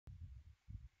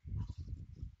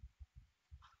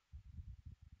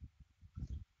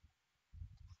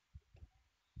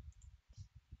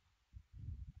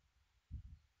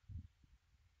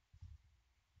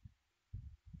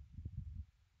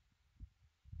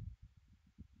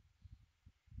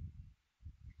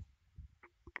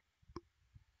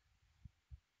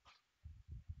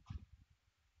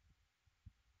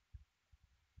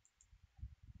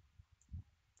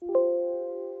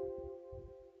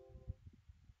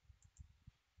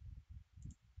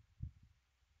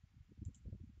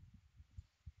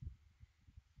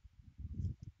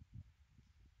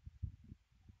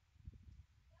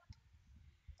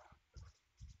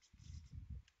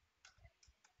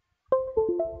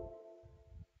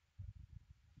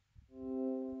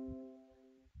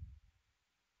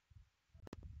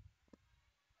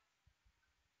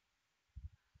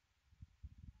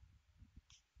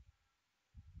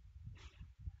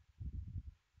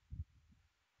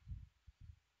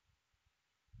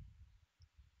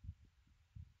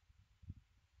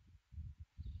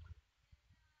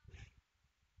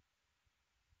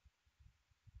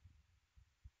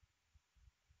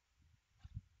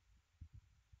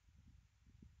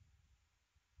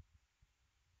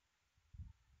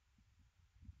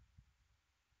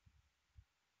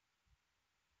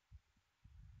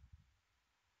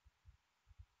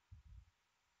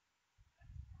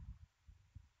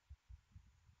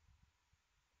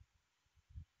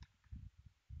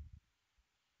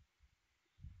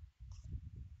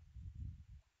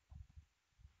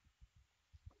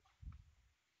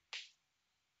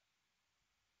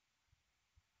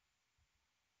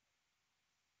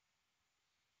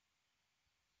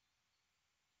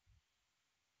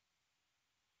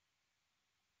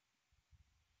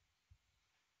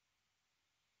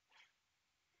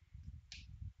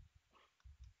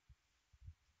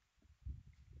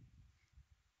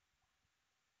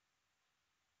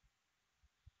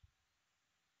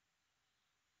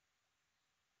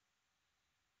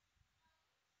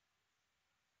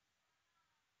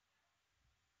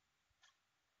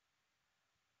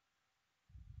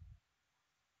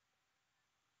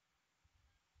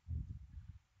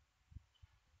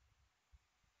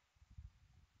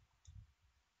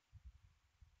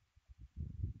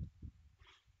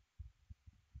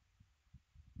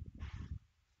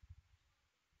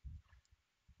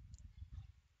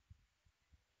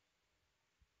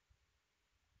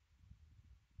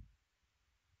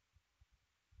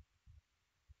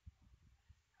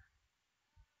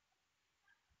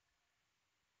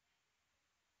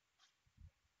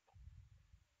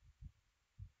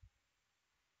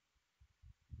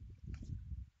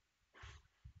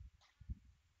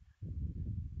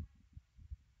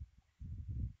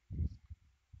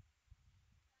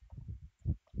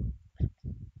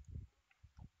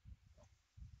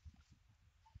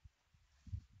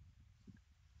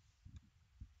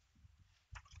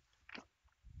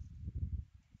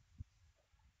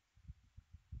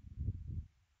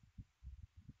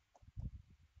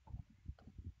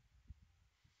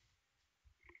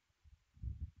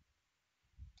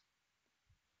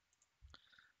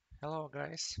Hello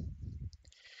guys.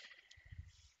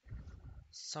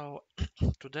 So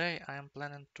today I am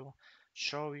planning to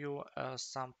show you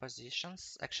some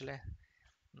positions, actually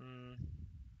mm,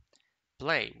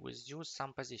 play with you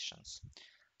some positions.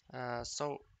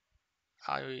 So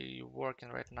I working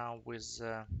right now with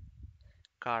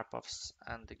Karpov's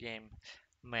and the game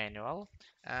manual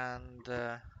and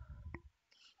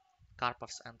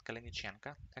Karpov's and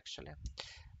Kalinichenko actually.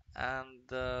 And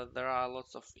there are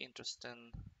lots of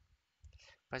interesting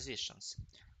positions.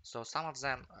 So some of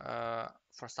them,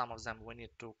 for some of them we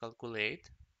need to calculate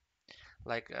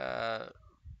like to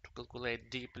calculate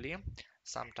deeply,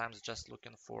 sometimes just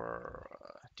looking for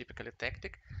typically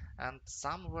tactic, and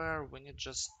somewhere we need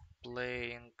just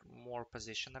playing more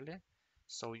positionally,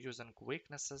 so using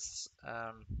weaknesses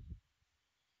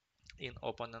in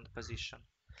opponent position.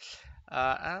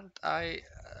 And I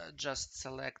just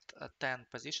select 10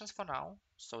 positions for now,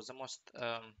 so the most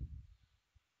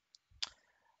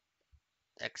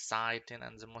exciting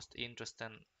and the most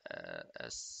interesting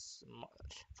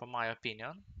for my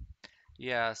opinion.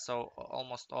 Yeah, so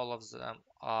almost all of them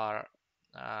are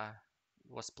uh,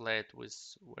 was played with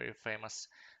very famous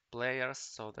players.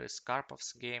 So there is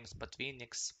Karpov's games,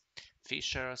 Botvinnik's,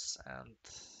 Fischer's, and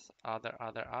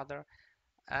other.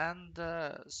 And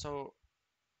so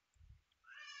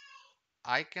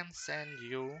I can send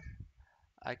you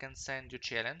I can send you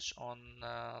challenge on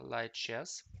light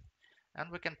chess, and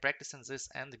we can practice in this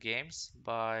end games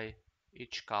by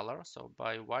each color. So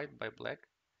by white, by black.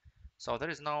 So there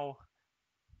is no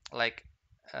like.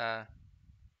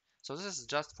 So this is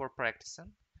just for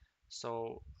practicing.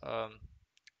 So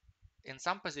in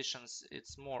some positions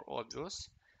it's more obvious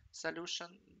solution,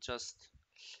 just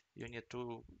you need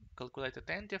to calculate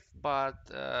attentive, but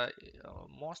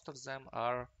most of them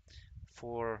are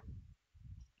for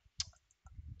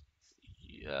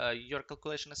your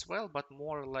calculation as well, but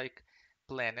more like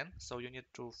planning. So you need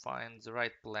to find the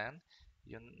right plan,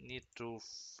 you need to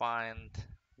find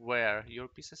where your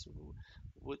pieces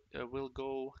will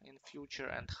go in future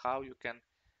and how you can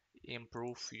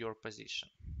improve your position.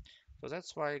 So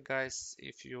that's why, guys,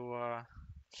 if you are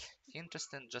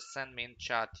interested, just send me in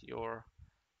chat your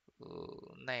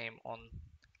name on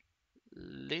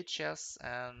lichess,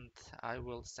 and I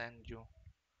will send you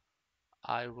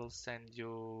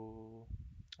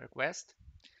request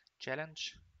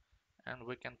challenge, and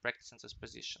we can practice in these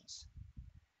positions.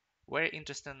 Very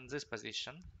interested in this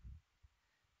position.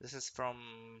 This is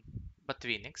from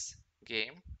Botvinnik's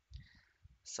game.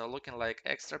 So looking like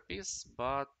extra piece,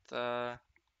 but there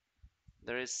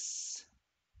is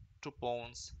two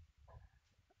pawns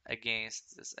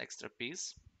against this extra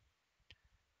piece.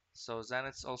 So then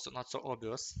it's also not so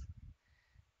obvious.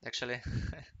 Actually,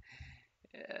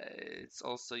 it's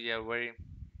also, yeah, very,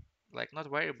 like, not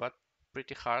very, but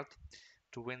pretty hard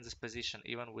to win this position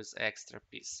even with extra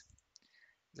piece.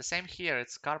 The same here,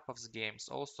 it's Karpov's games,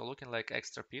 also looking like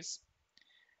extra piece,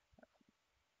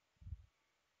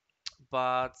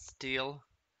 but still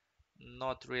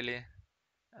not really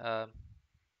 100%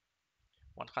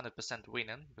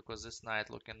 winning, because this knight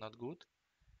looking not good.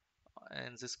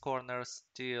 In this corner,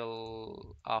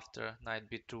 still after knight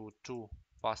b2, two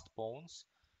fast pawns.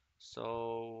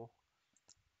 So,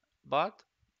 but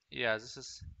yeah, this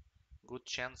is good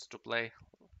chance to play,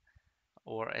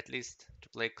 or at least to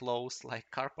play close like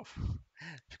Karpov,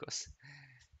 because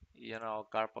you know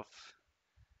Karpov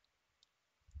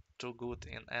too good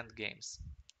in end games.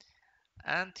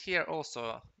 And here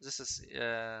also, this is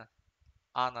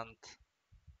Anand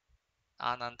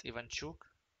Ivanchuk,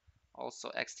 also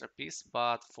extra piece,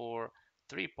 but for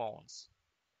three pawns.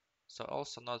 So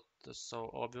also not so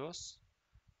obvious,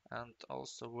 and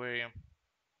also very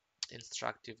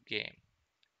instructive game.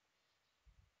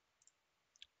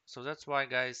 So that's why,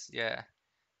 guys, yeah,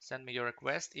 send me your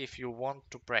request if you want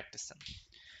to practice them.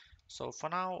 So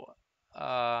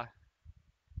uh,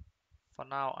 for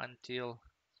now until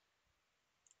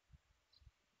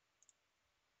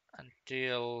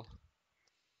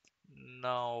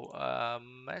no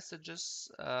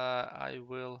messages, I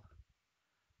will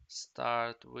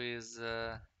start with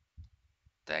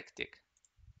tactic.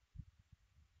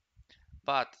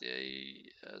 But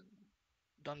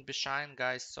don't be shy,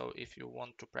 guys. So if you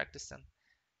want to practice them,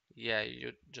 yeah,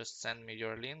 you just send me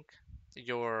your link,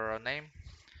 your name,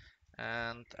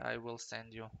 and I will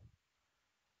send you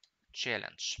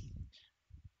challenge.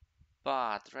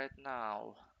 But right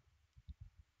now,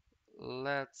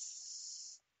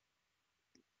 let's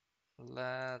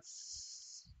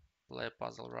let's play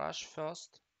Puzzle Rush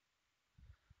first.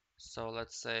 So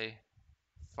let's say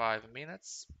 5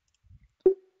 minutes.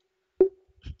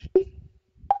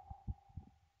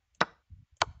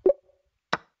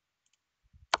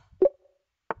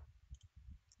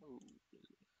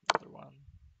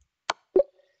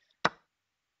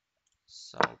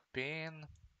 pin,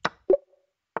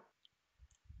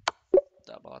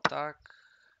 double attack.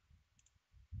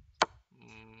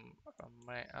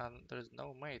 And there is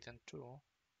no mate in 2.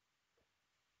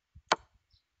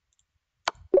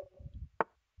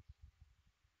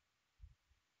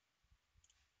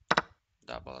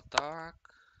 Double attack.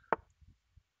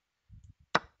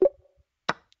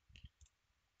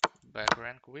 Back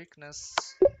rank weakness.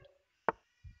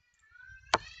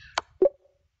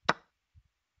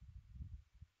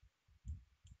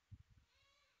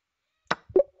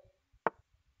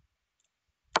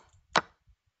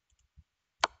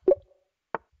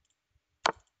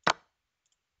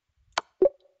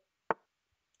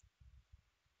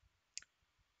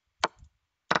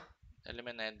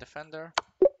 Eliminate defender.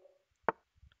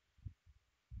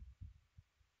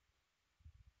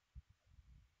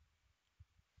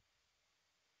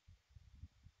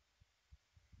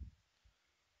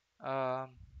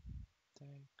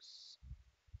 Thanks.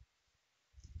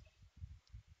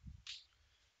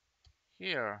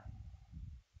 Here.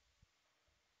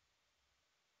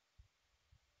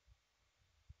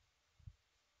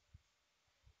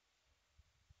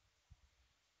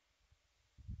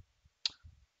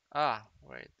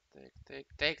 Wait.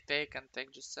 Take, and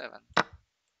take G7.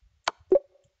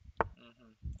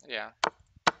 Yeah.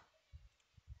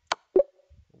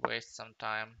 Waste some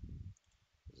time.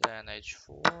 Then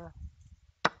H4.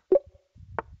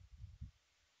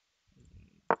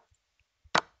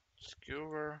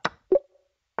 Skewer.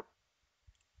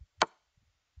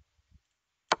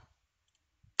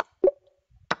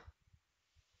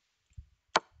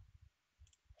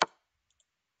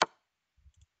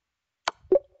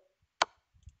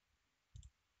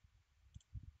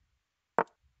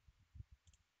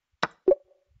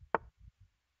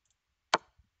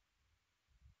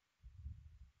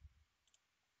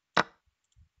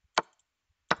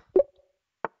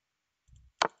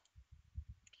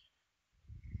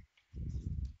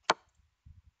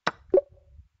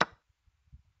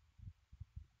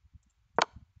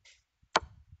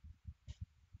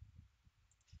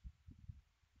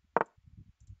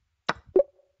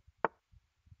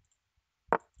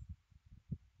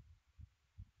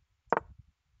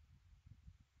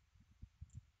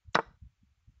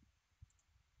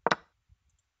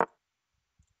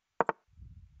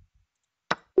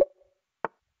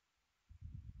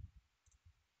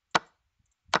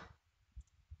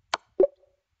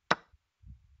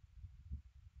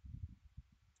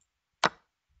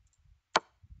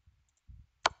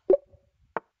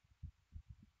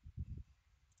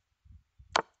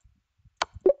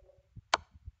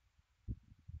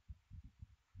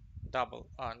 Double.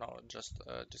 No, just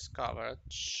discover.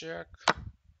 Check.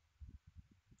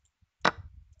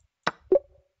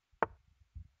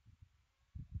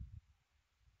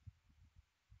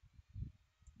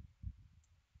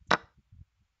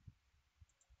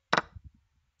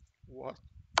 What?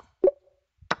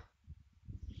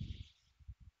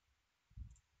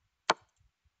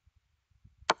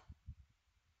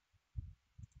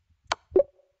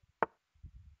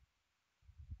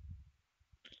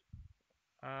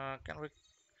 Can we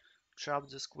chop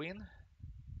this queen?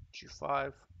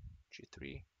 G5,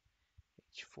 G3,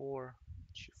 H4,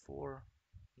 G4.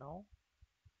 No?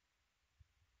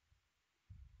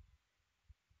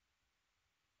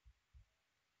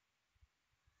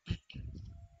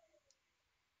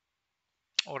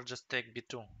 Or just take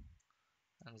B2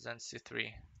 and then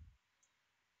C3.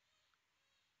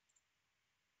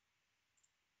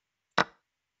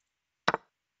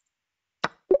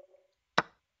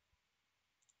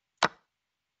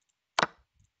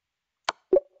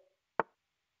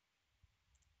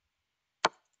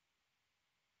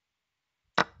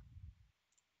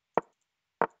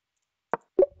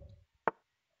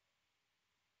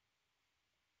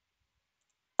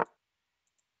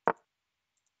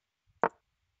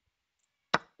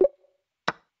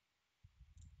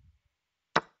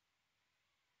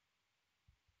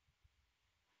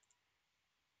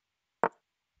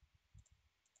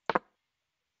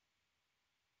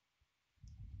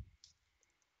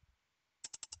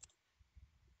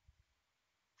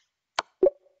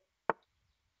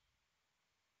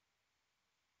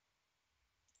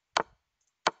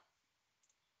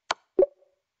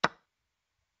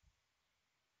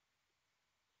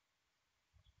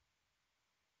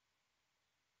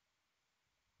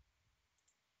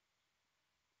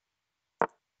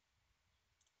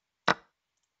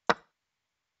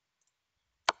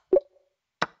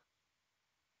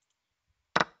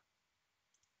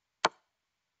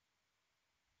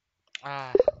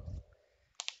 Ah,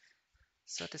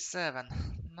 37.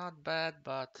 Not bad,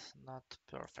 but not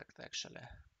perfect actually.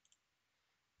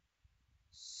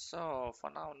 So for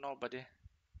now, nobody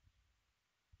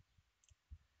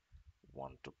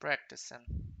want to practice an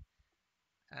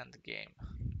end game.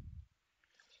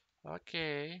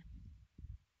 Okay,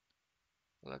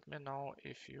 let me know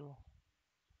if you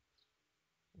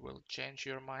will change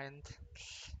your mind.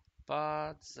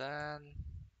 But then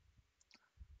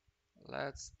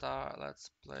let's start.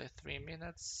 Let's play 3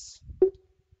 minutes.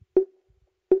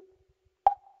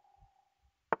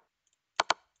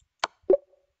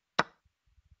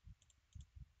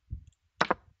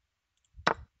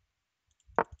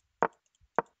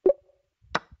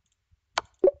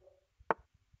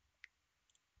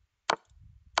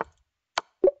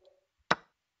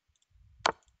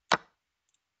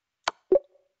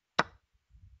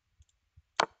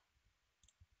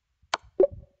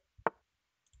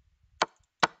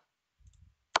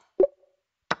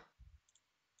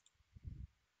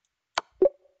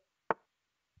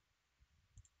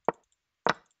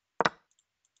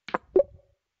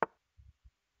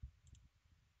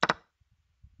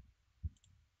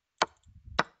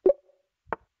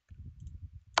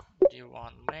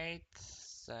 D1 mate,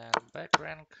 then back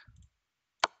rank.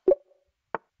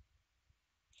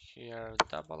 Here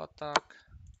double attack,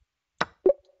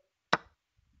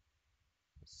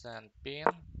 then pin,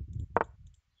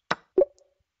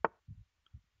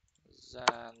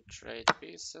 then trade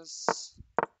pieces.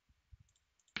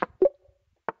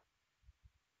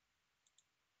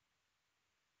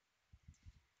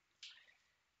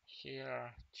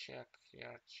 Here check,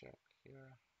 here check,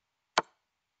 here.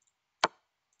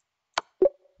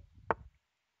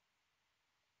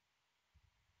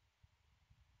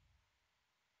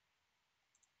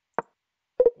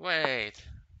 Wait,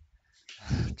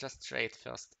 just trade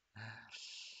first.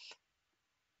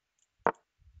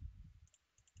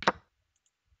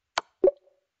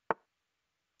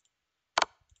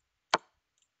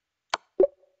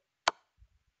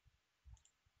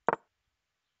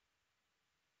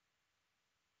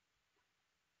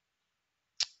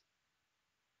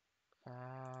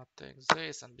 'Take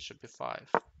this and bishop b5.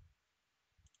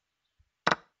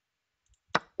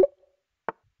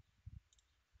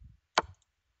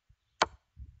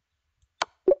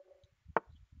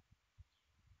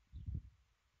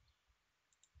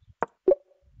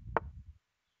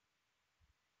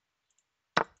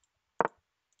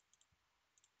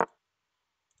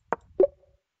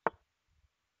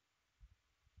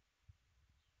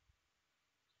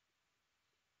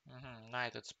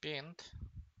 Knight it's pinned.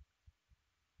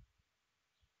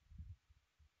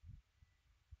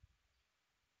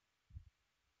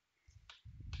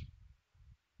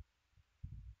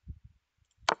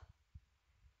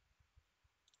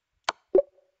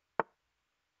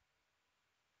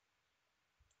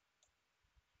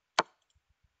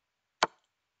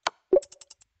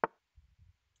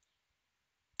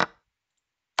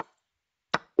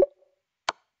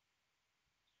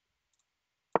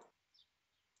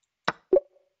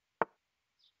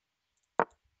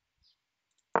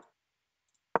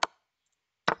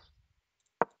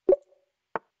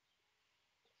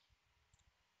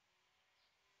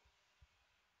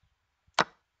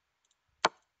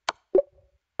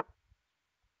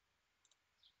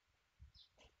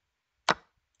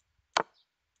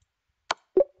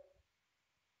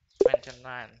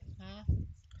 '29.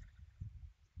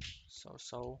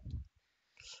 So.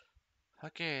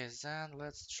 Okay, then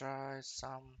let's try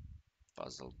some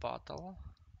puzzle battle.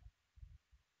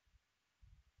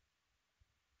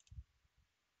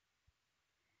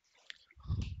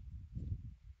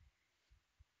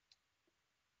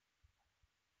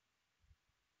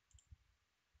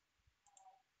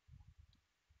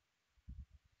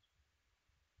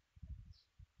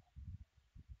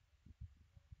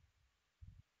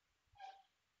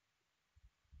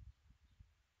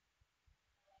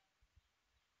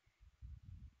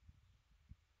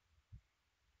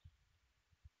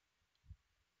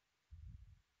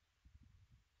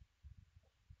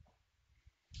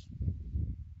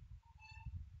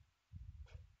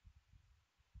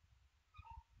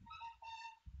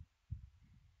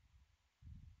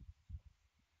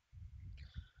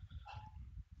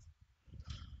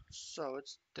 So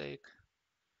it's take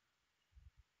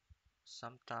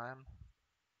some time,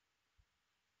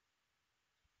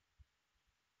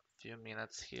 few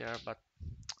minutes here, but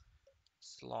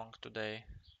it's long today.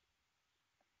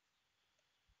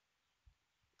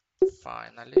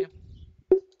 Finally.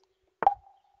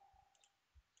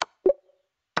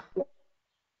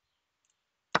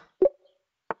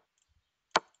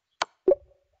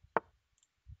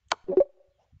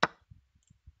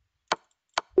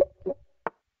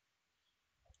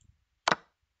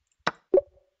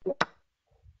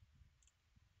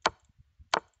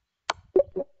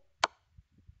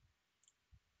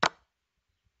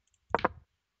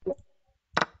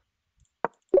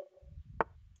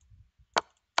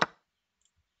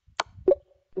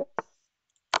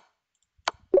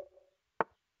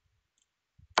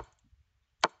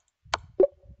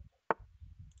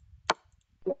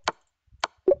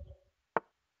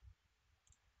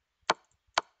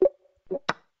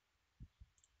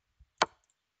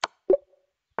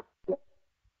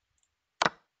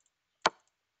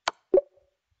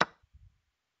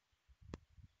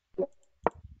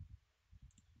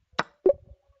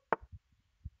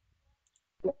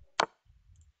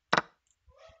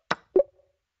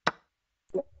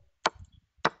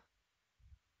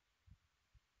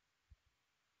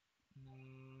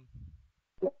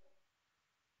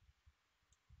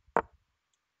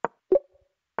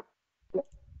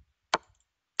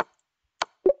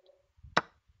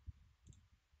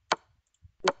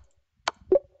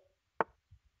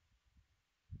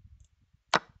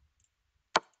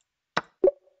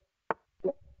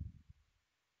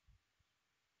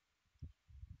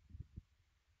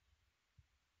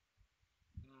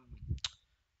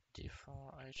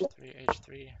 h3,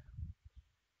 h3,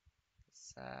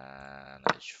 then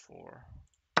h4.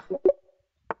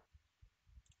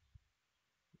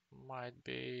 Might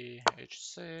be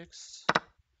h6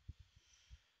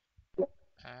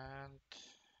 and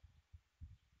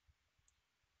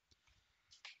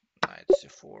knight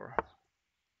c4.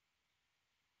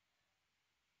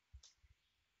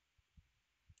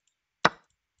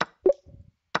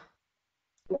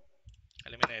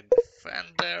 Eliminate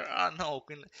defender. Ah, no,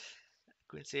 queen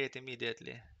c8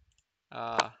 immediately.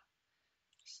 Ah,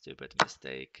 stupid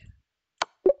mistake.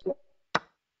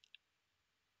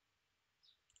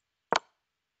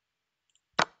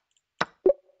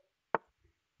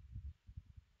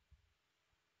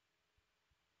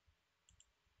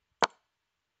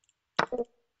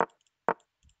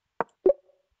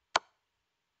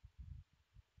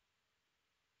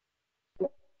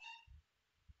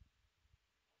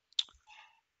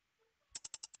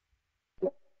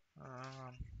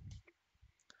 Um,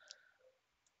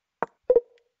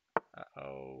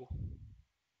 uh-oh.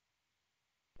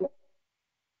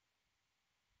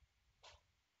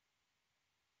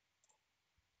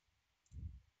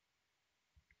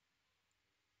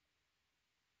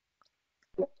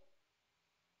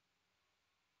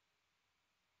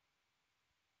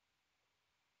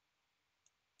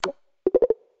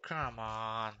 Come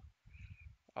on.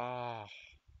 Oh,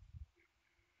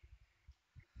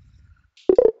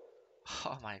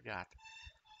 oh my god.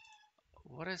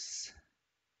 What is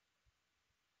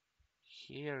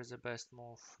here the best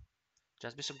move?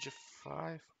 Just bishop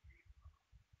g5?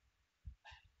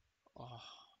 Oh,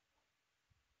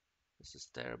 this is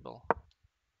terrible.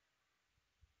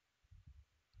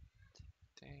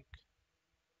 Think.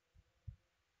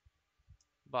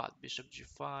 But bishop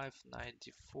g5, knight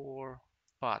d4.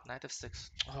 But knight f6.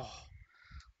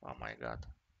 Oh my god.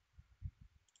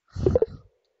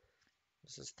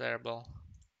 This is terrible.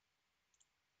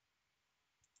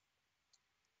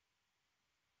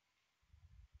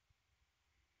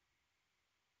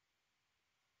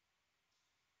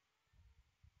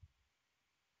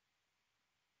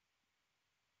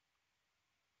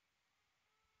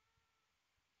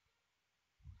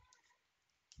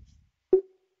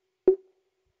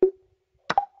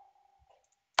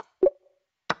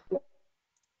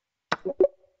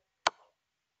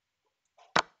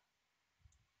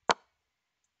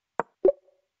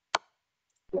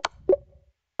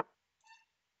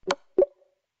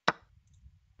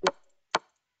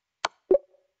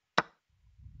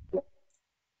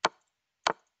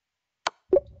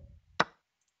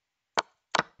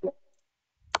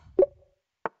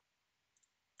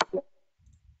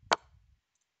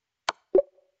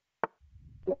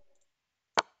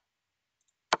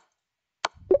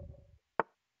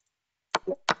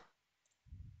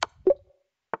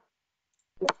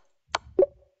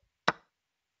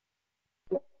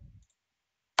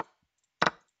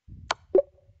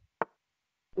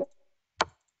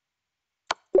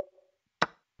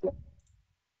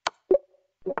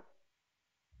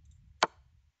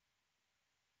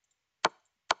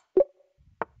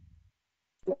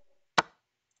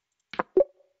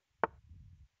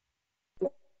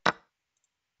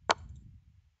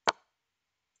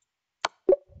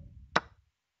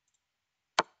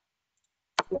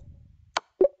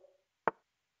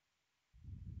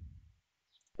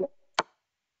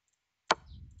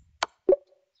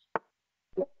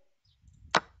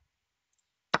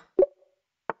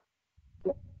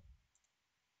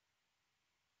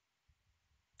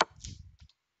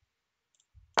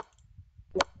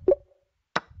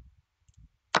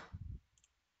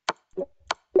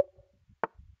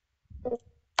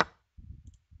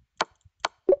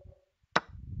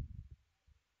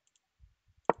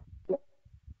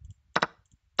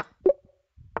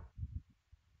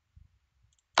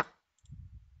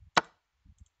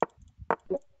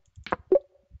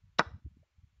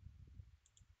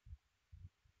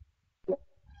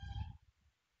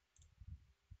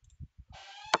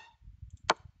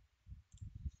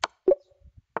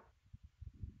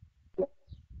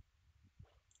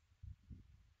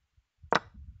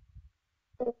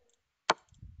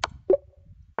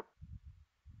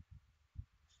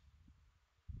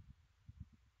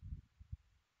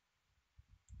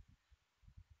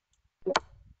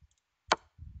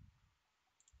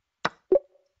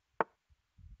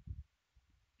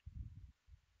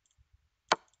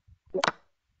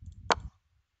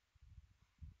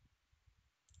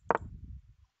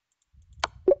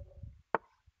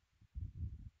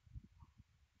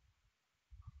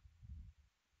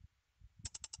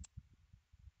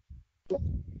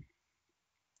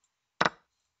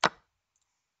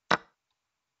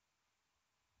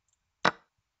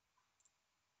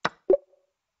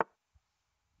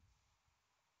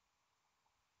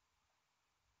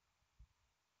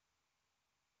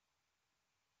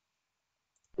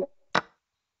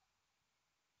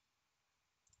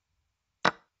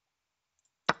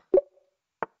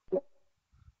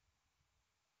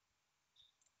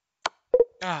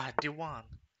 Ah, D1.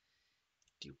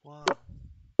 D1.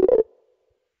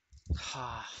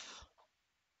 Ah.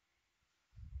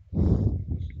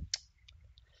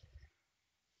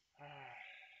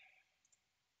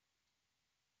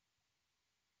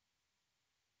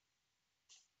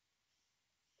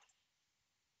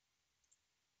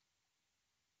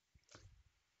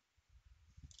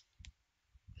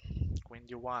 Queen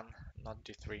D1, not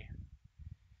D3.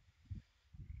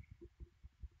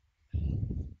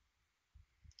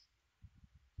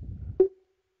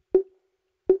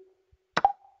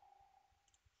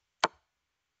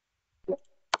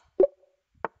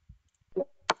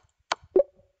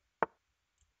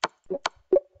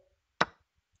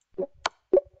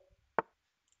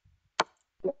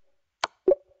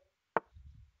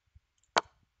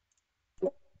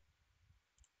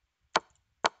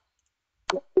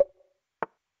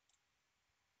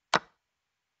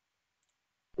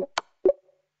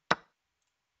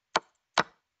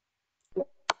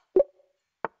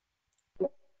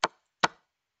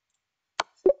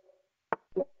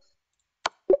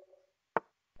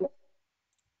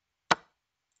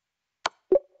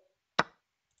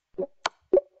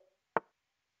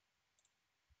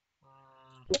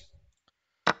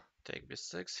 Take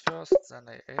B6 first, then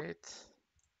A8.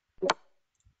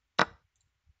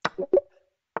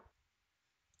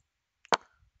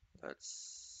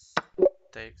 Let's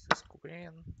take this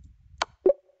queen.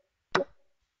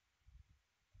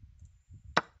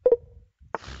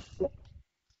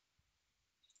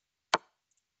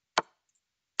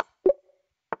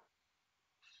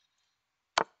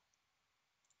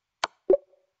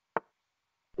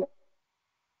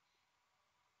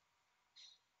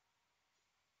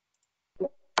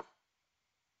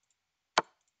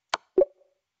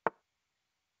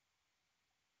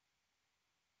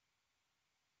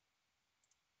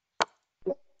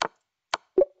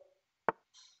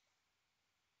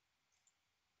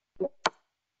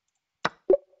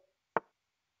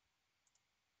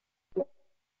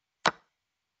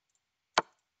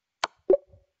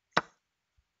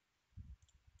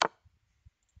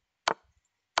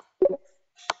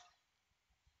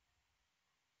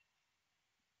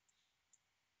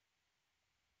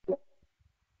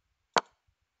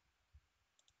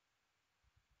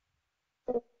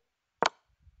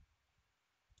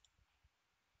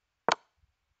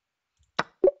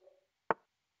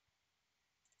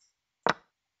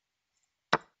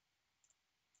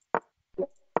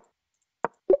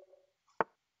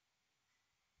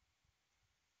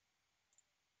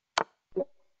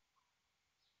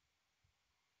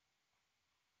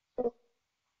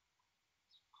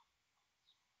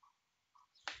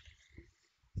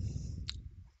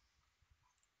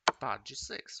 But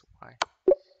G6, why?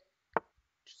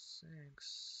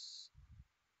 G6.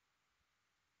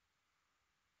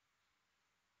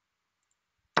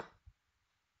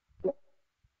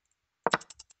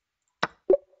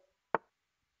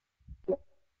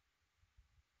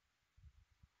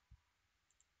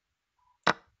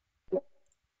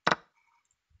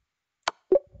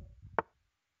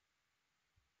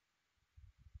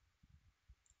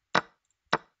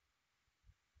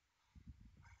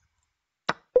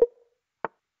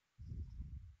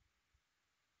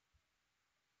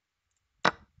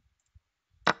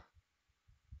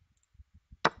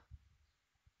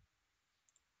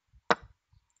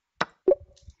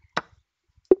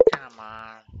 Come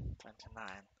on, 29.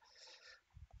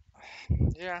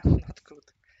 Yeah, not good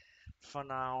for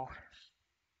now.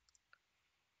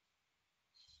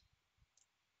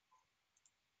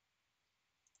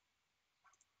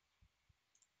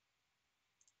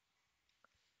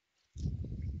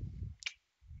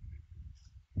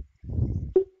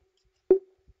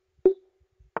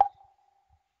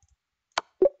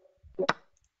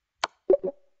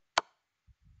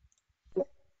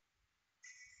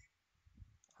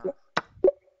 Ah,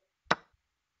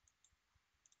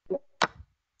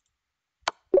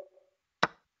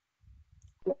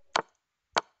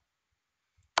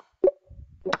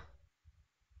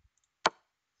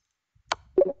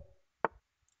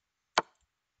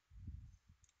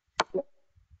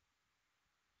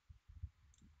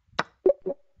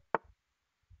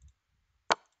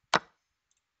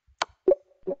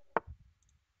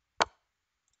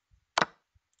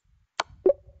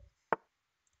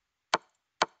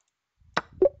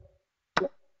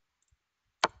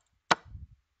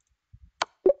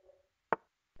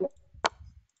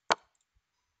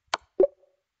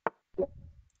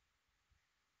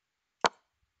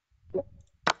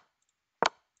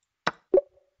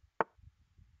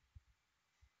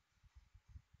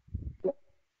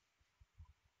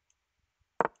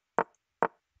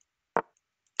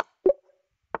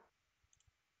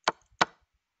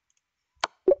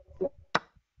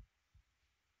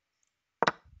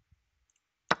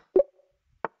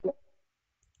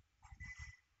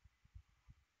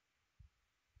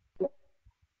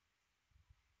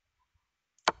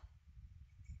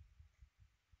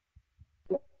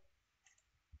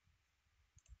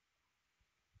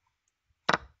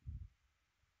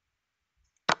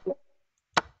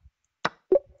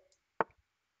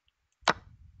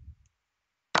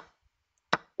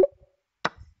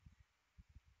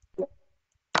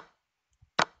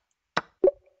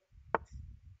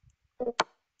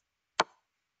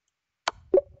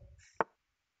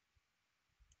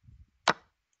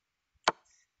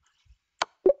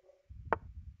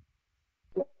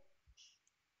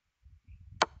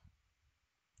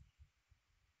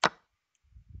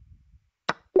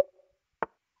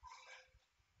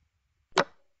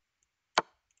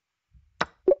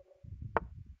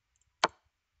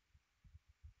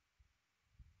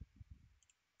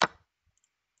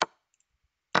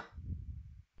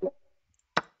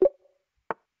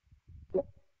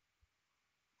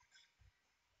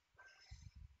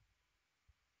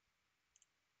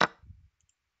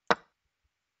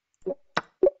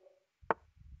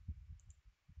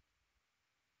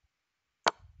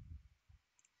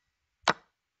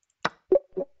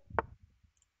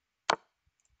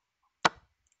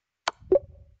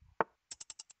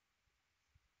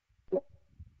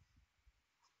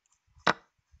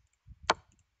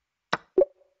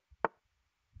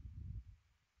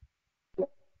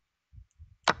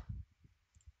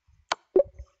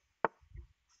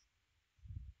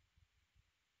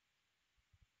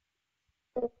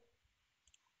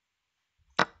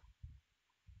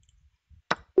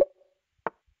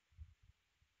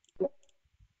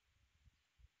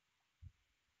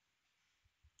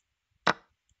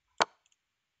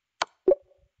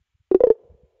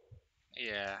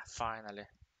 Yeah, finally.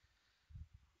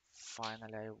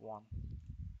 Finally I won.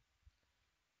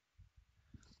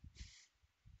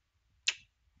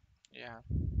 Yeah.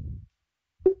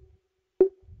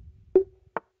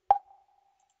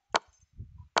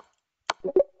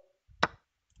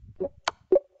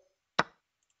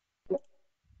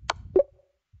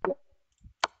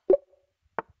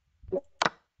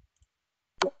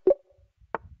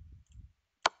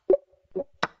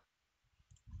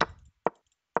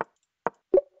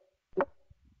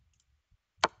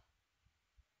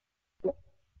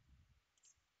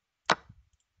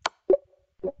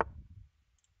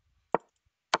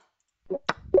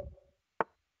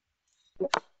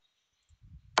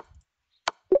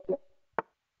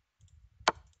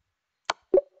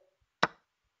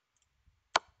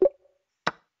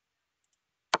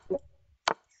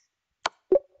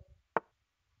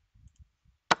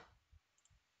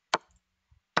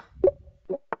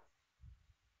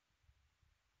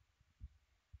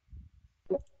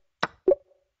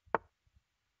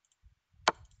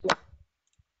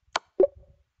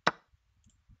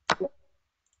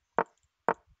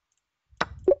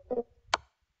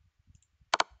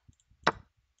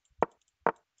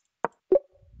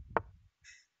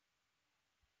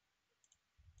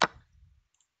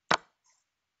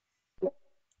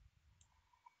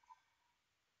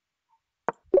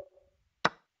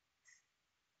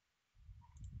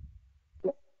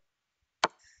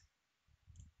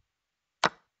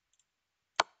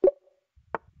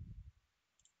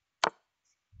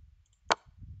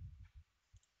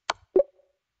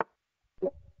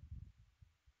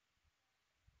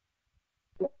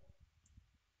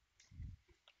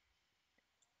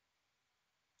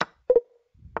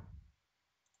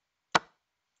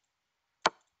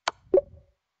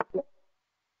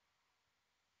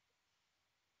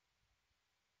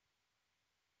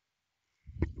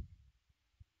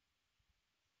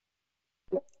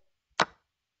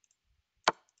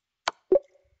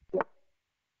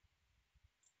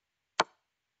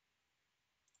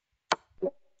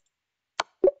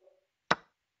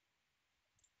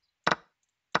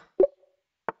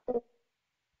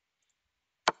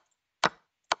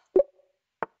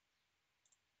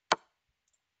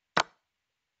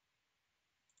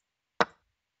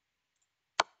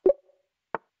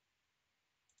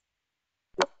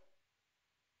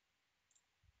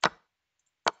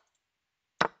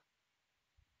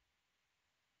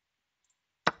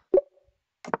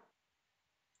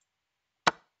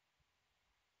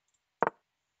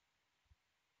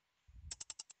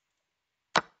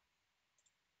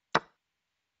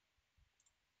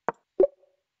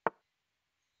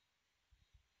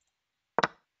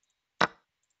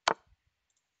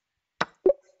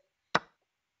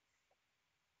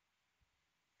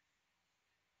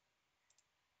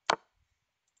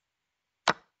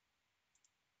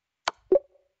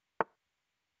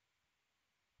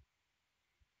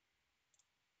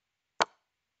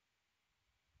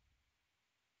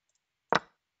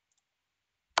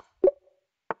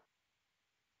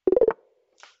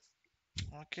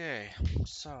 Okay,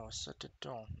 so 32,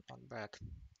 not bad.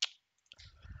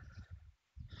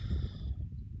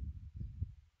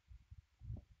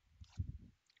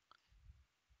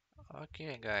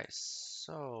 Okay, guys,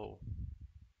 so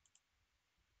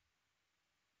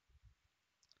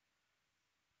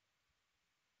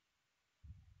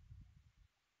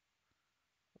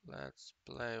let's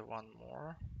play one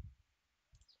more.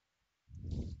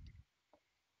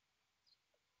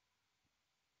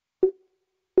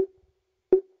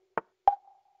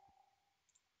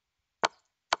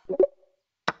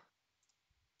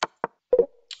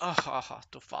 Oh,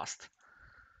 too fast.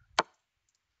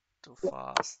 Too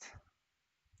fast.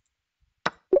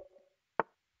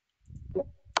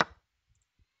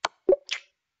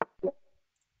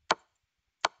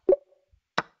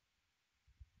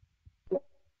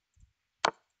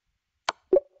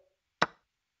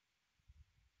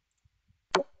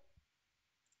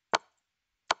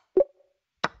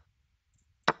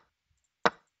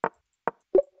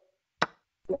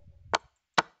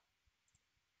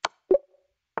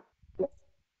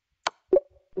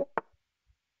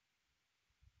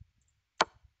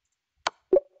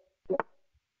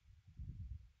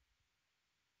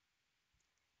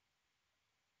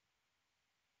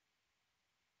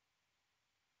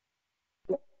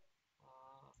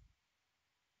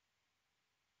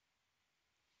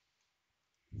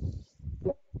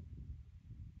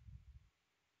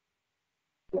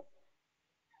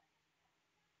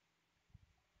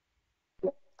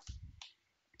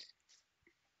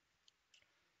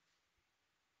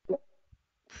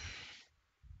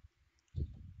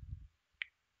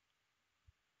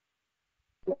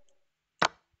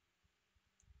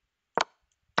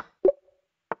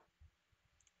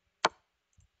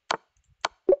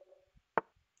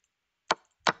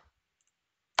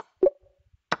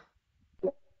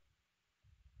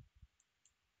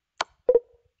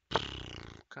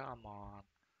 Come on.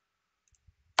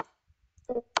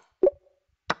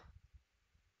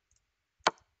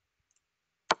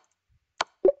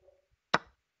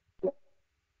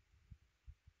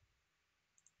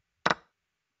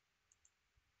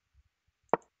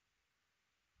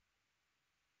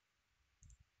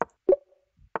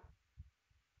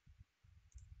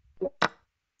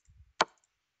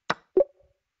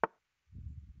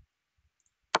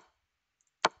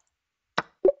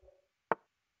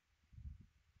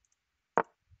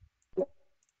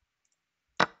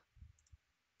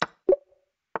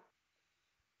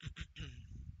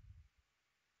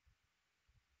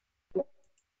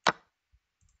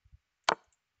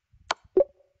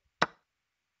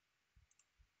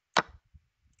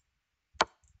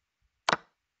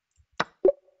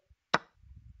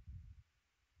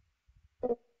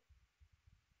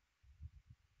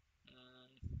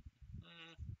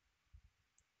 Mm.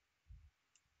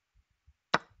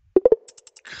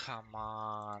 Come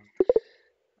on.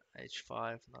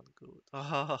 H5, not good.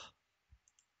 Oh,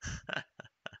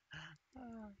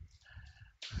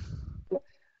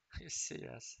 you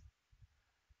serious?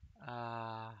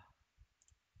 Ah.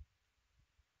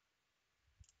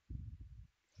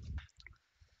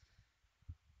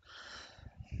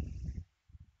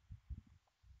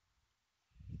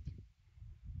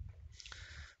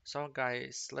 So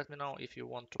guys, let me know if you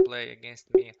want to play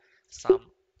against me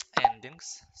some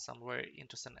endings, some very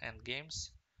interesting end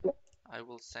games. I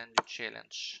will send you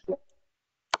challenge.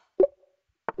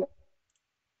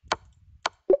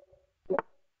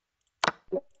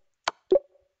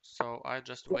 So I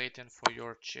just waiting for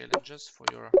your challenges, for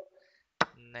your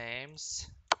names.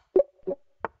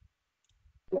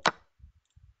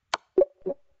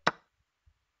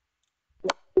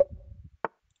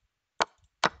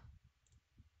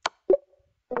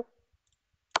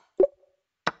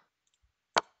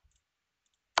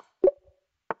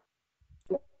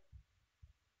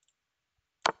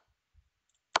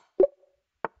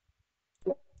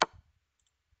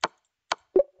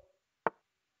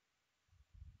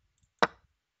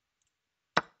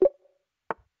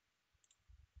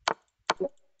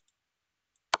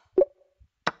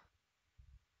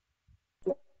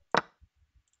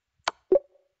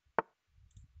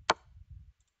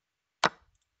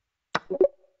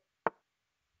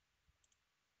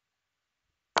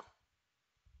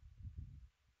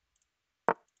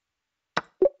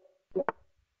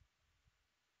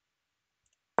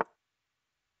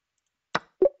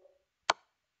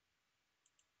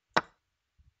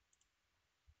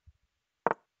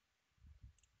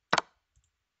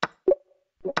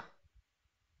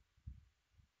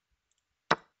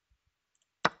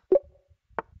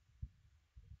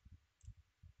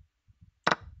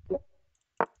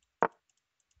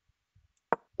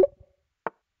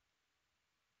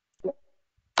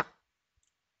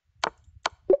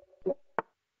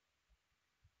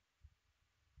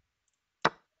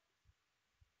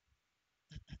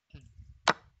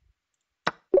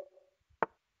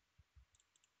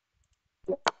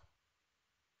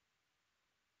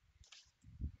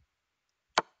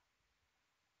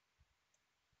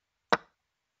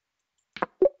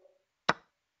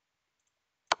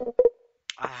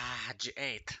 Ah,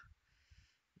 G8,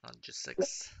 not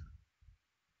G6.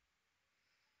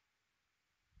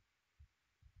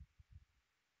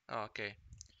 Okay,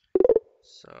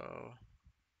 so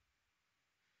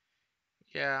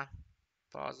yeah,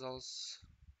 puzzles.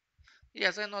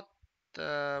 Yes, they're not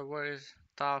very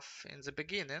tough in the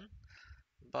beginning,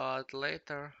 but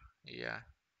later, yeah.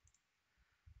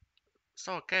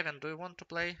 So Kevin, do you want to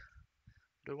play?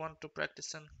 Do you want to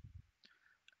practice in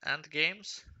end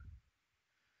games?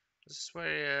 This is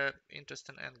very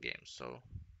interesting end game. So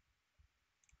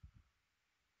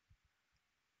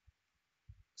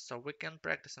we can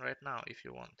practice right now if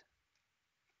you want.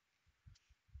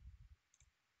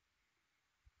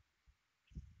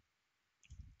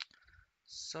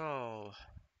 So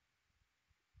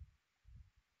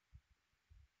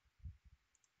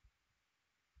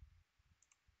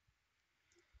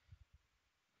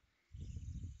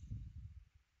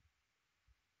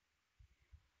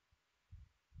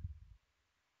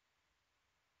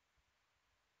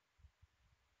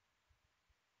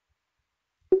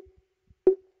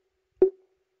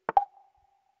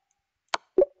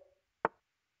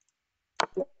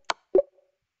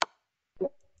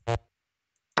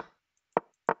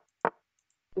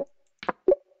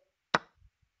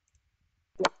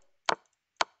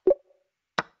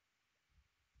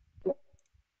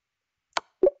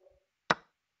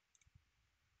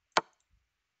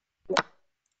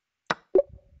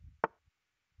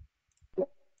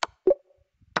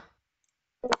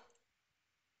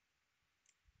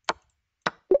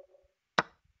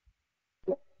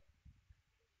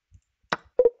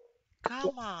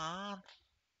Come on.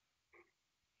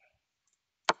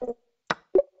 I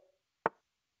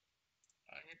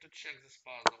need to check this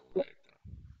puzzle later.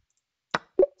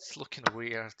 It's looking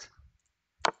weird.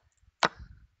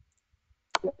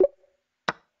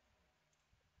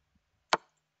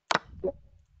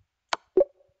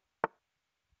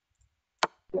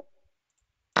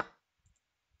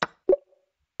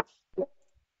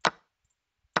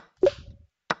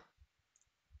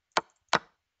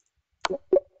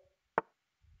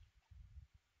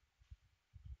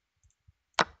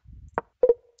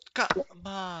 Come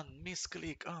on,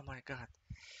 misclick. Oh my god.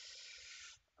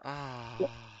 Ah.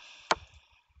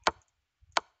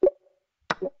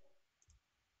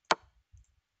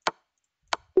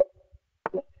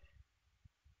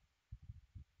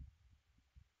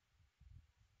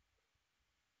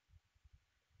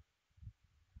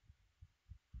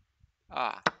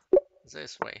 Ah,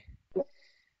 this way.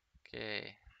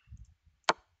 Okay.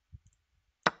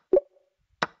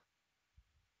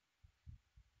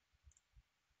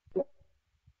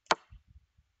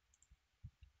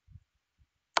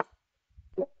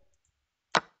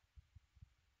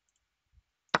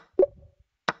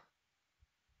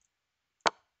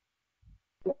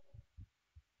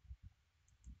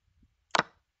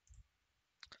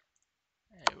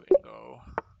 Here we go.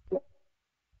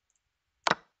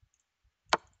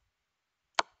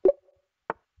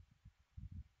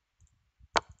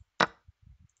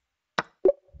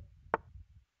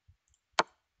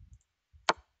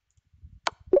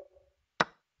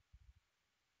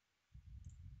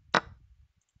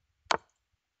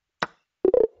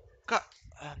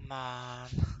 Come on.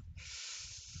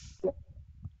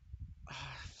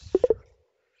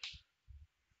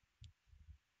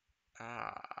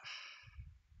 Ah.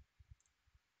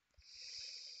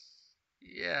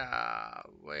 Yeah,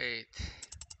 wait.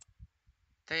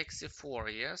 Take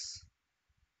C4, yes?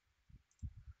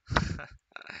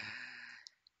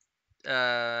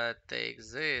 Take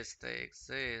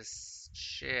this,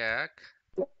 check.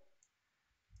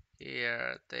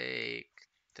 Here, take,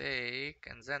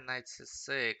 and then knight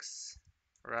C6,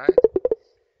 right?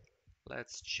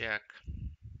 Let's check.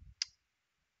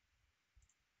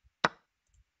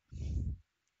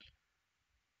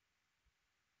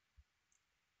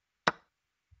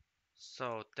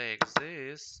 So take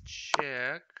this,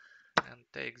 check, and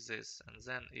take this, and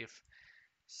then if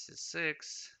C6,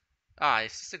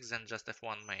 if C6, then just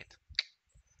F1 mate.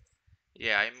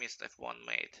 Yeah, I missed F1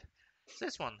 mate.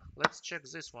 This one, let's check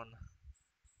this one.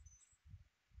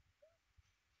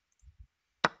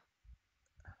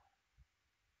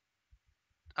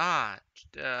 Ah,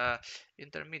 uh,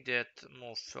 intermediate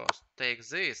move first. Take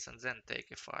this and then take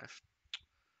E5.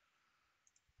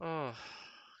 Oh,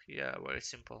 yeah, very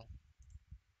simple.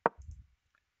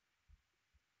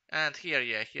 And here,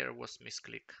 yeah, here was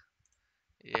misclick.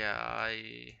 Yeah,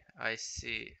 I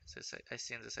see this. I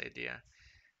see this idea.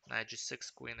 Knight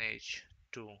G6, Queen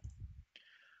H2.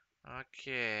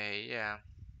 Okay, yeah.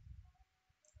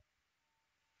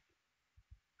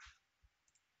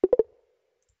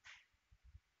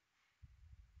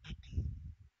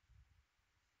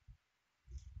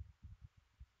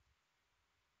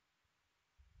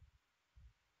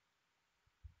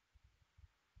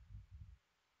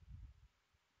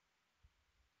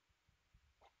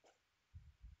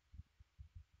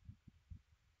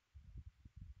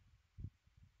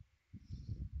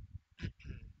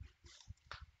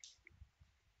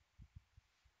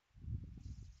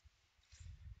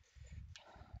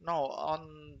 No,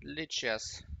 on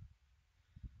lichess,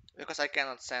 because I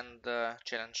cannot send the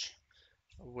challenge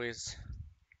with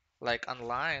like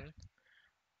online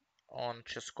on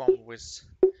chess.com with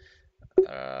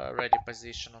ready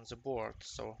position on the board,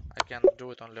 so I can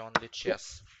do it only on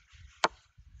lichess.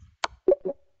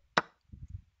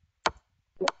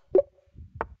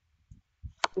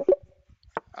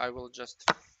 I will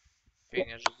just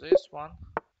finish this one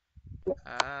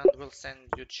and will send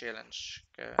you challenge,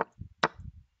 Kevin.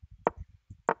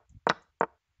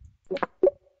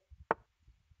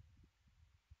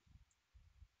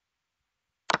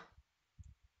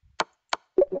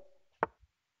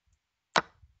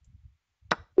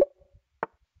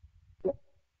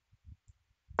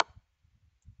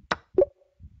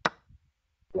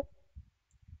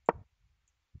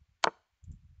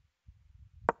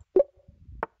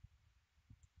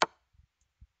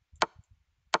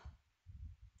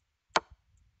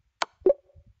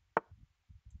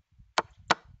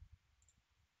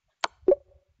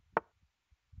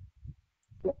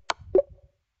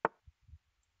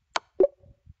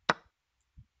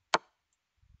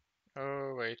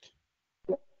 Oh wait.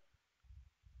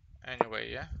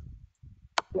 Anyway, yeah.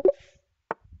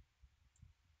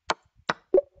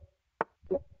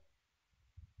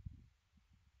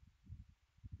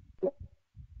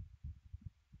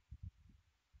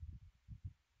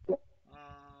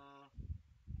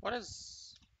 What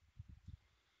is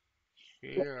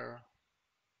here?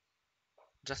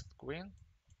 Just queen?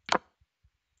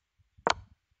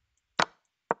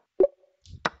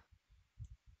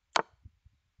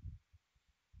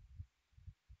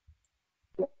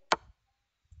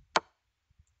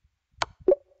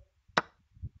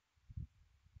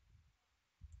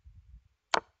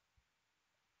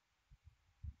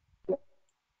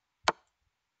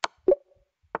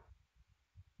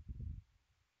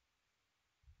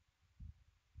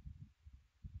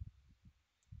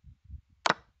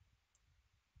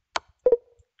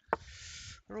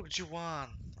 Rook g1.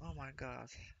 Oh my god.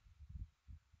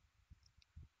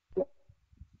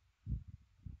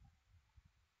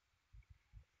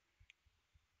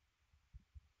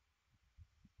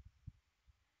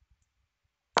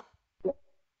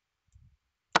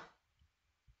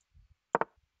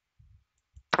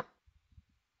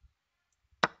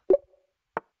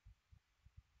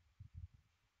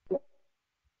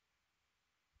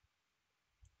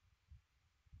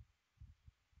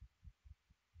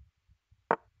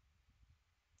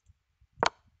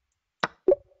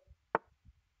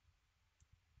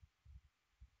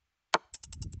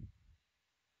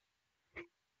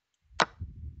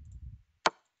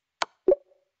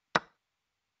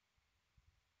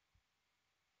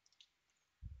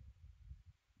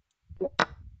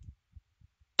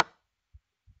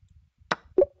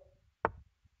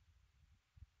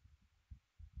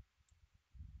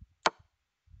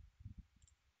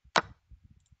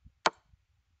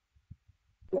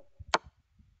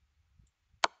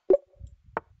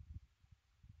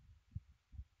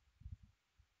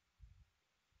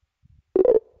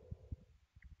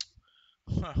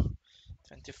 Huh,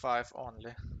 25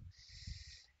 only.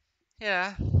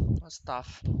 Yeah, that's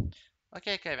tough.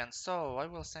 Okay, Kevin, so I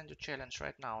will send you challenge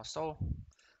right now. So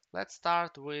let's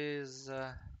start with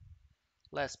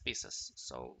less pieces.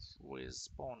 So with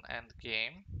pawn and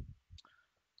game.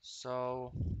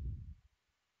 So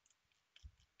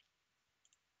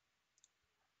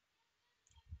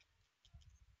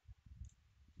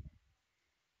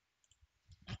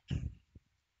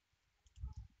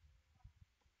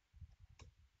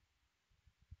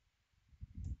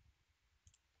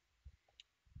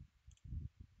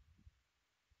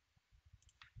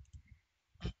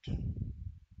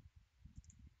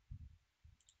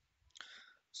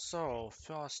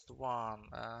first one,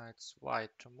 it's white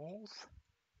to move.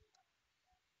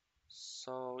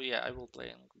 So yeah, I will play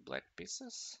in black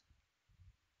pieces.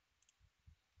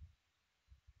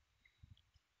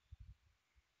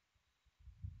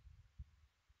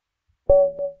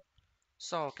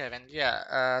 So Kevin,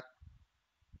 yeah,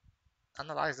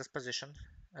 analyze this position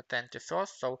attentive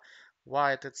first. So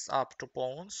white it's up to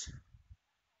pawns.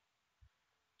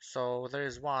 So there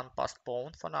is one passed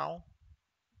pawn for now,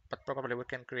 but probably we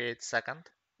can create second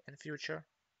in future.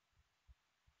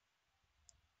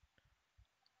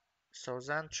 So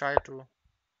then try to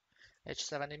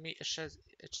h7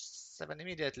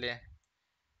 immediately.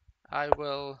 I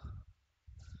will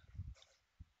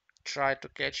try to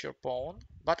catch your pawn,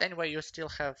 but anyway you still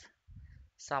have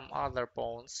some other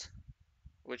pawns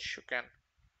which you can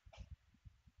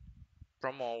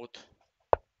promote.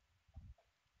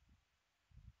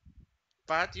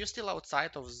 But you're still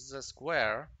outside of the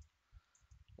square.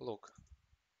 Look,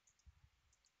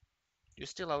 you're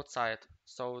still outside,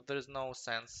 so there is no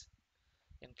sense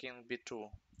in king b2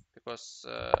 because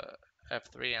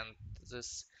f3 and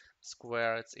this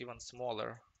square it's even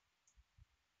smaller.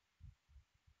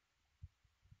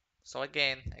 So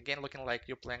again looking like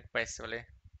you're playing passively.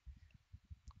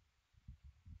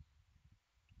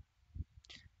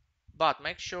 But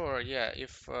make sure, yeah,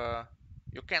 if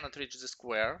you cannot reach the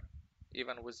square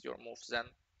even with your move, then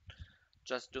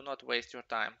just do not waste your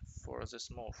time for this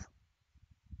move.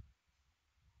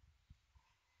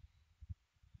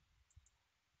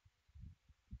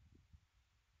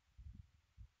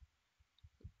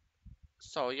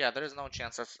 So yeah, there is no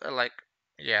chances,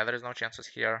 yeah, there is no chances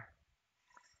here.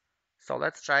 So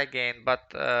let's try again, but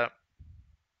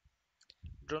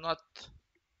do not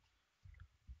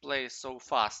play so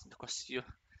fast because you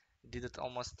did it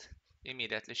almost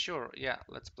immediately. Sure, yeah,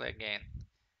 let's play again.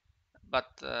 But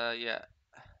yeah,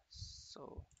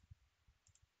 so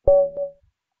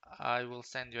I will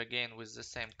send you again with the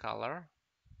same color.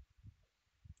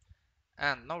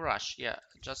 And no rush, yeah,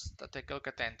 just take a look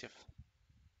attentive.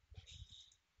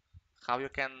 How you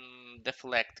can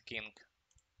deflect king.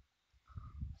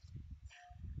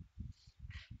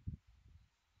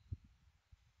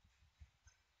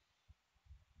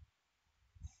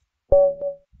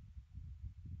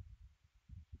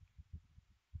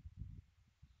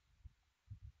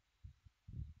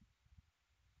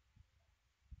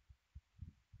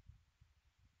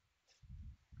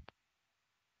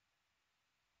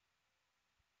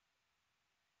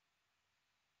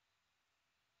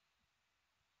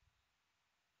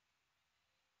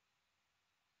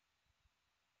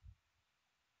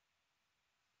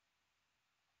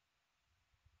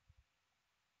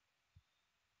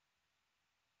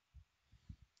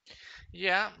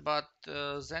 Yeah, but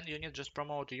then you need just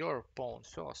promote your pawn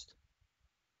first.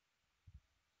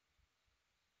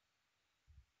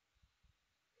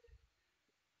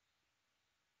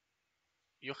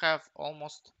 You have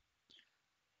almost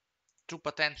two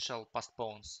potential passed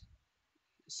pawns,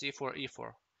 c4,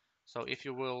 e4. So if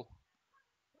you will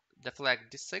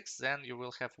deflect d6, then you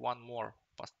will have one more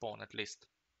passed pawn at least.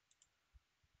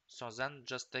 So then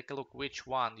just take a look which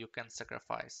one you can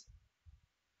sacrifice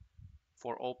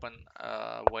for open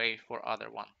way for other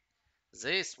one.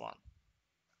 This one.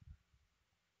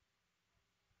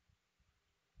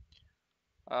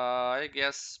 I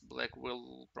guess black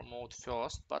will promote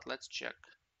first, but let's check.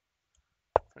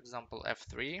 For example,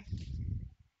 f3.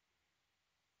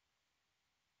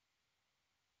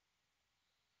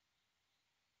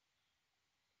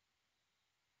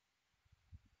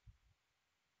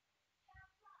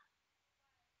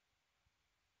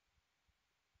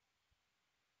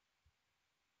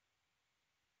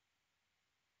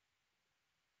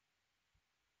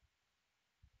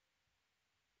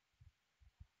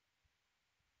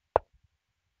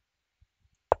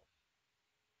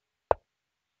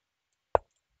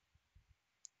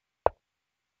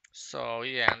 So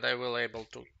yeah, and I will able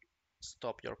to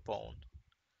stop your pawn.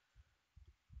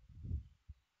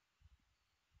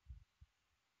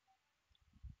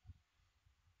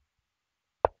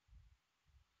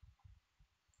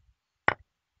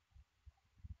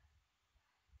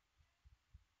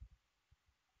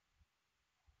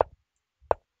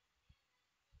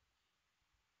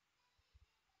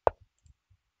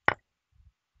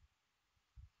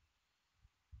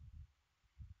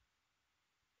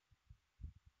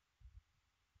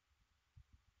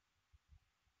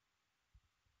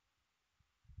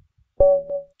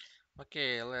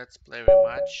 Okay, let's play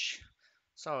rematch.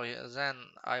 So yeah, then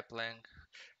I playing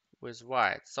with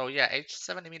white. So yeah,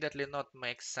 h7 immediately not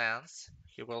makes sense.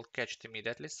 He will catch it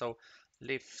immediately. So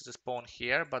leave this pawn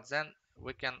here, but then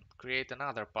we can create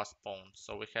another pass pawn.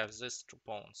 So we have these two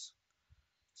pawns.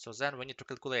 So then we need to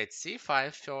calculate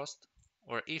c5 first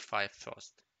or e5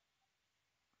 first.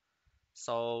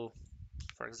 So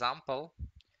for example,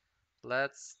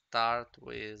 let's start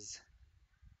with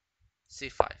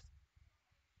c5.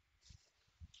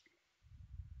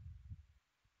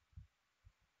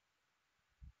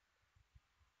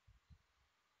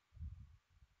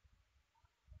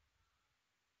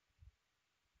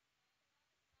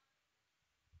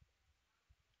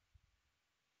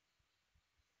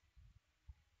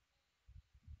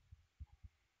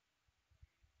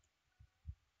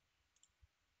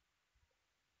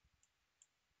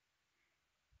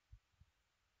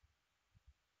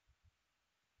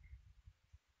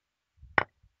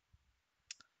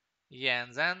 Yeah,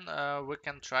 and then we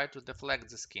can try to deflect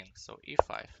this king. So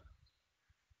e5.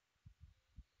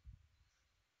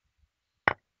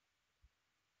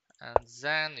 And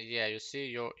then, yeah, you see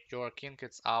your king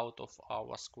is out of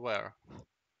our square.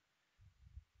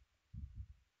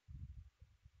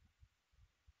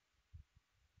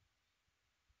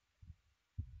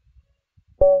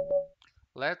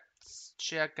 Let's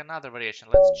check another variation.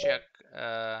 Let's check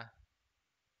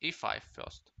e5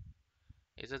 first.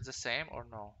 Is it the same or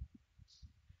no?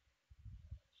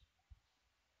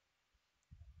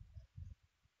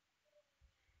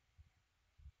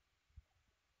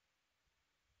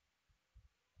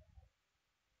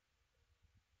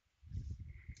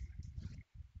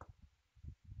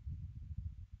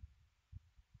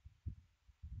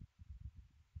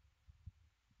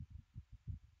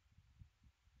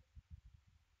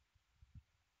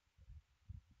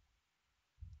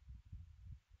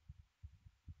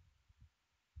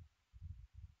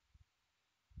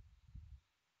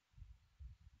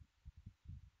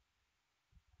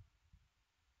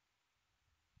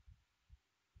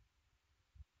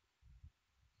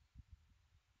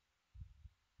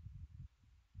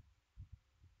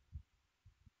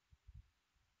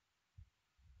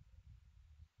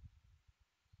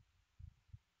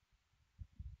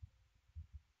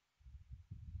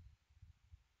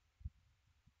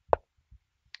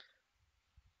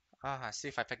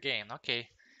 C5 again. Okay,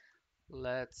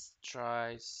 let's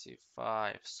try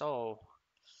C5. So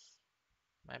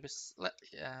maybe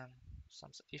some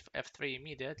if F3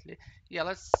 immediately. Yeah,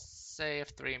 let's say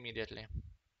F3 immediately.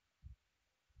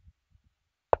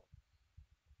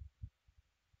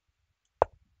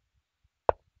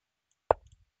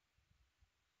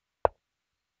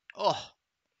 Oh,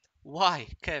 why,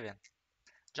 Kevin?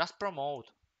 Just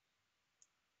promote.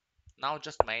 Now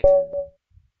just mate.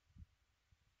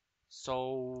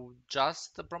 So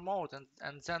just promote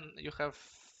and then you have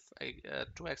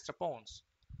two extra pawns.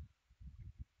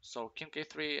 So king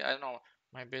a3, I don't know,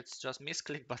 maybe it's just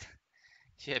misclick, but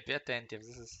Yeah, be attentive.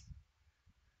 This is,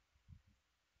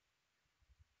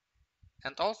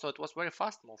 and also it was very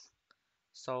fast move.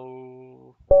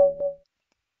 So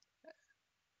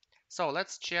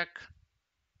let's check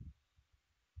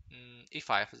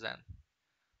e5 then.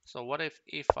 So what if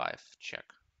e5 check?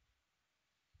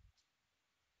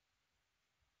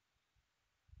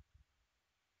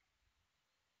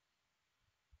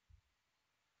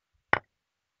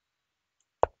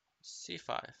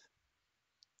 c5.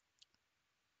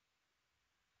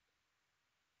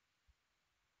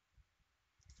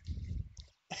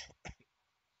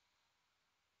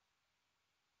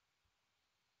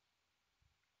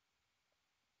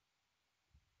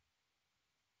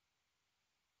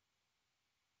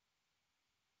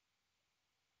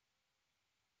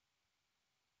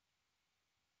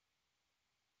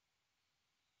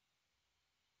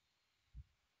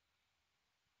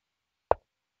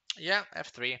 Yeah,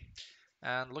 f3.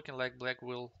 And looking like black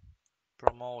will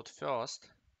promote first.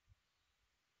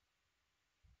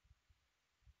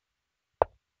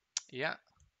 Yeah.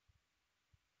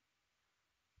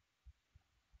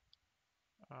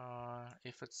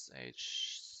 If it's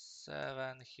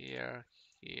h7 here,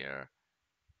 here,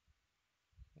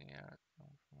 here,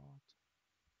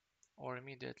 or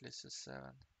immediately c7.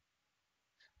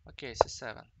 Okay,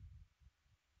 c7.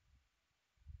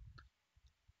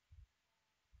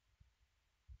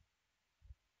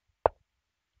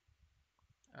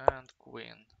 And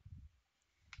queen.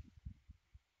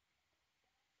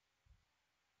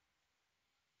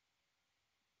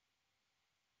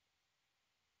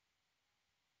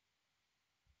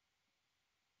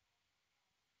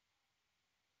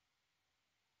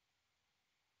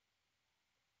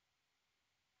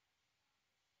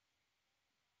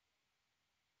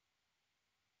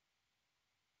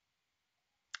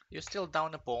 You're still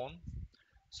down a pawn,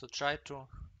 so try to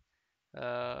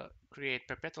create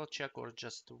perpetual check or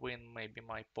just win maybe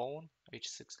my pawn.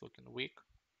 h6 looking weak.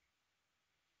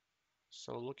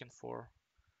 So looking for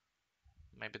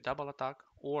maybe double attack,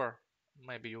 or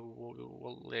maybe you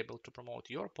will be able to promote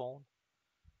your pawn,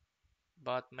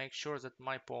 but make sure that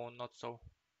my pawn not so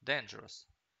dangerous,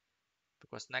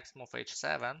 because next move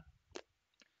h7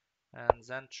 and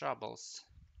then troubles.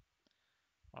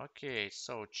 Okay,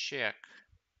 so check.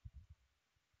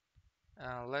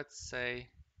 Let's say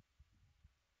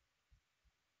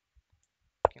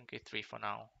king k3 for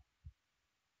now.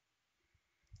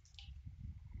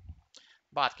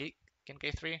 But king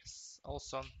k3 is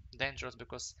also dangerous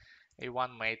because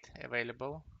a1 mate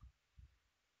available,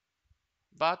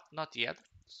 but not yet.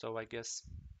 So I guess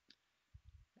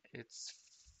it's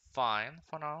fine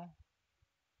for now.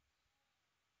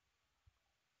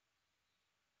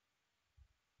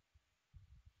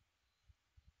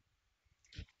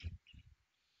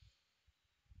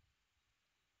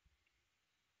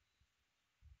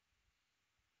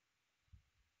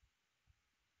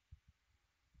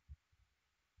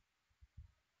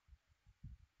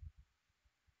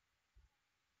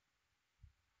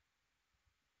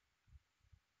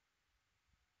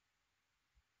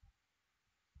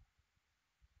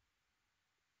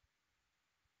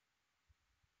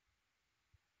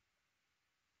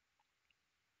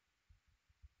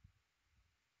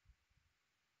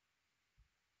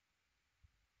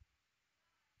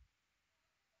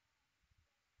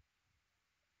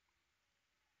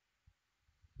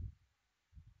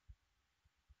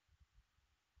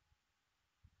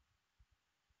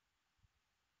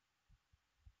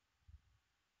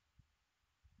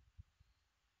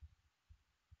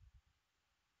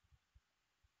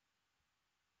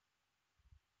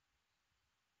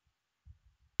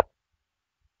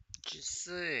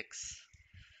 g6,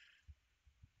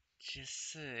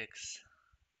 g6.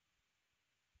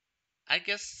 I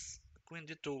guess queen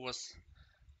d2 was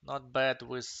not bad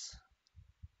with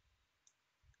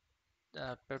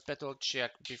perpetual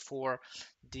check before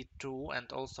d2 and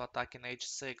also attacking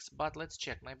h6, but let's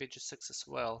check, maybe g6 as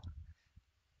well.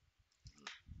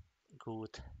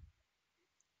 Good.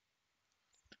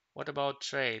 What about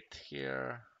trade?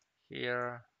 Here,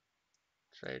 here,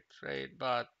 trade,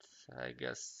 but I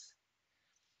guess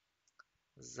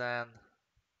then,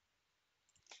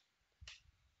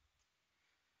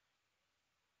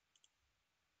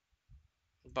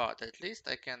 but at least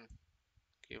I can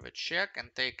give a check and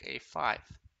take a5.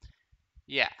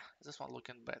 Yeah, this one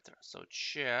looking better. So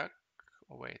check,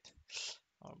 oh, wait,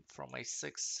 from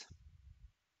a6.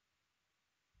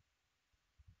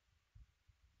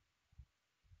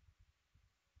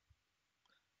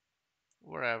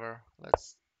 Wherever,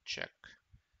 let's check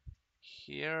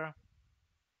here.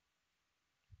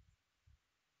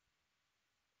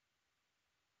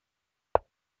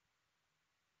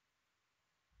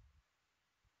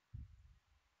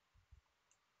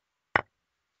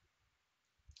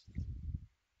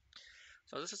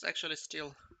 So this is actually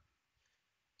still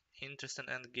interesting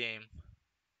endgame.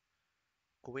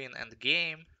 Queen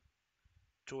endgame,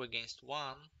 2 against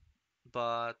 1,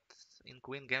 but in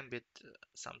Queen Gambit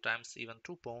sometimes even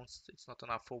 2 pawns it's not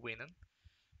enough for winning,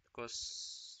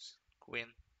 because Queen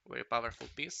very powerful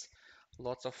piece,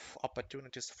 lots of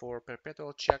opportunities for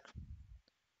perpetual check.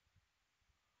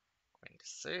 Queen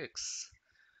d6,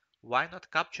 why not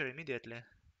capture immediately?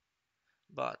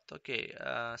 But okay,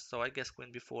 so I guess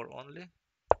Queen b4 only,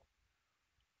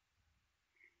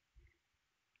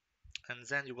 and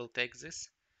then you will take this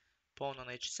pawn on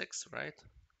h6, right?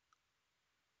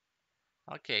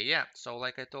 Okay, yeah, so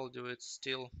like I told you, it's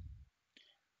still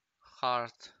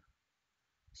hard,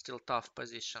 still tough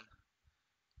position,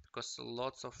 because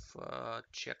lots of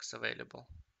checks available.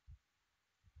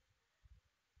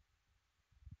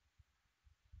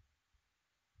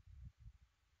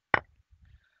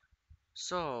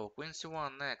 So queen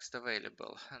c1 next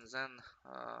available, and then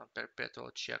perpetual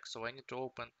check. So I need to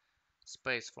open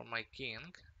space for my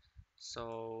king.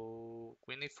 So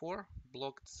queen e4,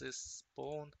 block this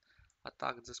pawn,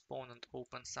 attack this pawn and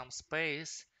open some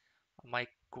space. My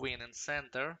queen in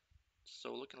center,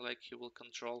 so looking like he will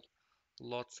control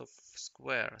lots of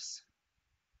squares.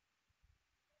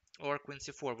 Or queen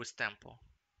c4 with tempo.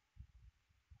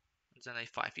 Then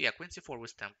a5. Yeah, queen c4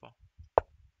 with tempo.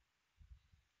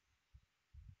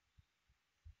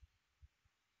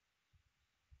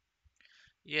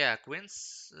 Yeah,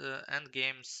 queens end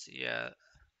games. Yeah,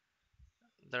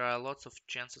 there are lots of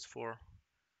chances for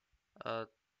uh,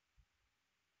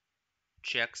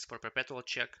 checks, for perpetual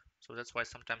check. So that's why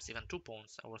sometimes even 2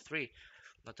 pawns or 3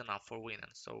 not enough for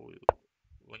winning. So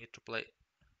we need to play.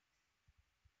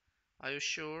 Are you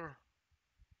sure?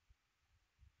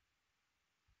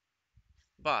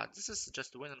 But this is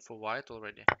just winning for white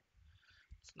already.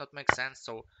 It's not make sense.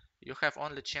 So you have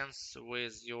only chance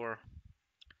with your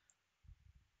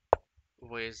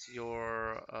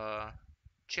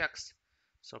checks.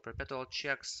 So perpetual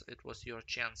checks, it was your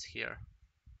chance here.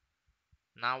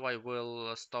 Now I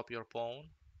will stop your pawn,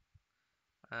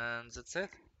 and that's it.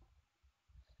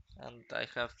 And I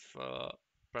have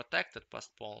protected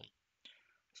past pawn,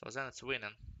 so then it's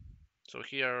winning. So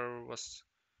here was,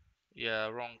 yeah,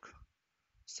 wrong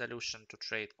solution to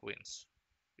trade queens.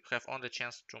 You have only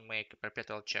chance to make a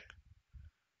perpetual check.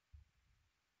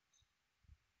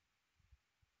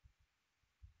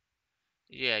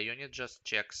 Yeah, you need just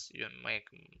checks. You make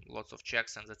lots of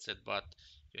checks and that's it, but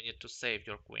you need to save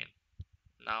your queen.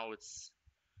 Now it's,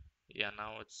 yeah,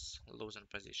 now it's losing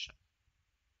position.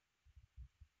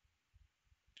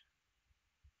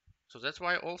 So that's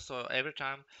why also every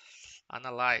time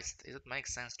analyzed, it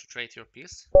makes sense to trade your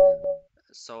piece.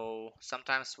 So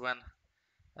sometimes when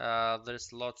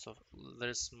there's lots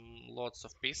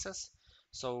of pieces,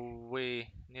 so we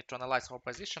need to analyze our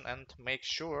position and make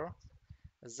sure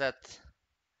that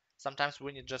sometimes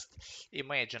we need just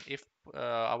imagine if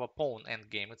our pawn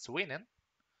endgame it's winning.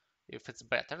 If it's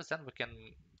better, then we can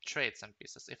trade some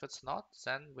pieces. If it's not,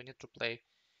 then we need to play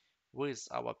with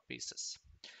our pieces.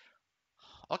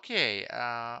 Okay,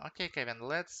 okay, Kevin,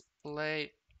 let's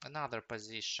play another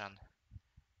position.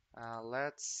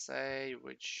 Let's say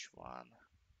which one.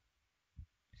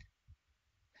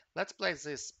 Let's play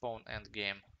this pawn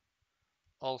endgame.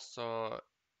 Also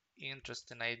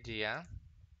interesting idea,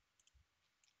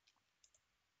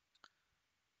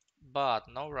 but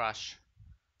no rush.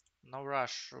 No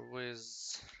rush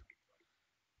with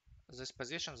these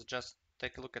positions. Just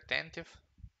take a look attentive.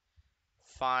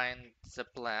 Find the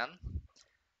plan.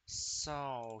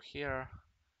 So here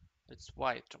it's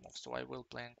white to move, so I will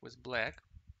playing with black.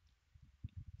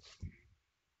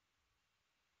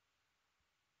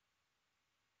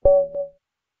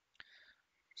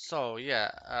 So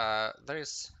yeah, there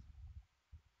is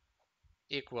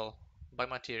equal by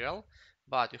material,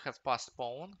 but you have passed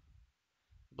pawn.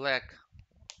 Black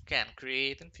can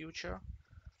create in future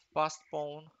passed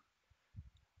pawn.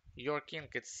 Your king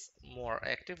is more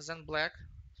active than black,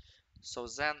 so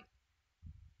then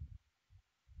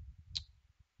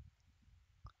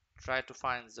try to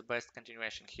find the best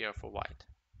continuation here for white.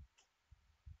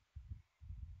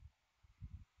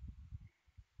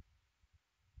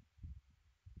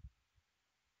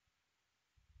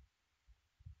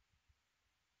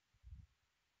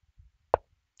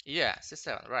 Yeah,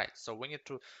 c7, right. So we need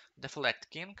to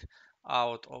deflect king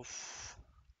out of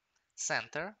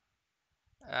center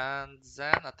and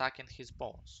then attacking his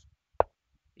pawns.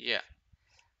 Yeah.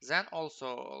 Then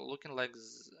also looking like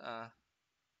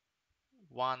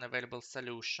one available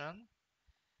solution,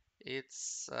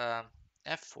 it's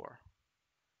f4.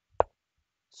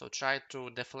 So try to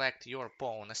deflect your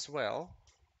pawn as well.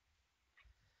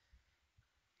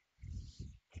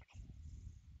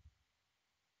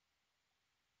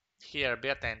 here, be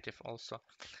attentive also.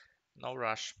 No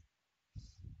rush.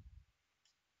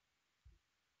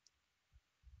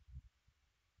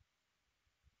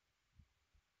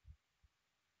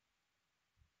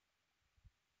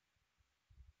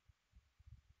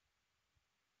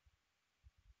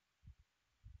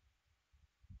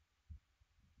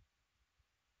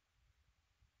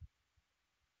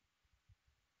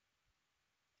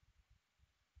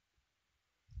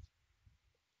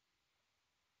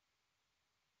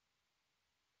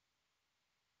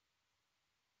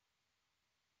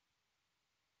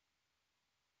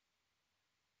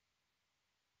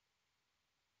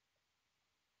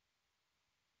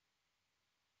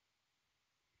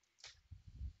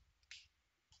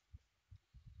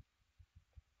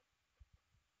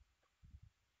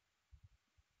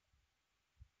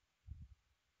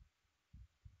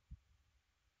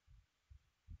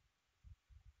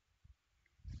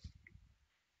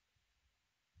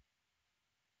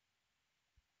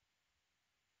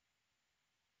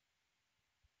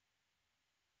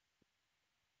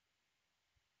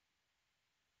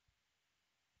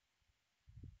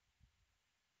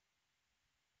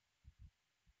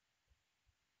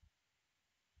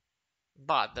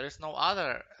 But there is no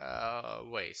other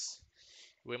ways.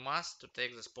 We must to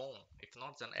take this pawn. If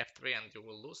not, then f3 and you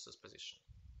will lose this position.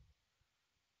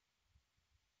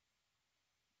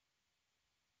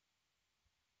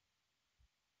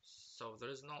 So there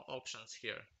is no options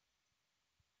here.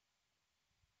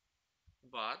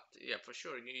 But yeah, for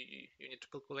sure, you need to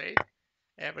calculate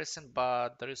everything,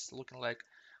 but there is looking like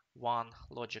one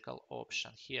logical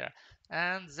option here.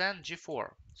 And then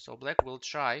g4. So black will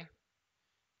try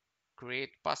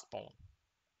create passed pawn.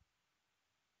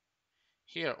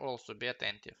 Here also be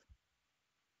attentive.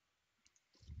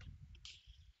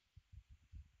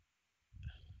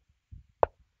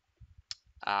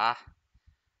 Ah,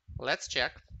 let's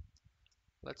check.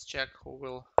 Let's check who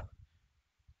will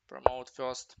promote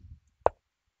first.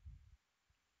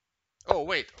 Oh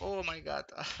wait, oh my god.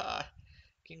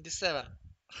 King d7.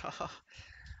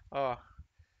 Oh,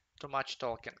 too much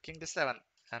talking. King d7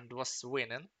 and was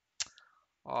winning.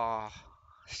 Oh,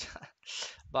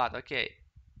 but okay,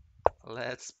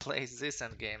 let's play this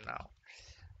endgame now.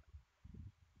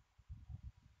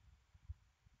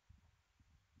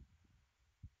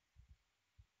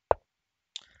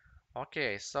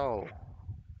 Okay, so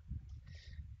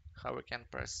how we can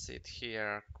proceed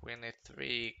here? Queen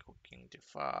e3, king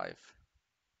d5.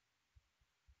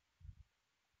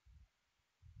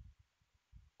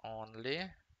 Only,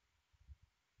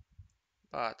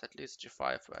 but at least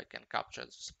g5 I can capture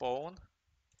this pawn.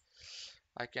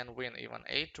 I can win even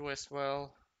a2 as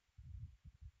well.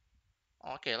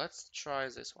 Okay, let's try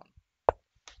this one.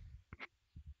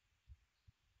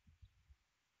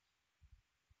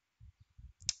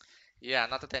 Yeah,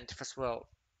 not attentive as well.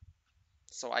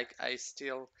 So I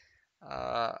still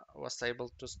was able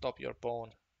to stop your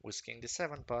pawn with king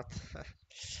d7, but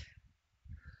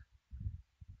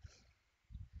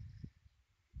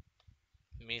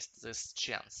missed this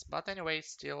chance. But anyway,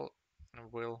 still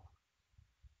will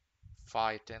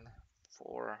fighting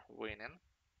for winning.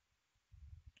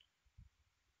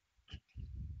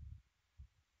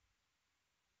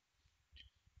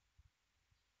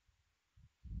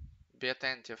 Be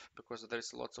attentive because there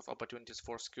is lots of opportunities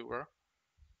for skewer.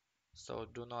 So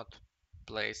do not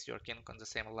place your king on the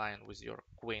same line with your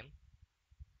queen.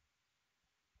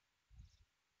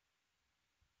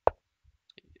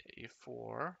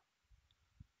 e4.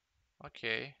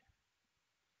 Okay.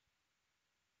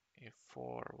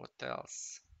 e4. What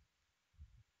else?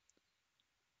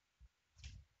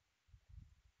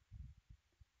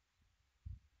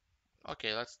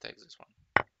 Okay, let's take this one.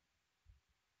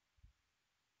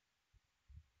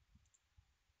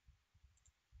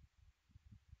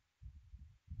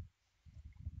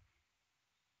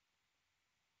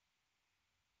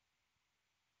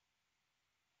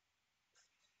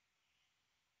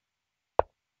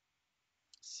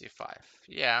 c5.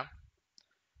 Yeah.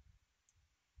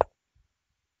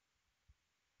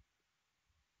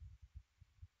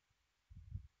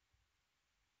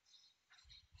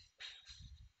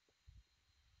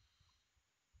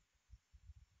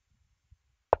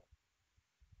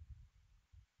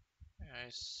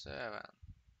 a7.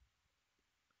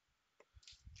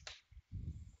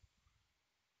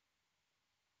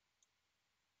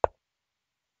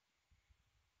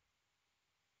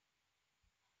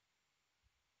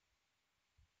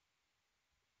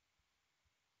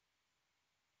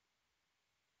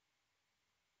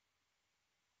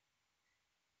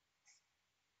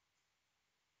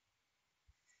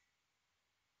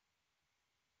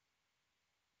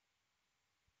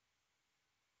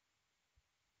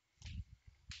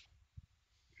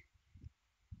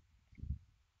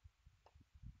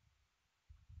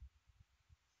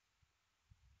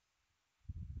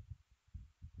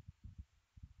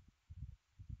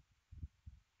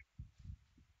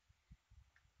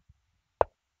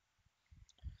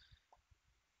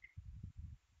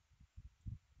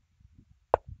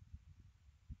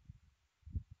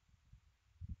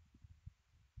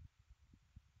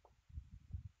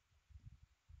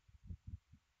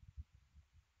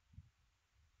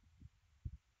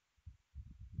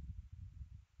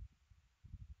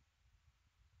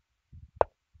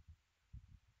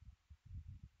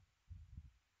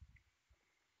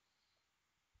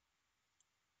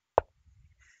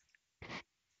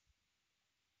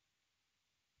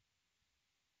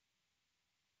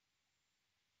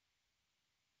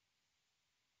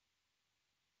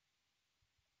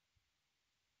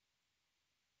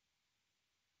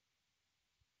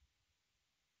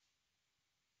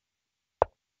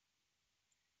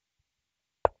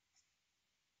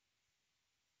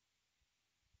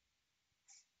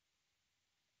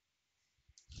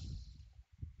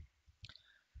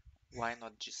 Why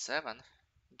not g7?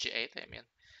 g8, I mean.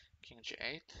 King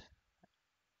g8.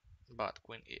 But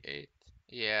queen e8.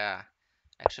 Yeah.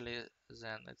 Actually,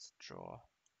 then it's draw.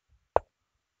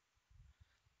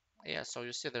 Yeah, so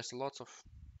you see there's lots of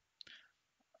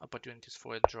opportunities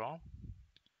for a draw.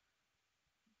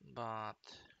 But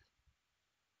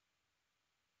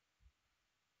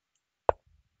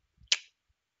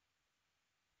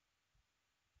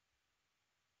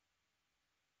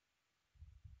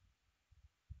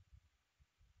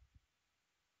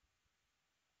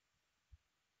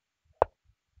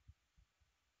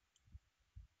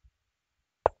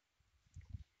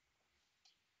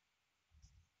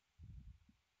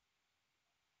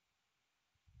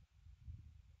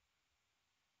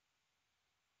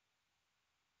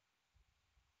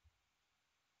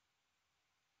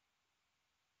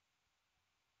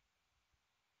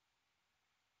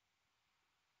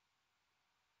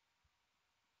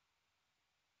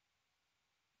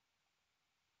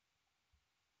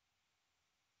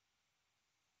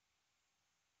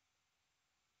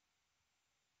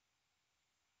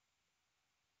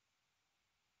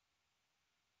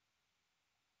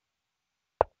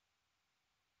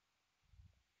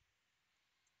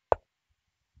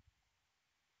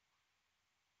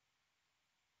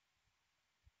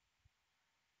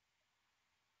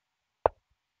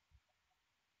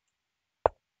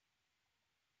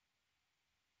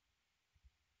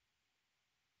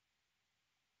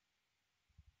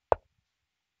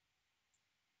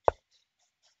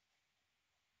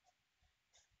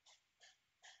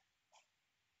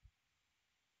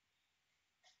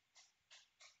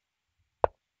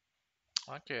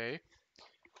okay.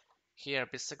 Here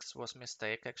b6 was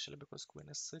mistake actually because queen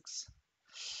is 6.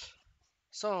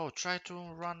 So try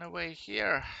to run away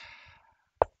here.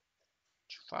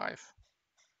 g5.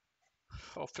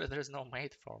 Hopefully there is no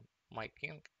mate for my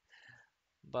king.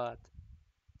 But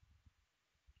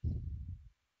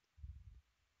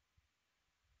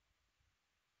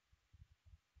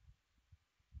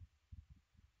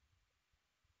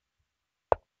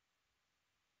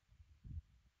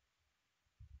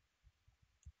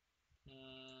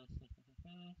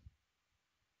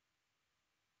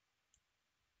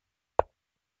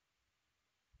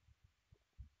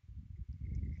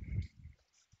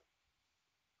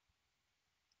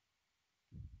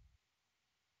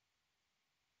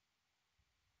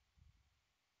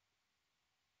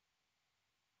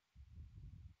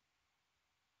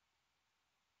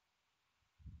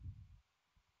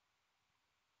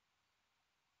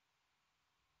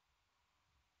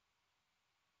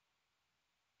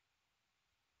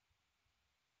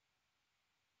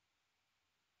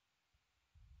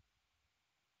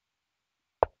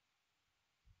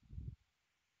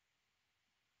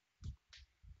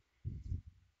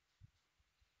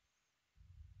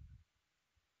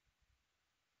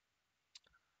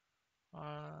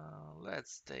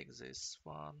let's take this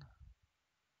one.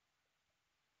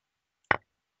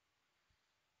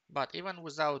 But even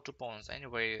without 2 pawns,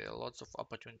 anyway, lots of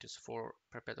opportunities for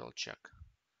perpetual check.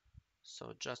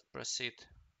 So just proceed.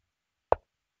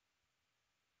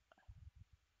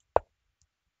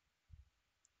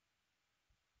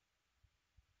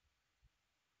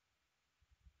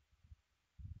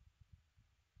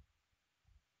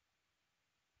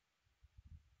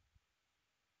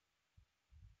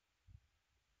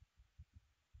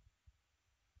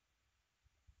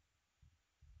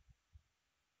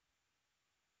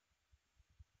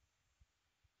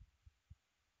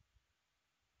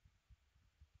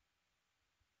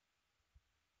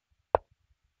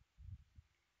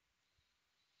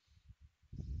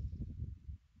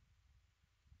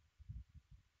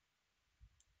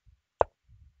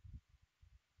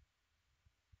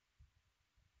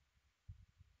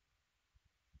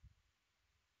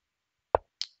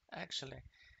 Actually,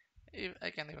 if I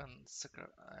can even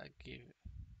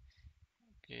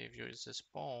give you this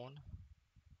pawn,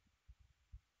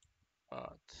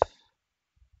 but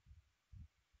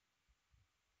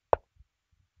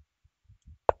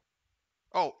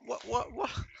oh, what? Why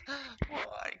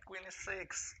queen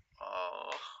e6?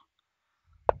 Oh,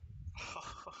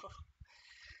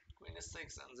 queen e6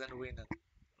 and then win it.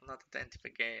 Not attentive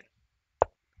again.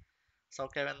 So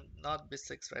Kevin, not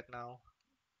b6 right now.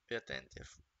 Be attentive.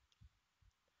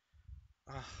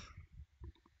 Ah,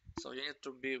 so you need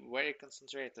to be very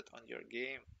concentrated on your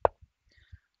game,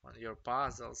 on your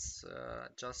puzzles.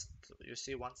 Just you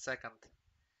see 1 second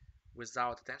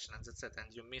without attention and that's it,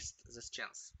 and you missed this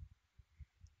chance.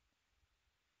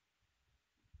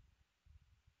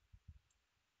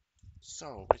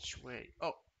 So which way?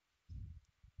 Oh,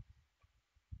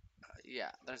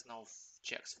 yeah, there's no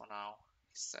checks for now.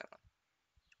 7.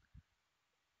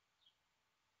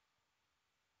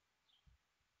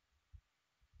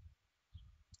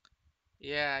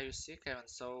 Yeah, you see, Kevin,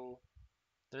 so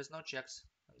there is no checks,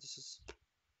 and this is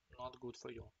not good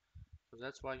for you. So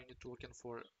that's why you need to looking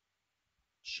for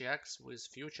checks with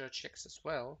future checks as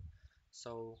well.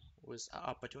 So with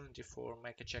opportunity for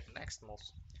make a check next move.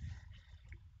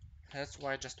 That's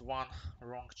why just one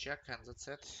wrong check and that's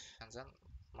it, and then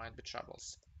might be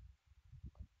troubles.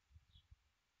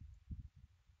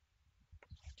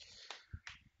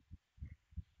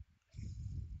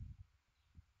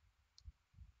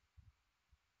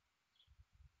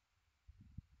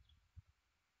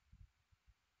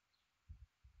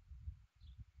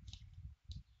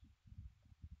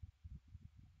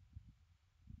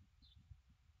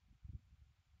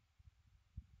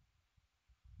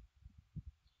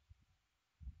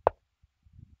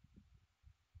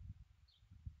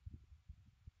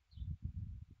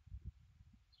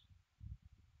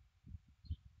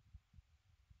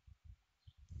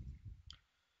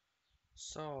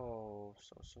 So,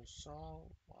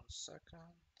 1 second.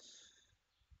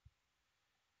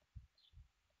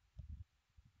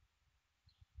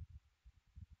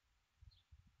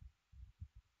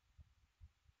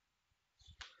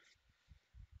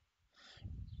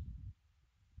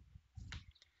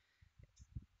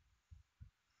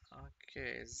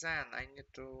 Okay, then I need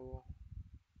to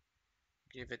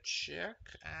give a check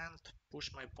and push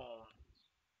my pawn.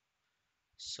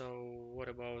 So what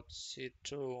about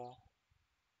c2?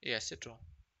 Yeah, c2.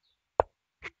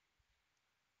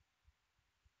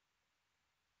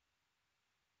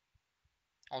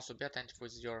 Also be attentive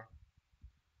with your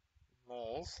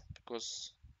move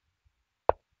because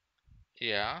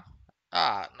yeah.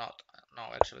 Not no.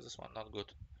 Actually, this one not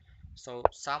good. So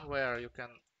somewhere you can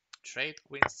trade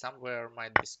queen, somewhere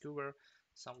might be skewer,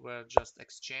 somewhere just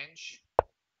exchange.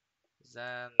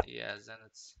 Then yeah, then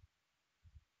it's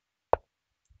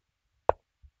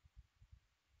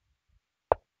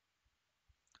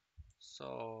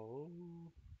so.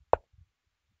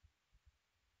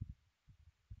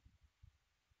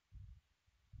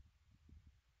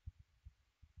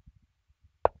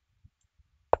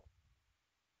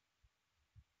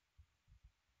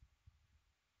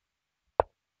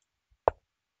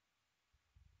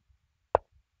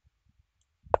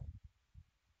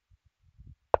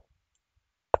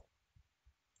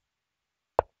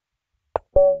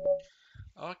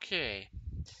 Okay,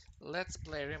 let's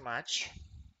play rematch.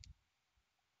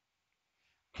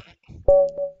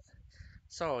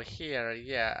 So here,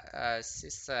 yeah,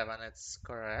 c7, it's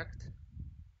correct.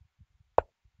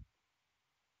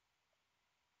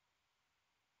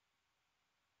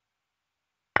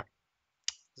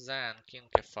 Then king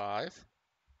f5.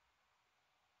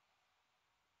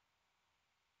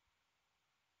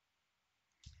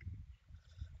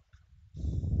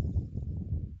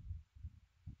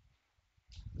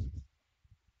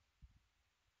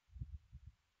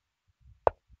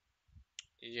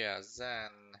 Yeah, then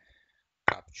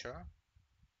capture.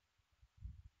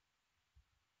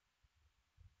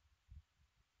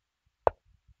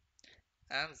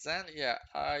 And then, yeah,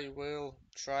 I will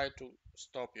try to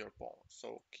stop your pawn.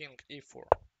 So king e4.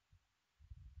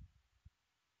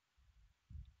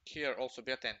 Here also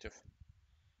be attentive.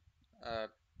 Uh,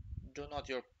 do not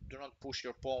push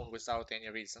your pawn without any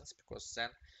reasons, because then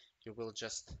you will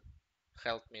just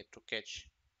help me to catch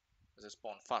this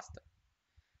pawn faster.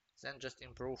 Then just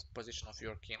improve position of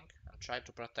your king and try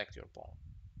to protect your pawn.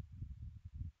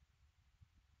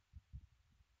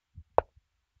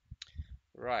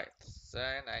 Right,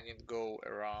 then I need to go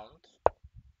around.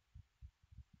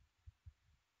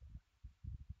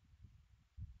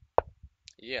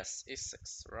 Yes,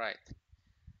 e6, right.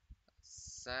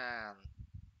 Then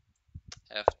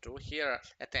f2 here,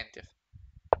 attentive.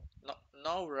 No,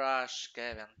 no rush,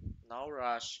 Kevin. No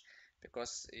rush,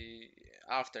 because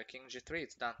after king g3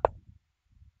 it's done.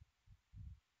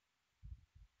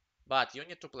 But you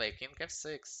need to play king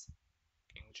f6,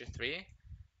 king g3,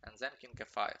 and then king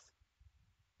f5,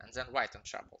 and then white in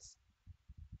troubles.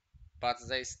 But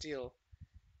they still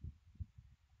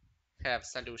have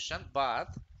solution. But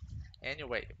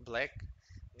anyway, black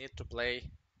need to play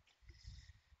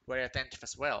very attentive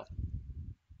as well.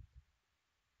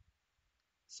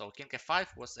 So king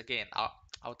f5 was again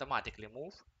automatically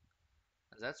move,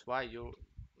 and that's why you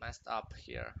messed up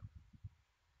here.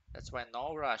 That's why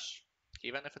no rush,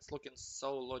 even if it's looking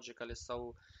so logically,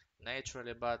 so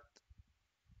naturally, but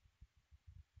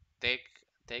take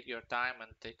take your time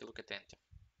and take a look attentive.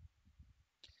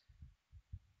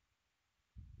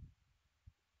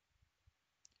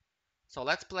 So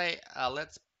let's play.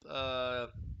 Let's uh,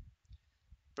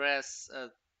 press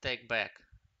take back.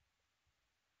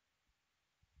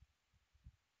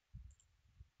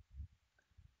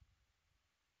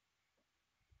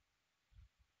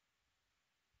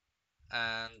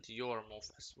 and your move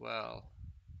as well.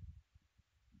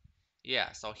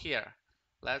 Yeah, so here,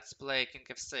 let's play king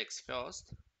f6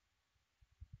 first.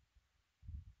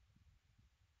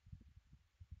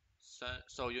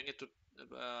 So you need to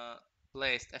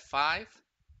place f5.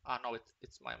 Ah, no,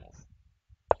 it's my move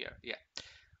here. Yeah.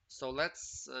 So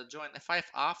let's join f5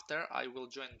 after I will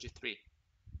join g3.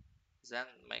 Then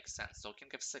makes sense. So king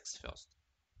f6 first.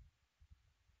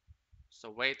 So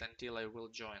wait until I will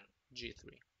join g3.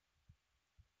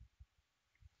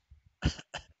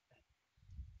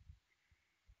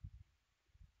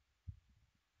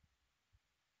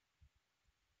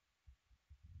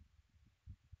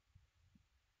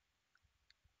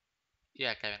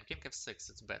 Yeah, Kevin, king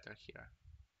f6, it's better here.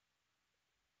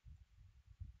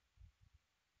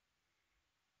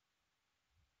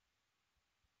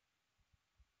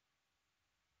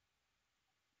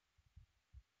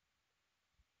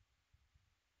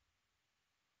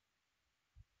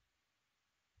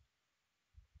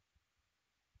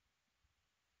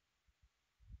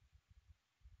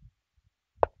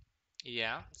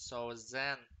 Yeah, so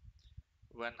then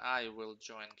when I will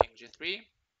join king g3,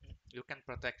 you can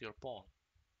protect your pawn.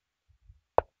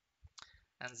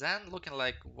 And then looking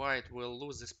like white will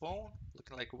lose this pawn,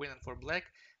 looking like winning for black,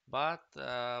 but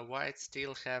white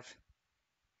still have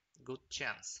good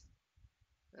chance.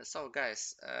 So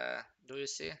guys, do you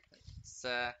see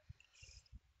the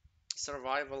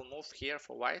survival move here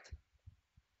for white?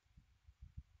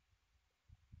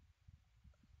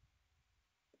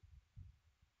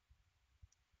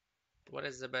 What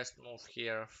is the best move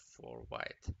here for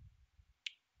white?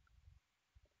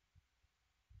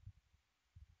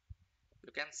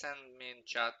 You can send me in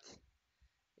chat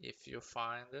if you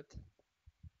find it.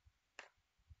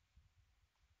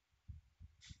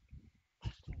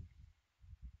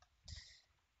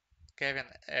 Kevin,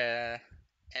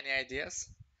 any ideas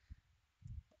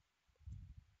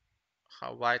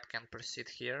how white can proceed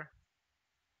here?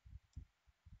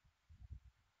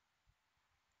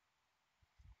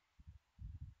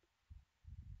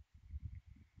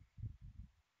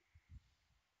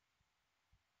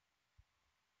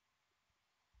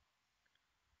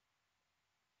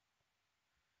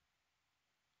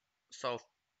 So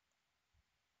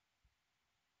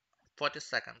 40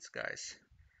 seconds, guys,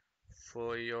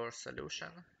 for your solution,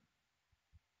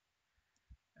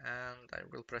 and I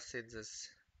will proceed this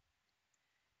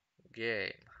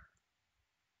game.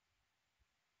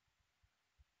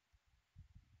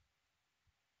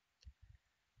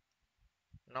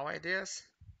 No ideas?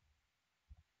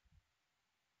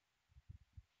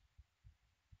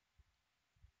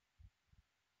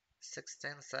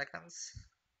 16 seconds.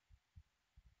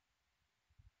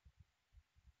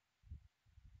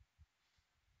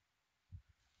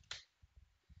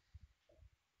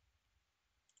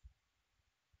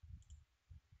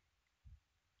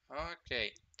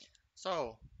 Okay,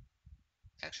 so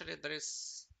actually there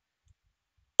is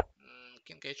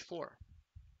king h4,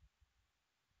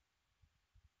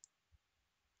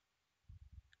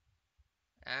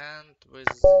 and with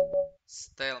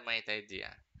stalemate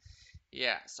idea.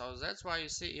 Yeah, so that's why you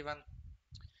see even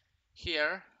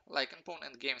here, like in pawn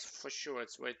endgames, for sure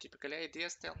it's very typically idea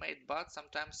stalemate, but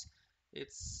sometimes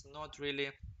it's not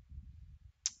really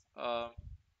uh,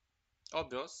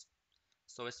 obvious.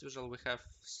 So as usual we have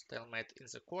stalemate in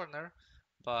the corner,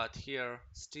 but here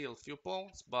still few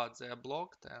pawns, but they are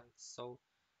blocked, and so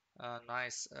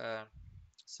nice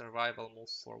survival move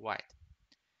for white.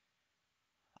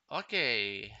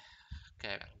 Okay,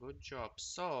 Kevin, good job.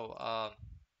 So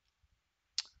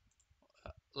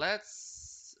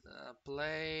let's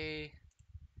play.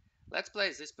 Let's play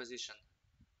this position.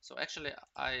 So actually,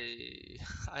 I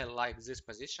I like this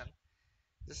position.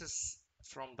 This is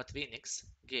from Botvinnik's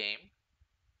game.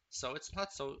 So it's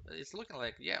not so. It's looking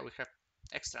like, yeah, we have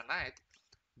extra knight,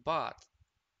 but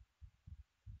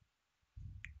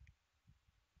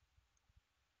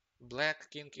black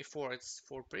king e4. It's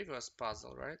for previous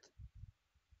puzzle, right?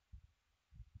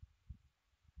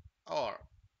 Or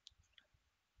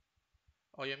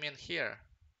you mean here?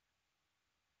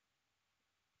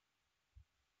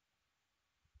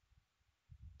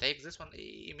 Take this one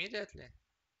immediately.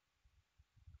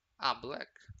 Ah, black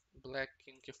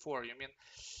king e4. You mean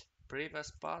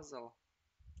previous puzzle,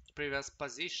 previous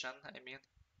position? I mean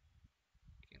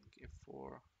king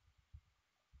e4.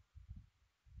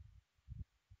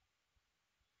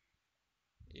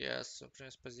 Yes, so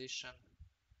previous position.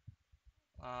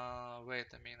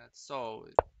 Wait a minute. So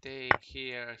take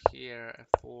here, here,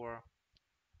 f4.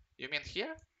 You mean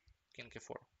here? King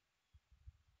e4.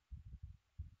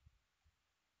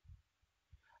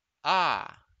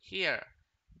 Ah, here.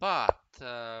 But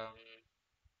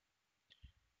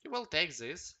will take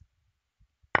this,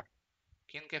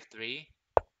 king f3,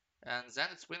 and then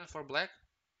it's winning for black.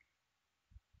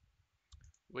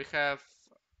 We have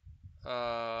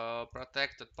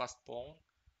protected passed pawn.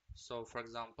 So for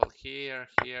example, here,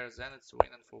 then it's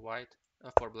winning for white,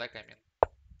 for black, I mean.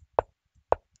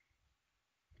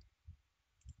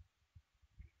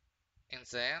 In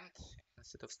the end,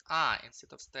 instead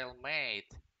of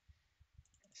stalemate.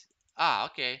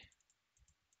 Okay.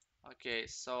 Okay,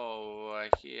 so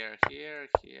here,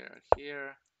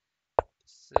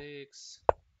 6.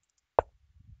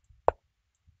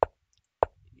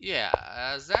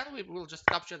 Yeah, then we will just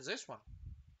capture this one.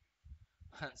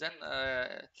 And then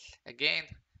again,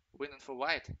 winning for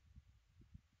white.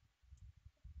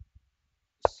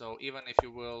 So even if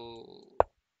you will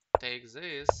take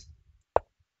this,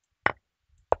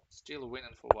 still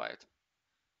winning for white.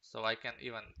 So I can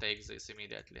even take this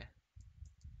immediately.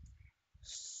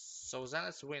 So then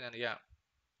it's winning, yeah.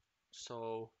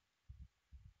 So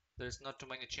there's not too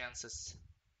many chances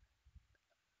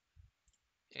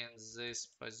in this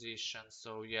position.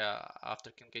 So yeah,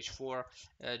 after king h4,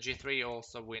 g3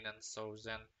 also winning. So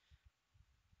then,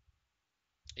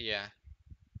 yeah.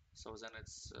 So then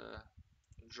it's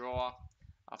draw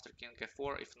after king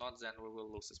f4. If not, then we will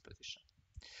lose this position.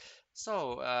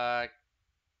 So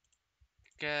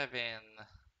Kevin,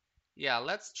 yeah,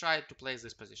 let's try to play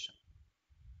this position.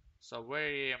 So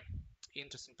very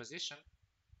interesting position.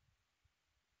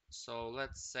 So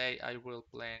let's say I will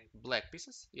play black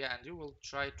pieces, yeah, and you will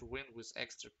try to win with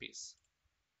extra piece.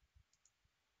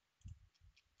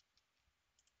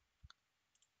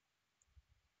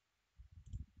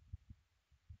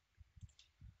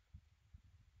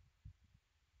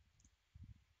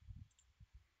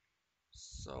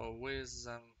 So with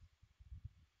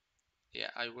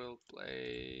yeah, I will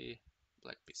play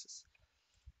black pieces.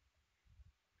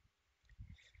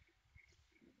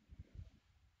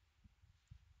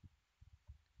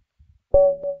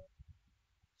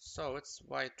 So it's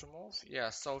white to move. Yeah,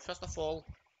 so first of all,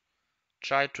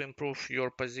 try to improve your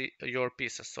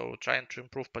pieces. So trying to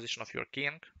improve position of your king,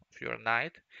 of your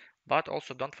knight, but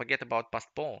also don't forget about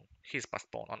passed pawn, his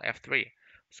passed pawn on f3.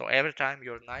 So every time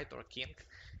your knight or king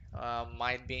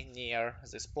might be near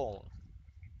this pawn.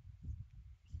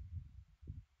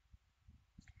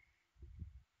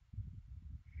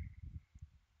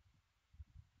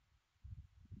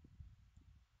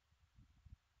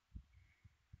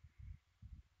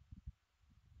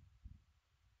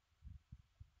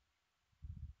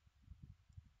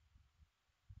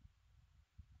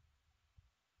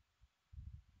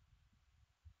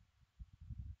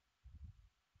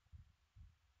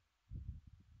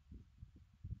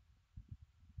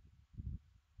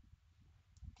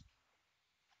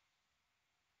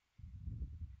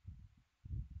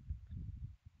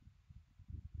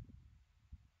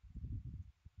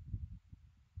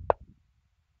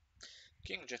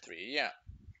 King g3, yeah,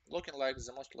 looking like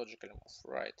the most logical move,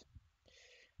 right?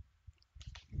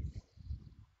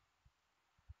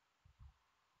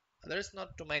 There is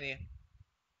not too many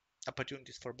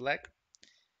opportunities for black.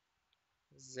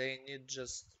 They need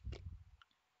just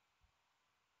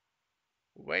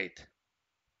wait,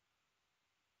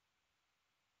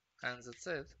 and that's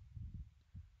it.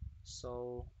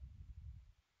 So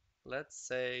let's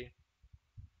say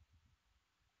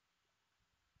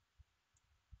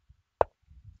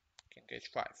king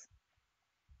h5.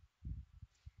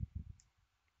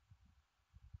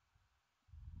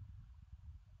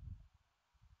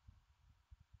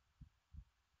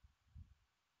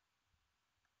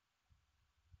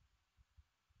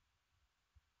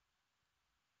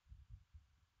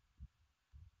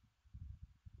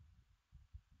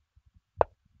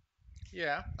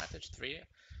 Yeah, knight h3,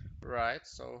 right?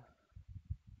 So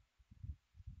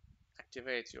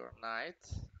activate your knight.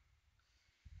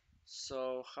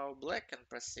 So how black can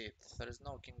proceed? There is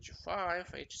no king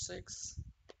g5, h6.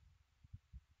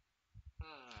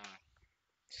 Hmm.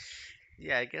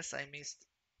 Yeah, I guess I missed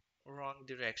wrong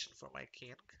direction for my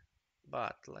king,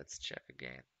 but let's check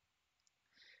again.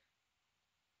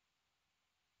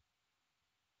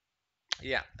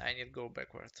 Yeah, I need to go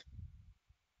backward.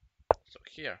 So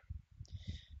here,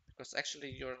 because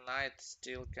actually your knight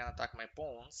still can attack my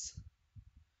pawns,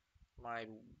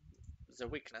 the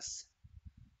weakness,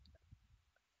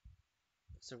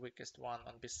 the weakest one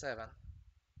on b7.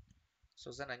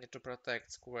 So then I need to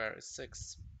protect square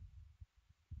e6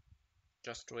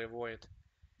 just to avoid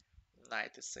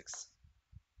knight e6.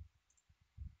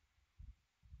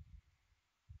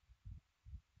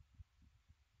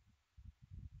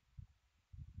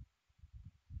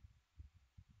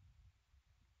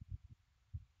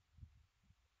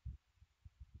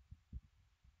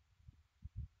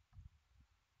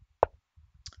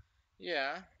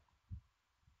 Yeah.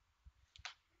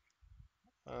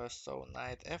 So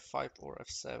knight f5 or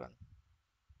f7.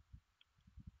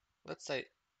 Let's say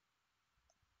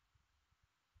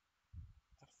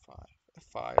f5,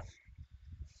 f5.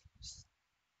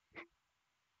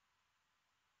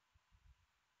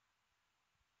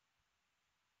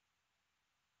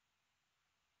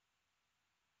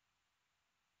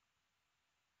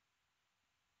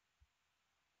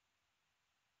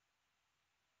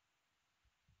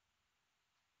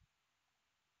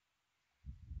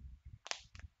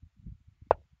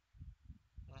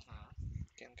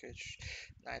 King h,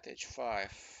 knight h5.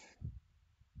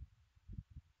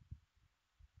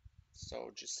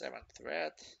 So g7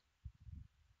 threat,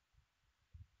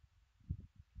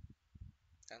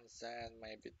 and then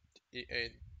maybe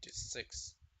e8,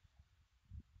 d6,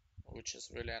 which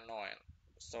is really annoying.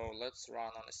 So let's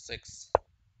run on e6.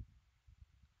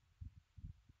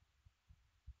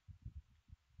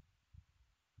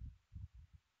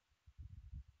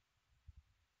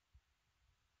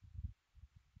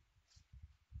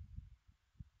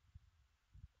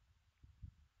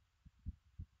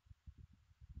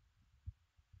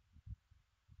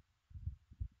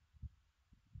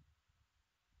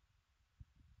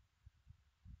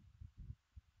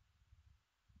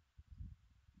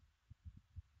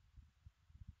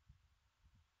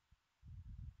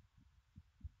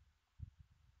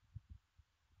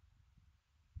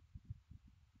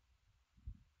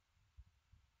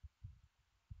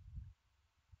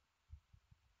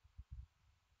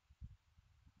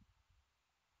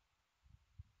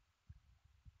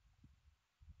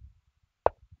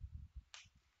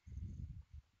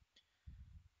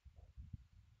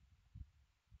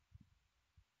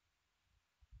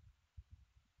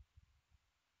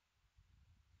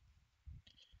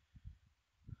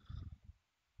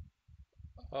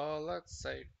 Let's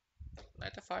say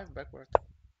knight f5 backward.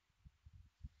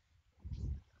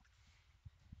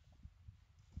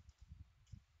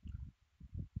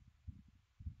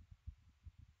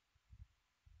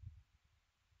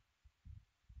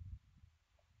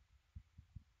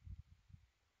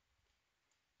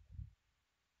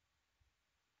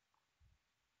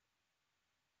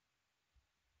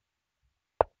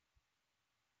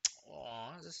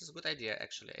 Oh, this is a good idea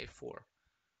actually, a4.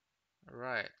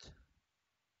 Right.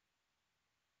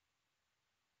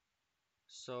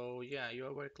 So yeah, you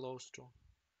are very close to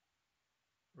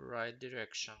right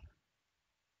direction.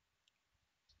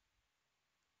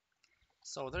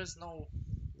 So there is no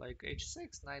like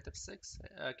h6, knight f6,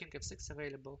 king f6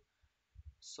 available.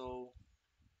 So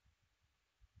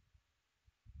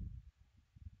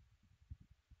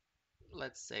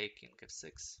let's say king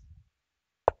f6.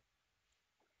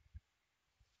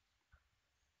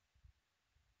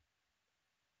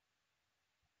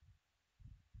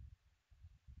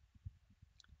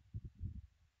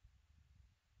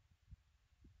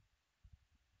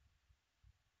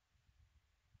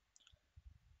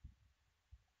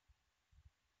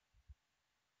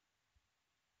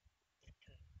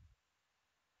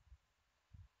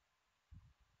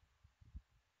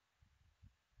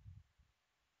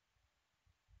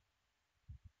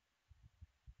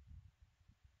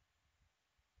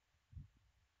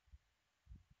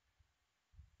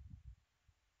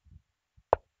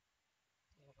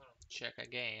 Check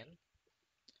again.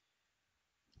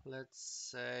 Let's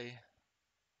say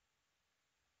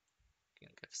king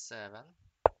f7.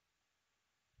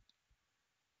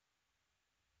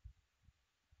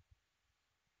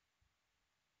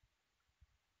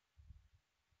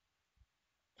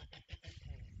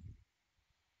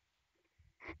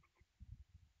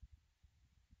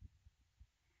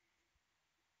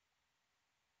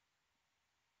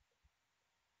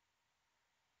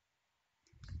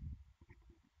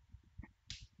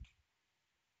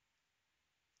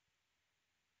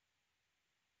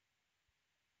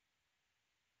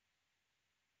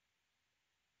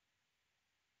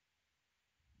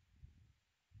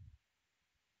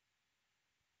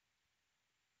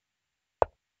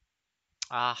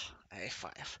 Ah,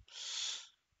 a5.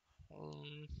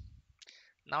 Um,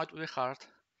 Now it will be hard.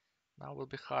 Now it will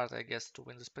be hard, I guess, to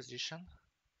win this position.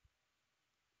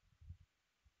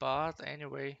 But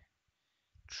anyway,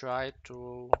 try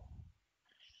to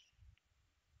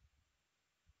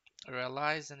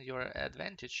realize in your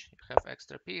advantage. You have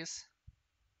extra piece.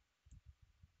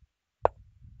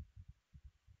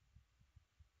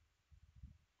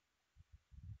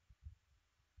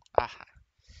 Aha.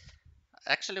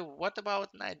 Actually, what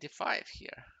about knight d5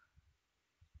 here?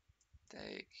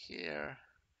 Take here.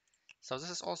 So this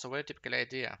is also a very typical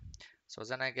idea. So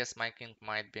then I guess my king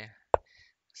might be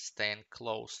staying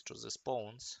close to these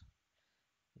pawns.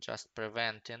 just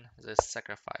preventing this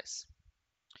sacrifice.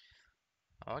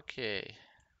 Okay,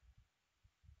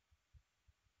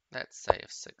 let's save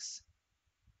 6.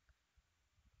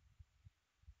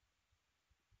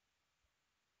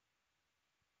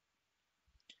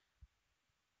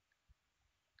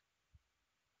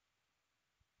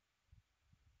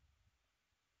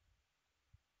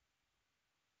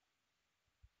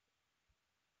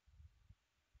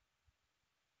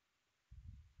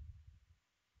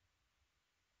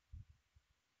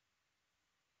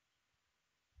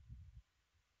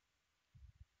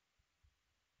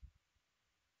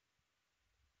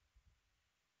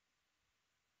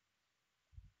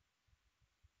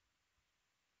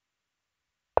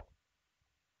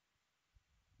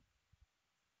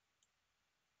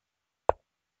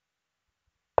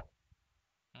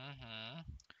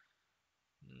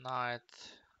 Knight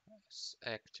is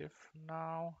active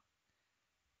now,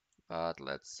 but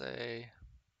let's say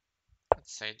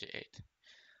d8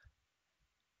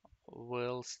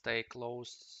 will stay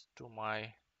close to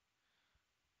my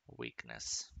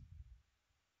weakness.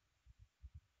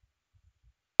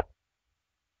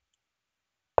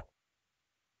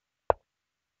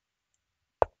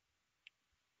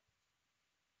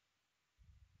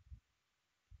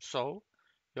 So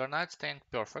your knight staying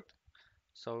perfect.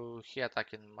 So he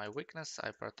attacking my weakness,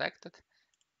 I protected.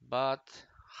 But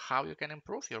how you can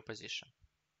improve your position?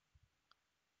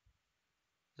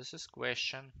 This is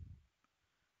question,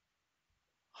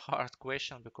 hard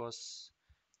question, because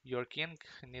your king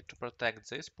need to protect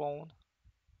this pawn.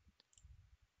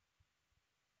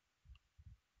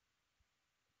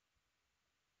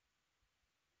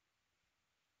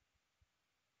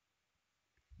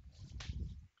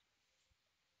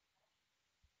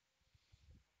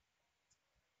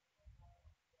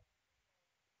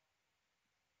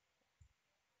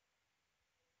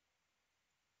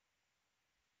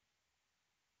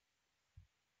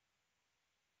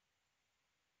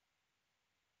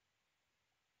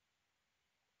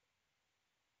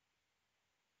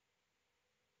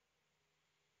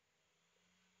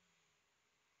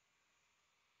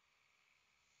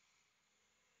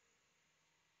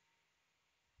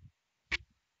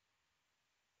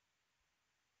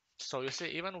 So you see,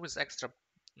 even with extra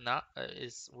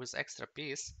with extra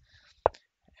piece,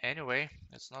 anyway,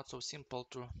 it's not so simple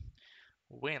to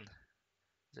win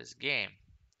this game.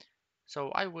 So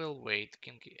I will wait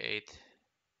king e8,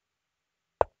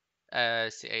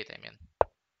 c8 I mean.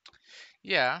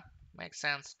 Yeah, makes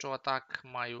sense to attack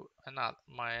my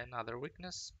another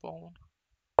weakness pawn.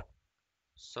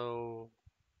 So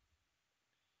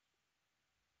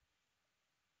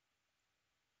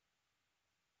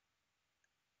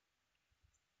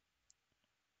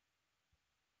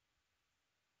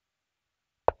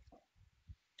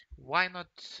why not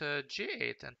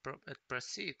g8 and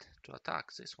proceed to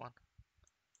attack this one?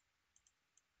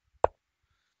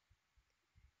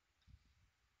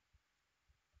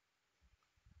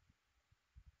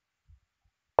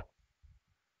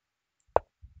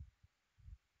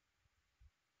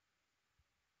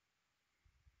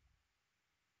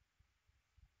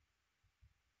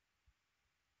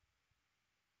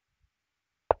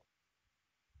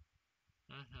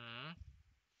 Mm-hmm.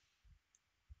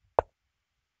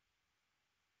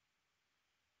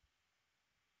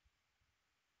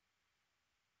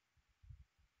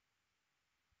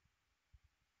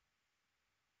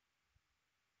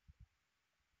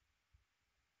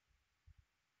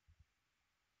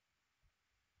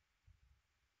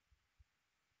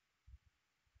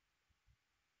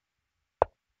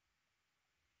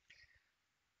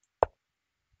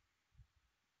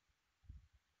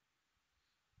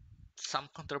 Some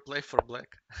counterplay for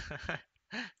black.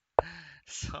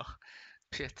 So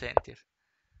be attentive.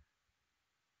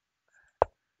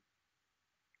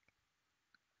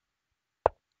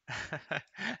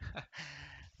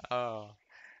 Oh,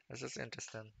 this is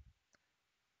interesting.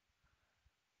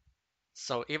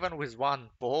 So even with one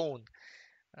pawn,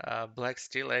 black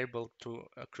still able to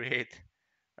create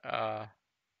uh,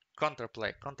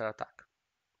 counterplay, counterattack.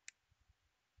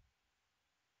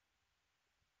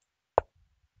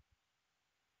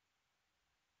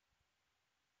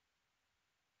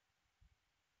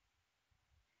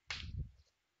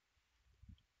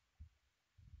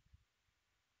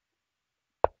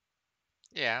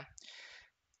 Yeah.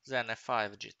 Then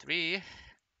f5 g3,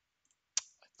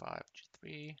 f5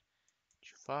 g3,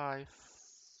 g5.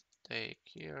 Take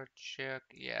here, check.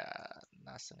 Yeah,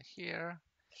 nothing here.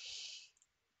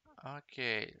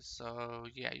 Okay, so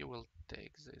yeah, you will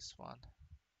take this one.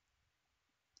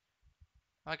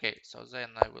 Okay, so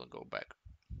then I will go back.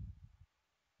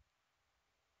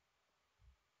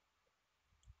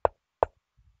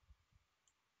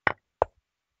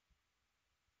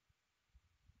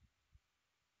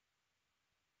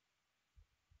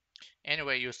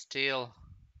 Anyway, you still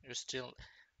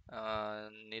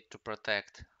need to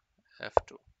protect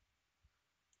f2.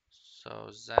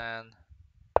 So then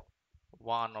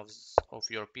one of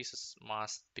your pieces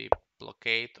must be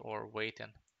blockade or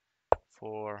waiting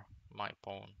for my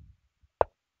pawn.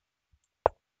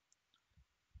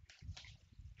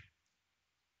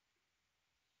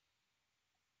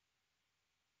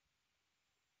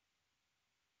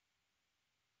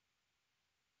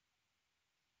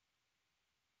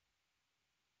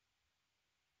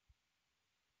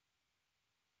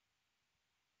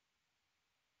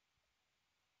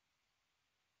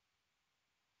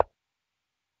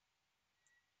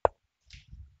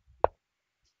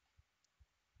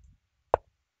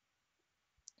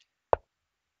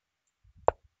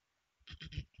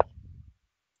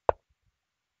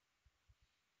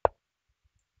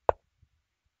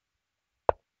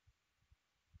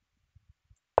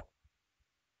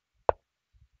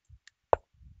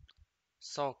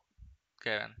 So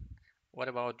Kevin, what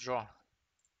about draw?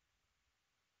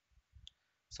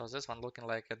 So this one looking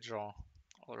like a draw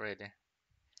already.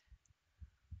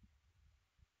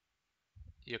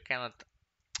 You cannot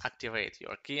activate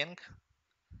your king,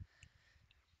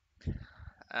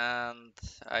 and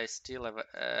I still have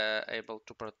able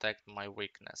to protect my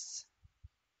weakness.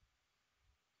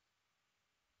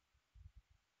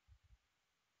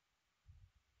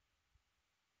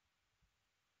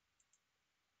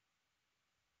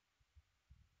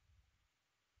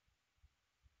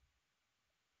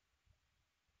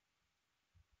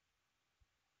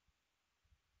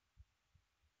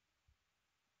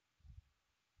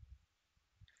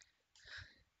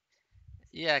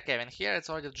 Yeah, Kevin, here it's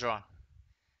already draw.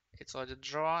 It's already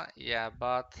draw, yeah,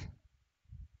 but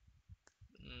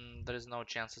there is no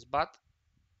chances. But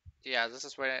yeah, this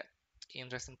is very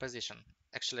interesting position.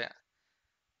 Actually,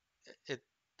 it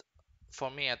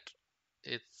for me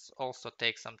it also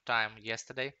takes some time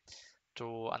yesterday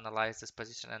to analyze this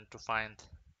position and to find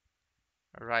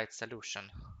a right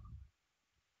solution.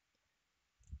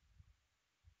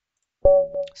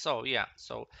 So yeah,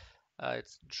 so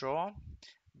it's draw,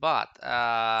 but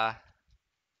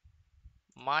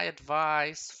my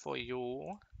advice for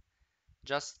you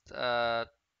just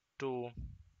to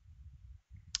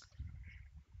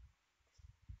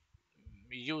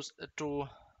use to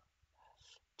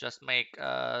just make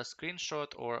a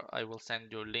screenshot, or I will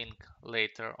send you a link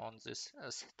later on this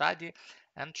study,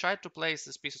 and try to place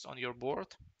these pieces on your board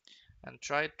and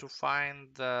try to find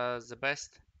the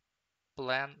best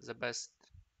plan, the best,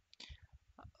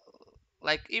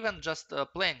 like even just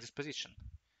playing this position.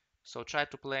 So try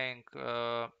to playing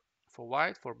for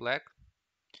white, for black,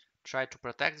 try to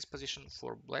protect this position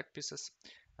for black pieces,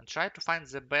 and try to find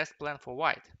the best plan for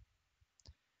white.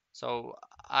 So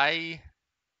I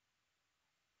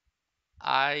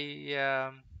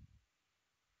I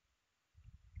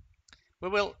we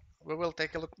will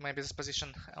take a look maybe this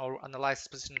position or analyze this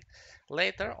position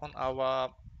later on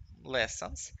our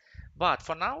lessons. But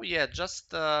for now, yeah,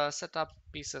 just set up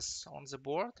pieces on the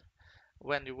board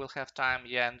when you will have time,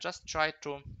 yeah, and just try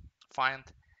to find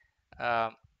uh,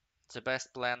 the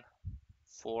best plan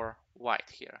for white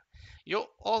here. You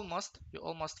almost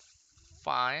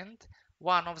find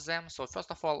one of them. So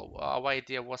first of all, our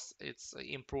idea was it's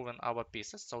improving our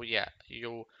pieces. So yeah,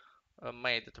 you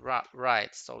made it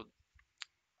right. So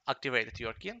activated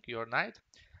your king, your knight.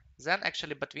 Then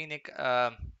actually Botvinnik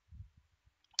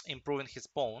improving his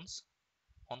pawns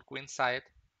on queen side,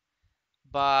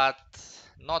 but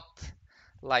not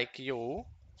like you.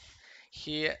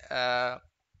 He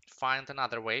find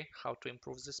another way how to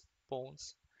improve these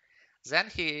pawns. Then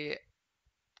he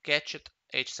catched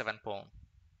h7 pawn,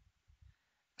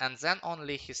 and then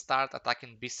only he start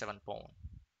attacking b7 pawn.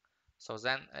 So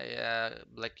then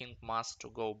black king must to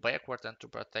go backward and to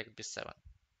protect b7.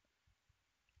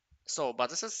 So, but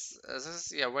this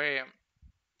is yeah very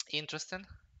interesting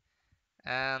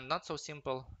and not so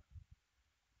simple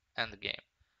endgame.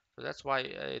 So that's why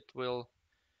it will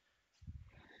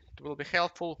be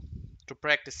helpful to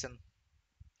practicing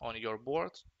on your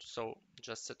board. So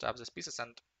just set up these pieces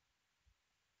and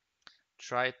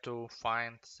try to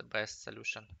find the best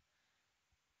solution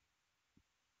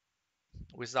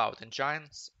without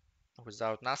engines,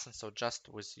 without nothing. So just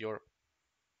with your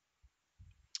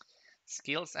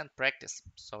skills and practice.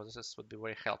 So this would be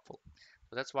very helpful.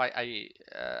 So that's why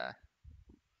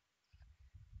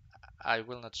I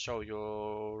will not show you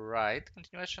right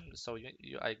continuation. So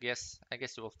I guess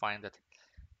you will find it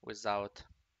without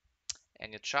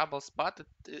any troubles, but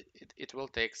it will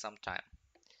take some time.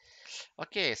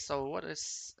 Okay, so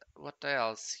what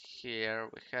else here?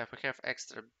 We have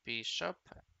extra bishop.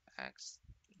 Ex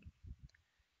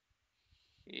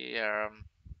here.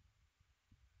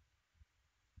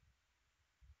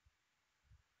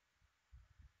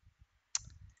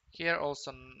 Here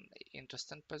also an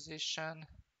interesting position.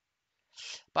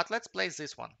 But let's place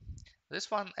this one.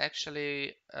 This one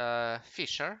actually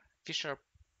Fisher. Fisher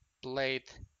played.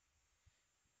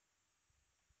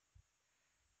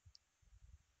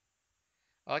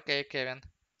 Okay, Kevin.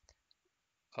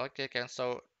 Okay, Kevin.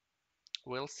 So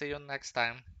we'll see you next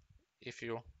time if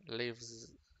you leave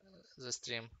the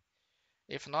stream.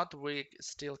 If not, we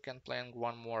still can play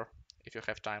one more if you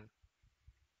have time.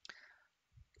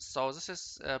 So this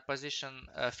is position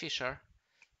Fisher.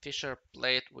 Fisher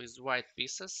played with white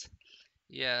pieces.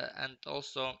 Yeah, and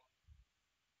also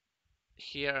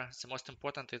here the most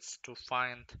important is to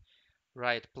find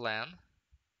right plan,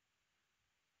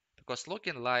 because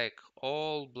looking like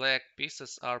all black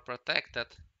pieces are protected,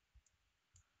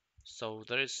 so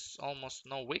there is almost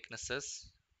no weaknesses,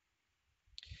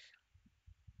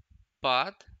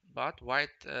 but white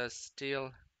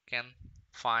still can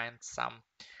find some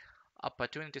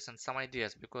opportunities and some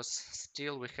ideas, because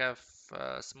still we have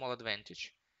a small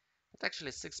advantage. But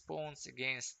actually 6 pawns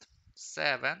against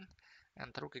 7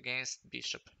 and rook against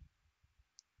bishop.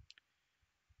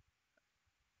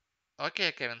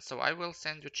 Okay, Kevin, so I will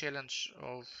send you challenge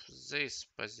of this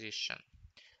position.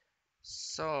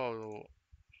 So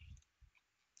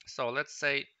let's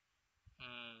say,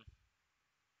 mm,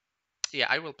 yeah,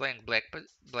 I will play in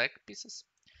black pieces.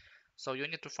 So you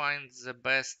need to find the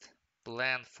best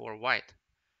plan for white.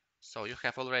 So you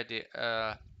have already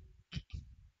a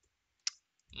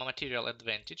material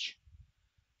advantage,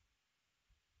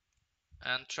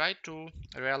 and try to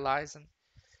realize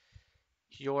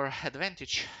your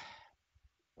advantage.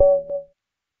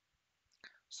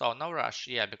 So no rush,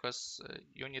 yeah, because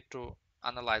you need to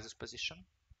analyze this position,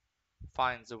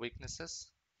 find the weaknesses,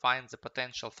 find the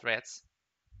potential threats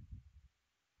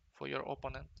for your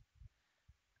opponent,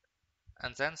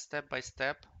 and then step by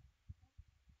step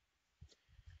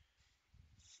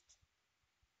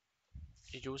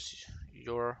use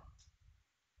your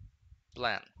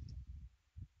plan.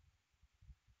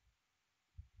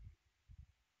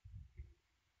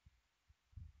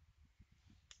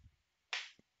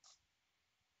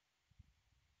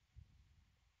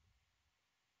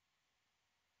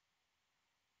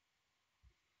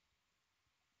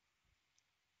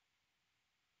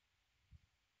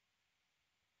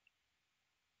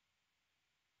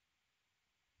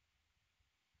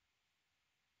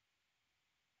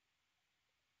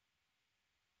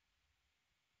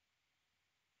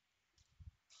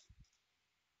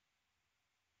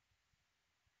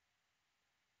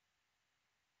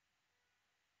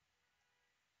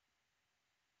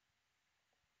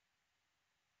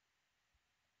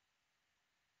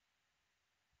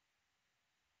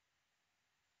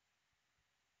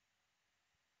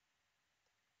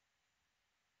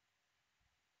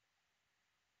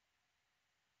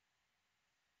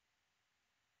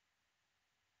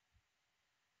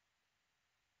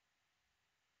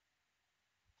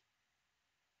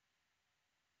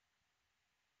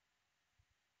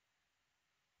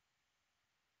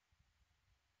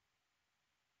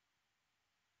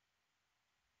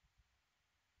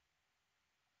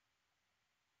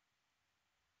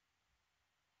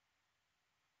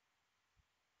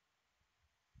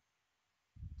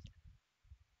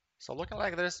 So looking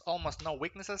like there's almost no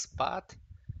weaknesses, but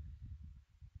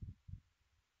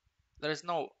there is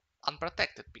no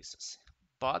unprotected pieces.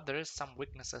 But there is some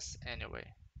weaknesses anyway.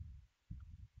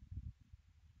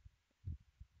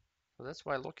 So that's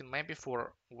why looking maybe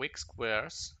for weak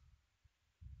squares.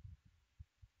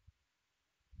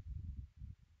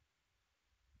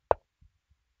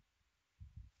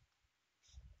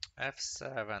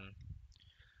 F7.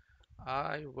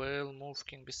 I will move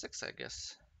king b6, I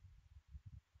guess.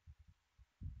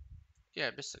 Yeah,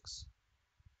 b6.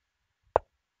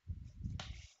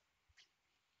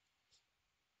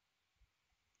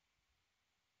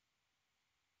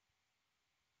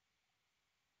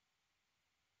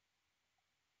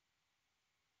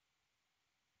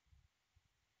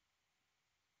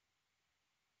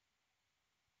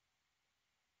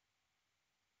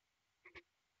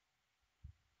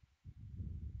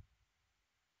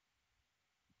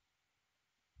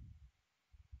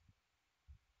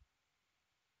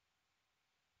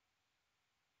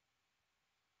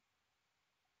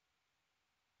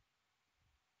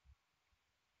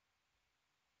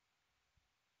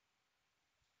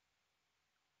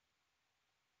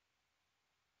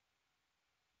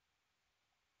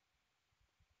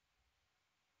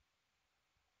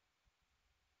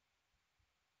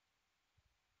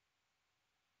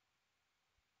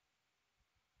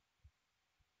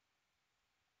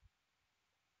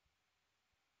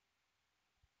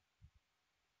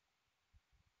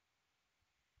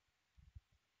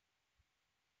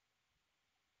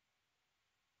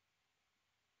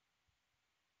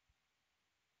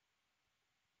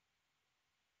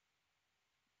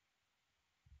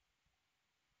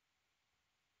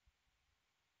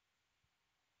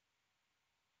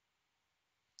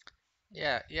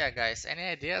 Yeah, guys. Any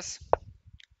ideas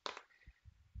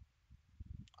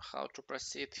how to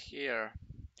proceed here?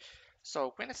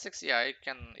 So queen e6, yeah, I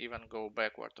can even go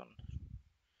backward on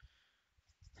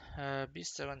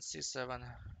b7, c7.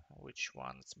 Which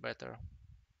one's better?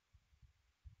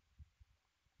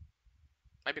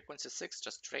 Maybe queen c6,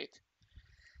 just trade.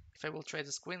 If I will trade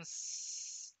this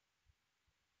queens,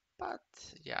 but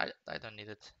yeah, I don't need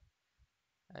it.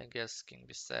 I guess king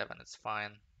b7, it's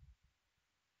fine.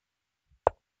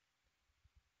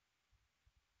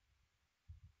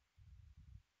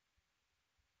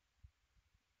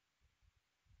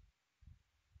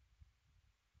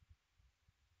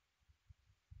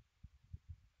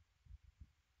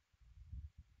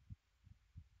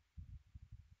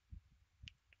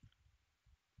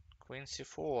 Queen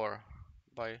c4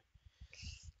 by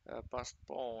passed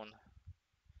pawn.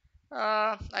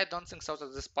 I don't think so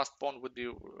that this passed pawn would be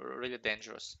really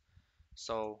dangerous.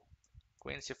 So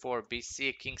queen c4,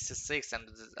 bc, king c6, and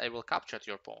I will capture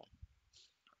your pawn.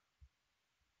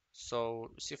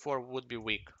 So c4 would be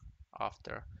weak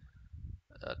after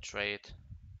a trade.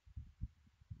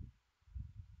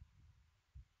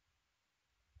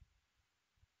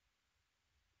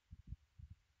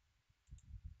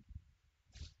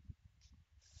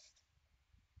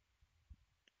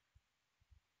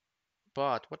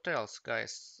 But what else,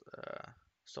 guys?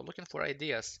 So looking for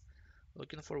ideas,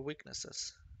 looking for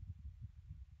weaknesses.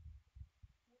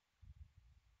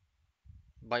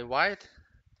 By white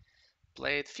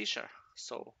played Fischer,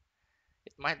 so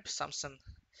it might be something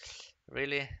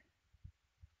really,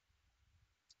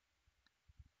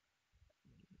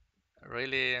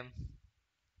 really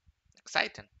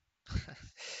exciting.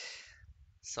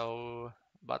 So,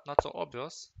 but not so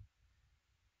obvious.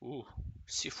 Ooh,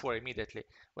 c4 immediately.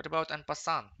 What about en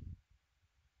passant?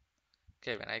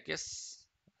 Kevin, I guess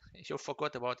you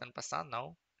forgot about en passant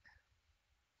now.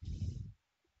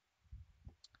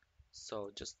 So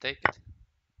just take it.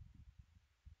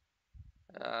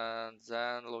 And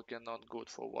then looking not good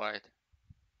for white.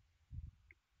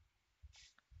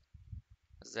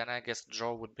 Then I guess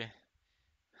draw would be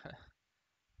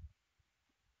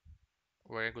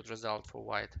very good result for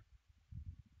white.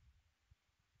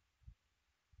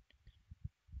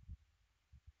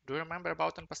 Do you remember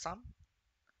about en passant?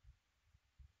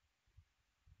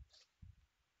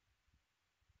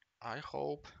 I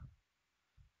hope,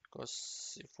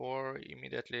 because c4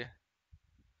 immediately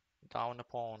down a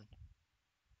pawn.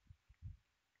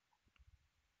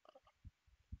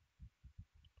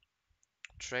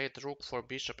 Trade rook for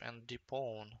bishop and d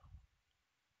pawn.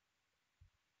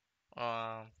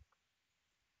 Uh,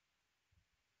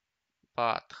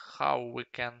 but how we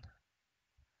can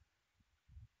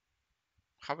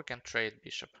trade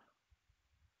bishop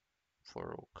for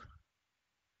rook?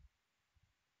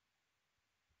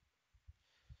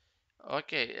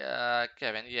 Okay,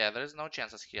 Kevin. Yeah, there is no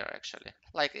chances here actually.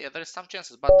 Like there is some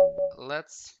chances, but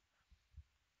let's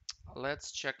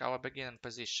check our beginning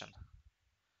position.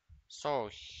 So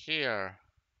here,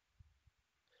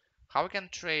 how we can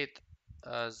trade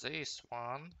this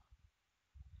one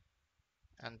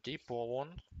and d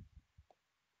pawn?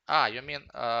 Ah, you mean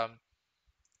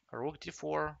rook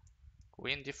d4,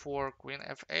 queen d4, queen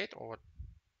f8, or what?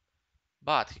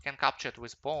 But he can capture it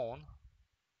with pawn,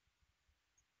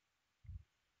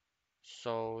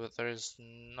 so there is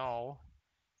no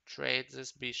trade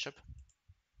this bishop.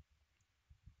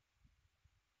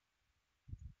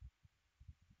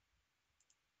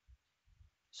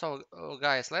 So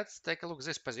guys, let's take a look at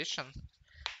this position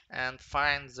and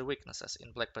find the weaknesses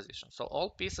in black position. So all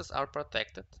pieces are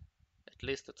protected, at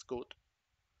least it's good.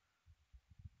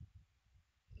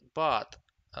 But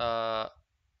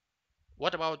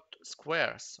what about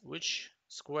squares? Which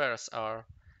squares are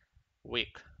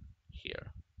weak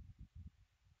here?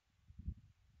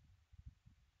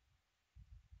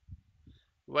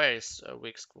 Where is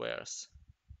weak squares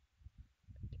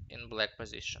in black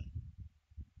position?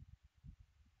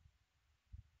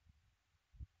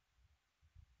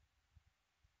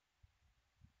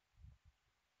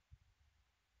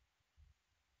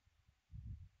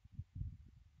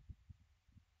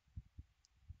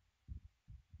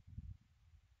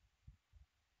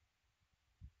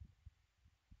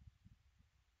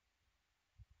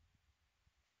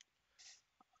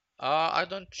 I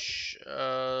don't.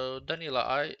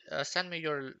 Danila, I send me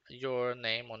your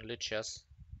name on chess.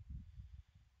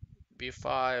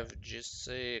 B5,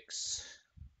 G6,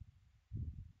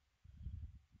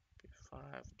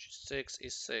 B5, G6,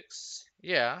 E6.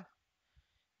 Yeah,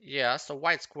 yeah. So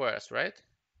white squares, right?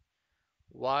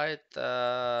 White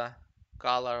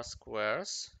color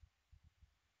squares.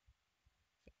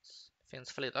 Fins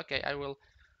fleet. Okay, I will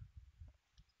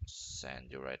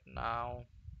send you right now.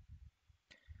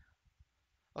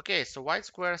 Okay, so white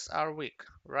squares are weak,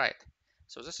 right?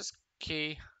 So this is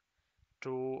key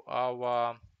to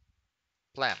our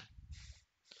plan.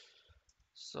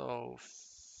 So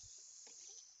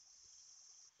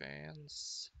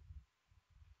fence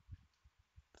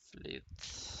fleet.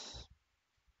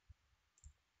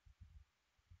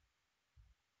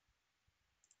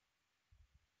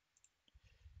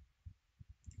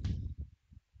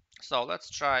 So let's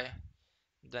try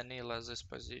Danila this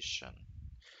position.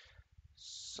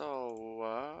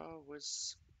 So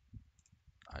with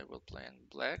I will play in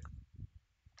black.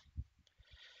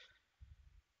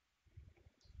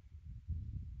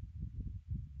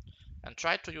 And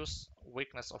try to use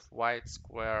weakness of white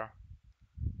squares.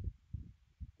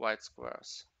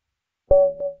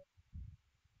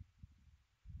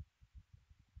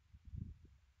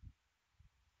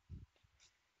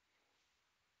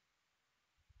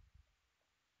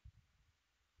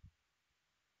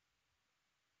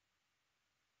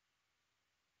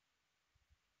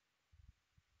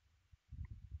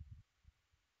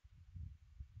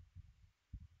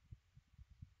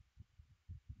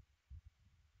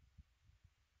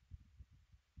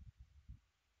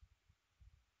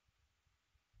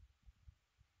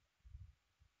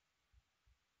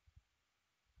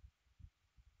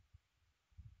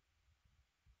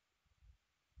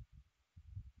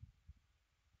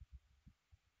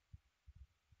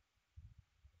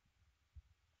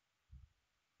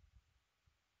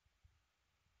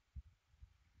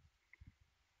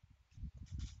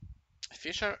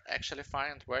 Fisher actually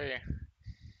find very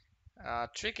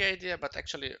tricky idea, but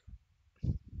actually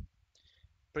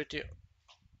pretty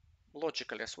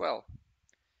logical as well.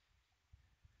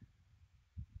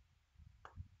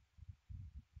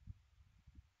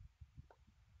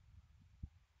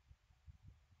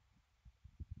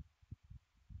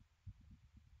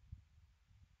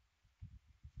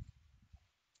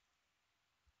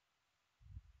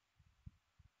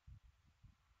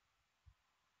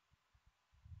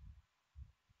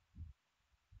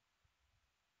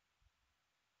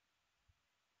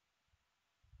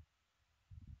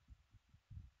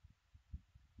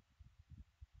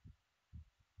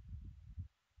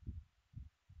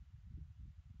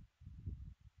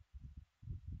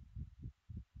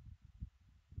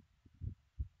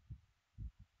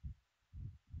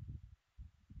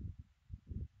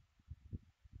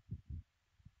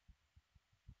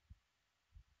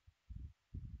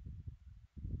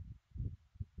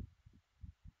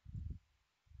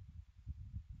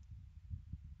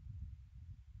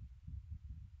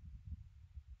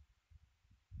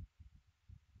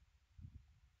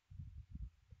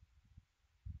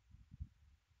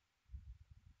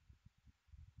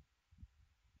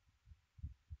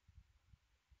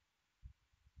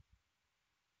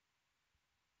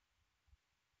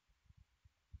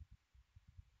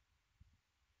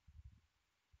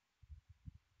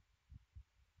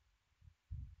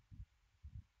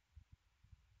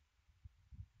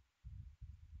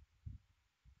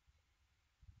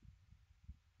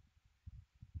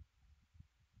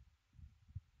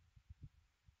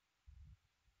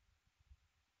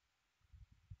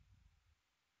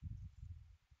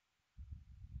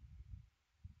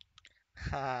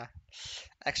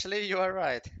 Actually, you are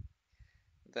right,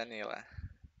 Danila.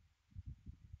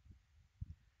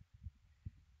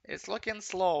 It's looking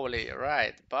slowly,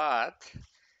 right, but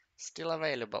still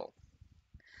available.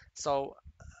 So,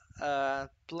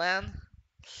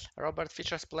 Robert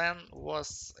Fisher's plan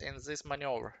was in this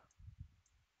maneuver.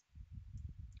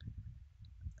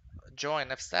 Join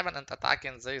f7 and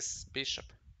attacking this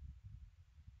bishop.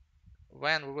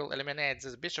 When we will eliminate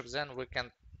this bishop, then we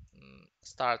can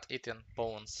start eating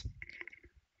pawns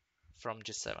from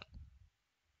g7.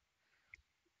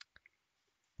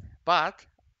 But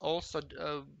also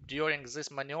during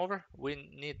this maneuver, we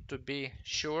need to be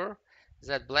sure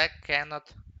that black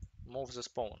cannot move these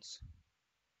pawns.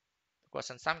 Because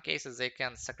in some cases they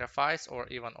can sacrifice or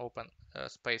even open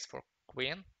space for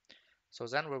queen. So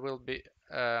then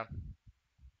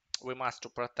we must to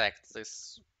protect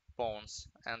these pawns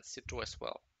and c2 as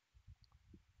well.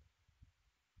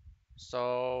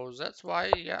 So that's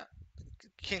why, yeah,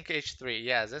 king h3.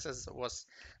 Yeah, was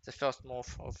the first move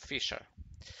of Fischer.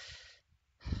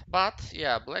 But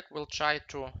yeah, black will try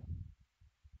to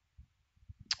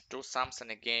do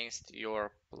something against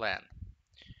your plan.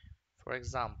 For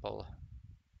example,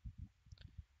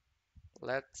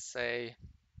 let's say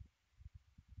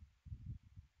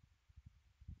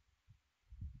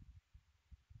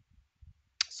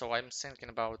so I'm thinking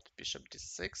about bishop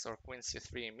d6 or queen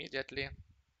c3 immediately.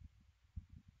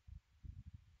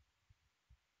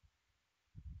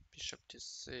 bishop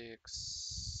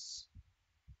d6.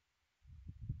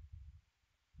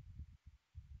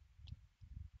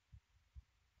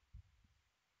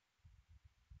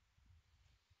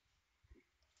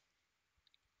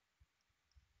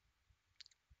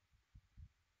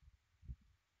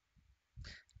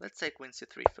 Let's say queen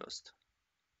c3 first.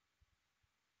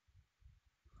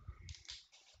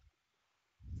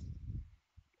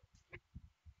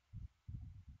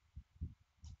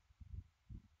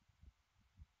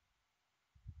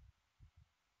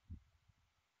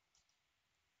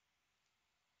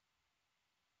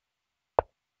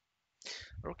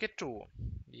 Rook e2.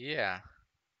 Yeah.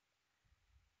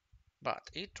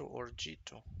 But e2 or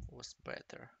g2 was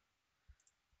better.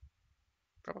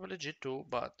 Probably g2,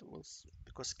 but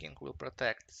because king will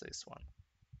protect this one.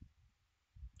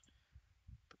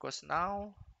 Because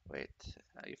now, wait,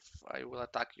 if I will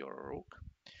attack your rook,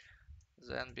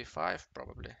 then b5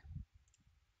 probably.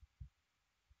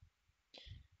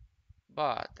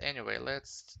 But anyway,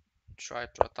 let's try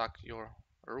to attack your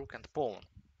rook and pawn.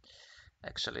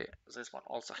 Actually, this one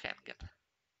also hanging.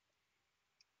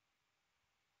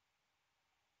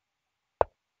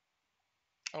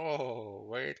 Oh,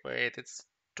 wait, it's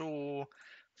too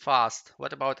fast.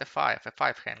 What about f5?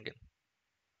 f5 hanging.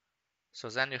 So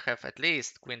then you have at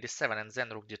least queen d7 and then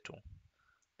rook d2.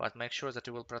 But make sure that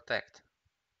you will protect.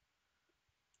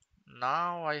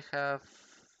 Now I have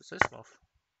this move.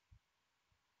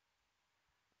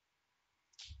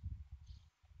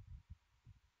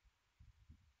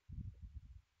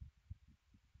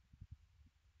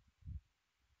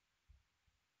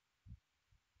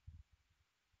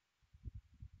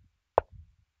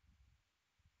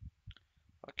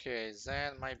 Okay,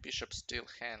 then my bishop still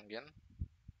hanging.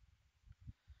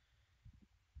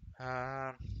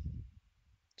 Um,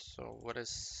 so what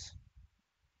is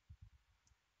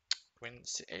queen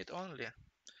c8 only?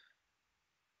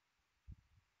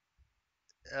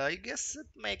 I guess it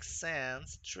makes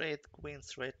sense. Trade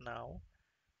queens right now.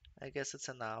 I guess it's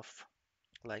enough.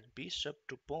 Like bishop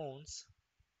to pawns.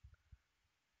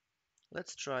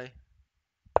 Let's try.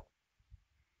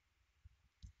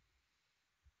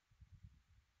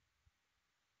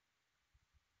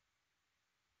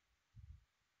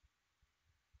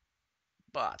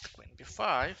 But queen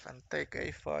b5 and take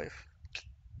a5.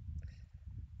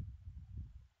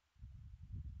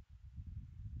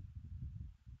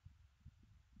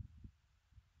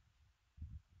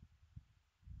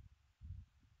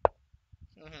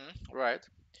 Right.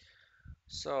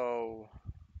 So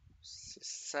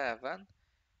c7,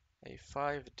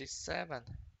 a5, d7.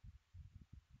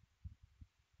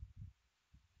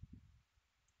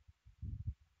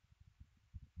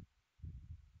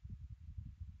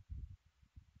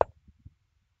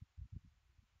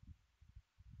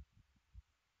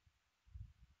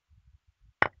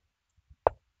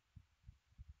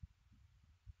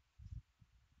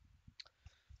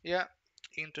 Yeah,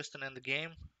 interesting in the game.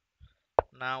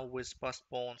 Now with passed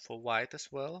pawn for white as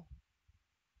well.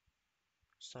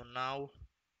 So now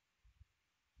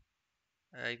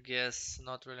I guess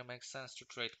not really makes sense to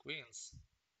trade queens.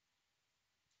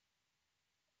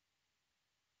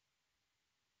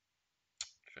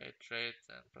 Trade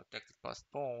and protected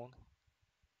passed pawn.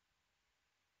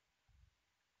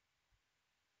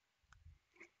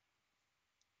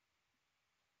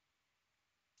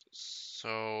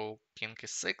 So king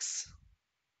e6.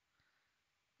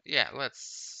 Yeah,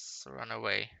 let's run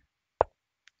away.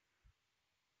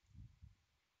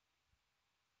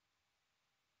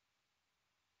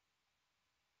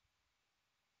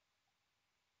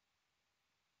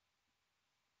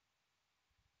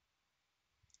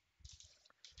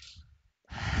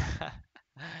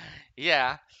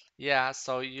 Yeah, yeah,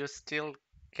 so you still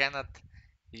cannot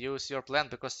use your plan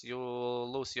because you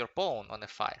lose your pawn on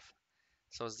f5.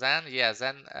 So then, yeah,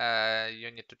 then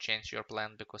you need to change your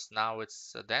plan because now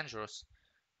it's dangerous.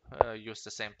 Use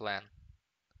the same plan.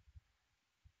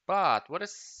 But what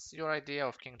is your idea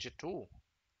of king g2?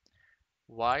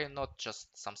 Why not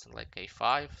just something like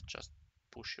a5? Just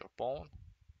push your pawn.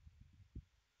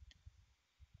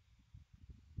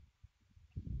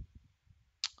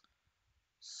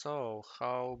 So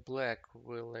how black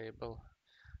will able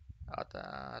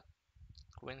at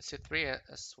queen c3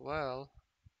 as well?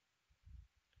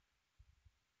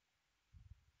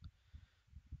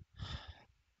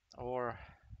 Or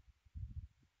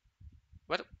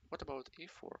what about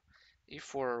e4?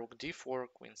 e4, rook d4,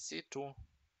 queen c2.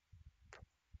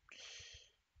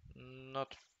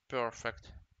 Not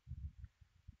perfect.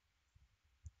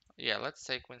 Yeah, let's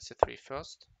say queen c3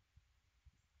 first.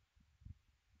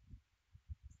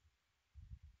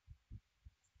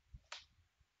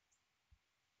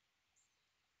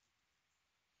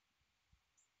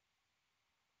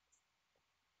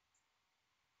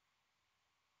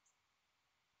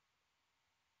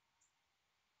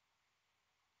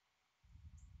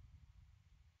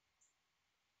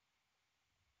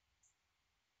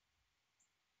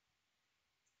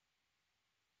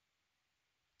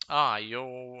 Ah,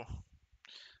 you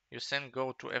saying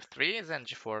go to f3 then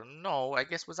g4? No, I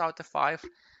guess without f5.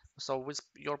 So with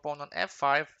your pawn on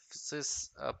f5, this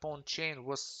pawn chain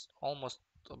was almost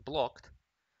blocked.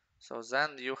 So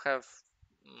then you have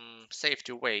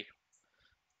safety way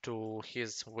to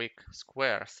his weak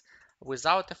squares.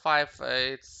 Without f5,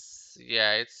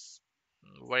 it's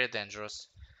very dangerous.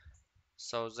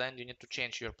 So then you need to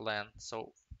change your plan.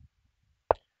 So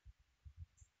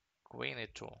queen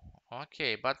e2.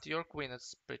 Okay, but your queen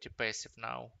is pretty passive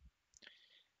now.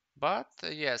 But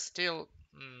yeah, still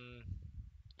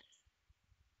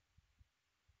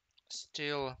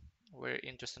very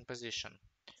interesting position.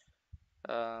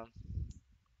 Uh,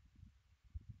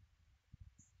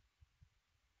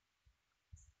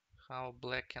 how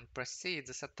black can proceed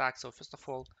this attack? So first of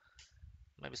all,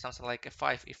 maybe something like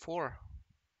f5, e4,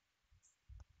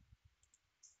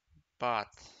 but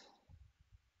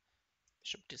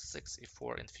bishop d6,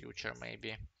 e4 in future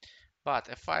maybe. But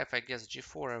f5, I guess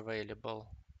g4 available,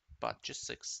 but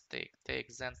g6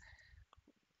 take then.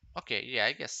 Okay, yeah,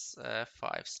 I guess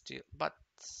f5 still, but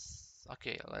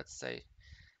okay, let's say.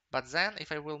 But then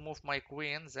if I will move my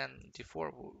queen, then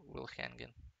d4 will hang in.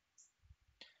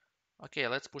 Okay,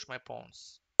 let's push my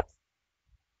pawns.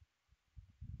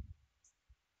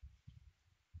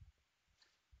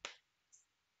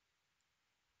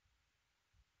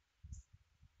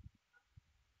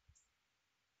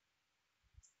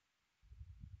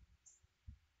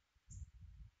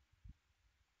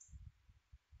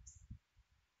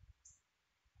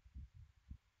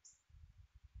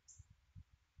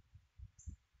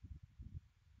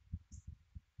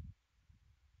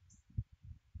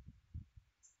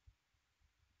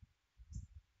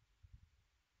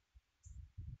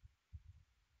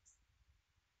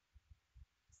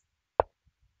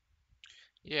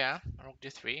 Yeah, rook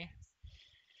d3.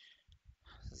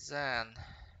 Then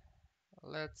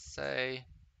let's say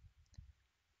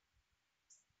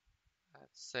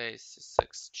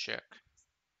c6 check.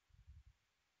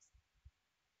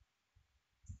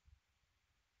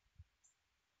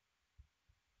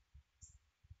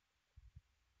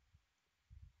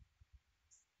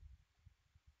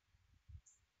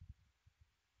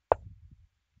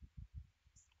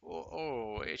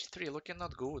 Oh, h3 looking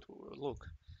not good. Look,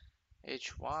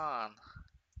 h1,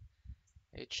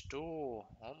 h2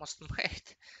 almost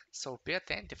made. So be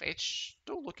attentive.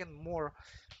 H2 looking more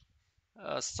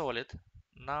solid.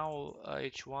 Now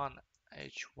h1,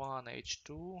 h1,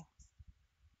 h2,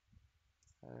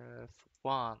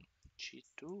 f1,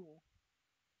 g2.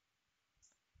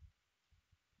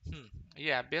 Hmm.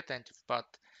 Yeah, be attentive. But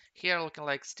here looking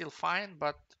like still fine,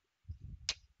 but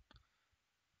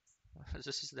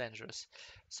this is dangerous.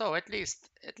 So at least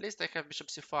I have bishop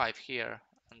c5 here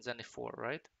and then e4,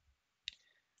 right?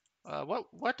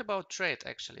 What about trade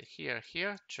actually? Here,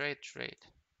 trade.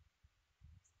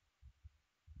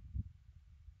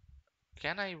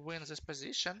 Can I win this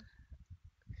position?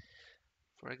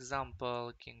 For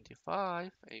example, king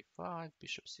d5, a5,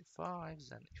 bishop c5,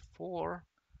 then e4.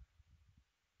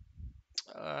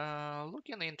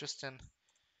 Looking interesting,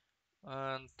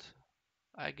 and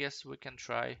I guess we can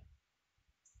try.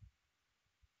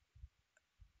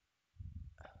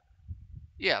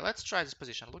 Yeah, let's try this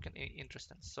position. Looking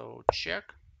interesting. So check.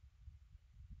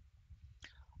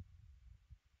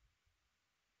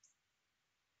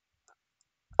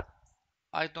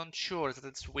 I don't sure that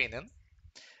it's winning,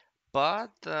 but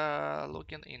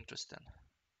looking interesting.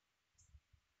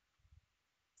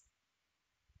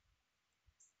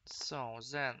 So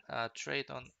then trade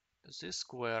on this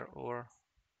square or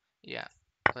yeah,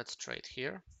 let's trade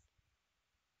here.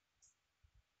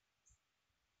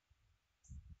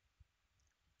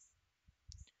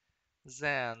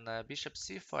 Then bishop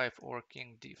c5 or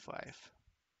king d5.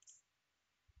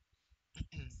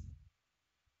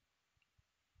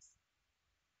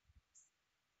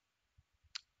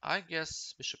 I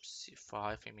guess bishop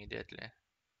c5 immediately.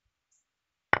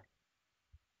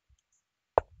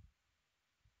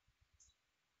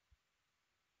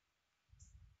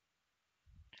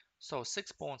 So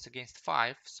 6 pawns against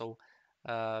 5, so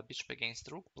bishop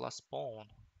against rook plus pawn.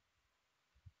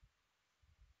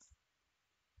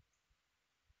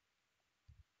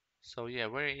 So yeah,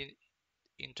 very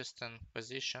interesting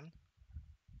position.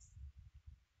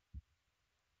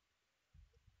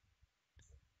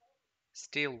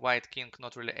 Still white king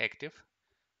not really active,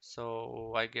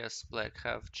 so I guess black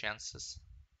have chances.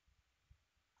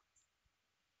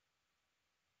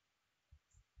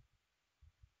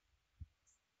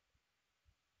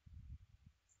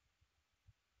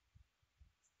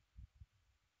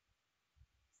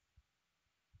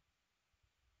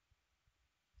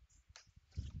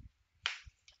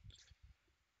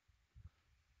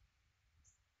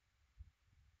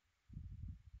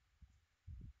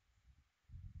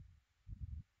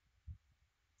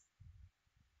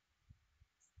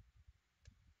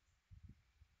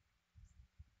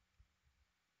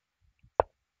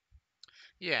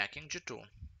 Yeah, king g2.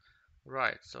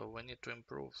 Right, so we need to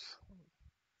improve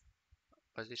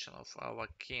position of our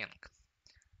king.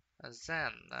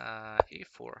 Then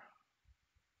e4.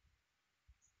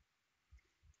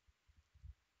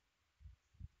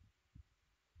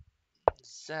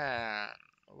 Then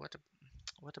what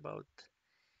what about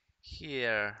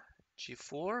here?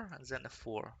 G4 and then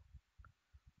f4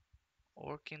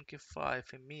 or king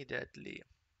e5 immediately.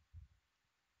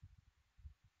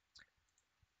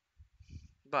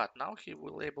 But now he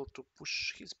will able to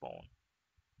push his pawn.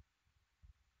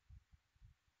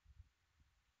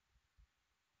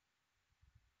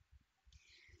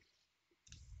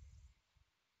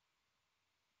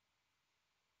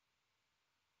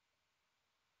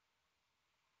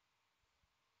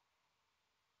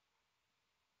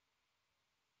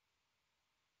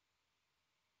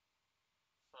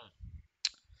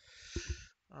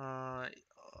 Uh,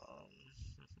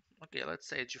 okay, let's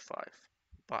say g5.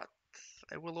 But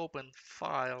I will open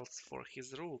files for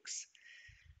his rooks,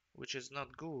 which is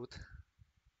not good.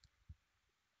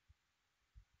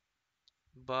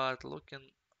 But looking,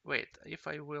 wait, if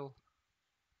I will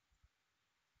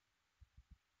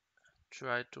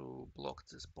try to block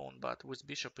this pawn, but with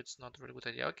bishop it's not a very good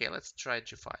idea. Okay, let's try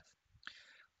g5.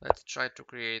 Let's try to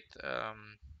create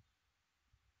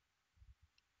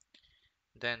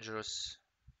dangerous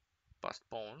passed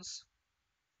pawns.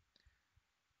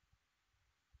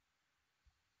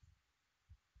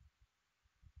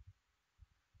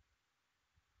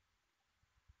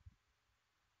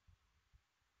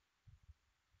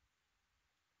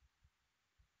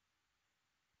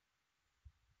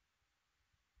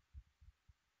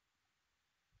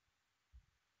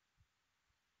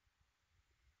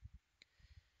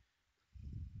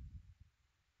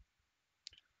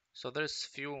 So there's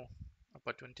few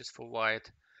opportunities for white.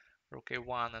 Rook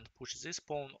a1 and push this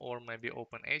pawn, or maybe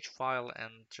open h file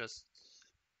and just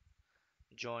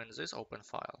join this open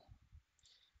file.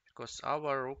 Because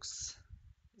our rooks,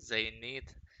 they need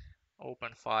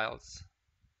open files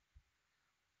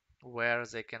where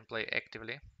they can play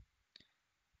actively.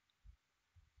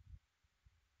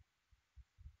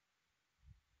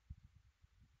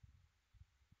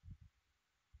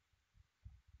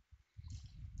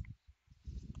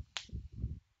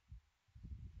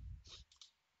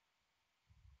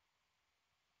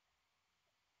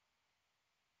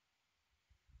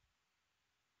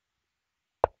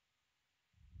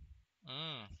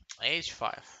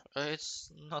 H5.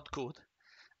 It's not good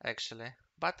actually.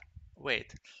 But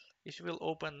wait, if you will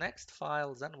open next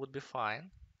file, then would be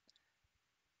fine.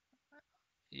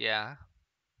 Yeah.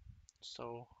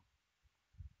 So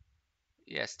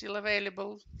yeah, still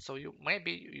available. So you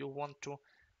maybe you want to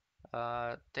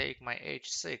take my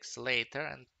h6 later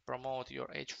and promote your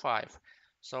h5.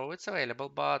 So it's available,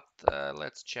 but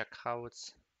let's check how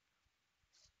it's.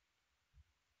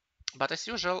 But as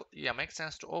usual, yeah, makes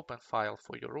sense to open file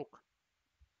for your rook.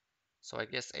 So I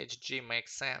guess hg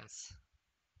makes sense.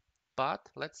 But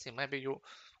let's see, maybe you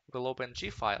will open g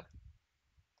file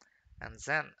and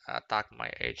then attack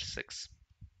my h6.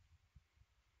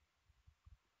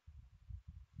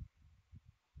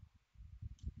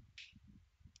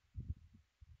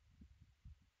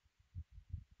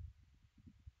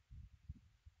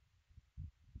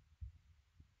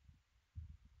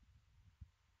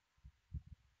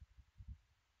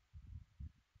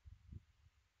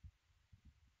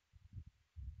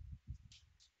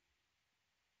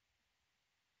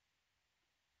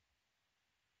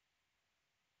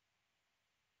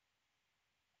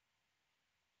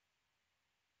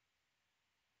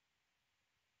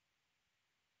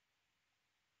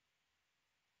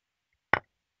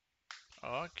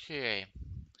 Okay,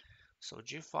 so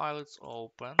g file is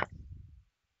open.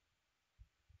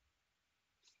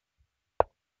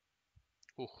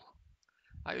 Ooh.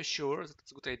 Are you sure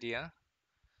that's a good idea?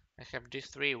 I have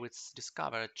d3 with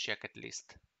discovered check at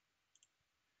least.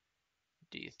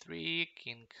 d3,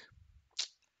 king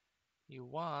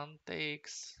e1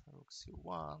 takes, rook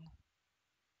c1.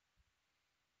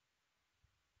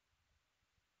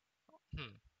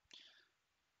 Hmm.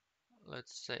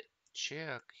 Let's say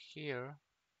check here.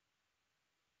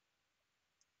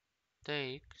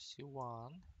 Take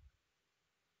c1.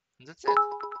 And that's it.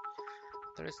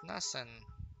 There is nothing.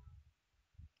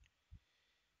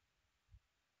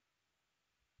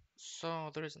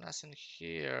 So there is nothing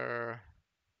here.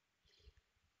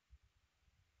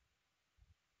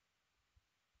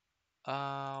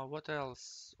 What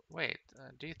else? Wait,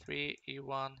 d3,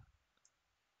 e1,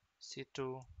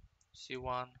 c2,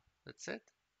 c1. That's it.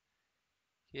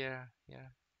 Here,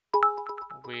 here.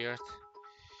 Weird.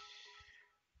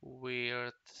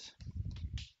 Weird.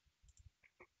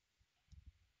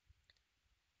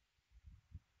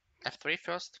 f3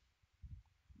 first.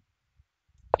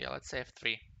 Yeah, let's say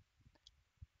f3.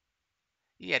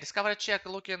 Yeah, discovery check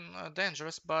looking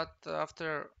dangerous, but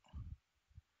after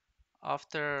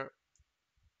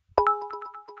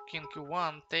king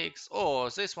q1 takes. Oh,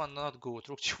 this one not good.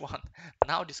 Rook g1.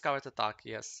 Now discovered attack.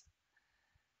 Yes.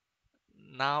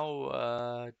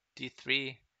 Now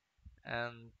d3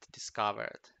 and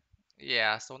discovered.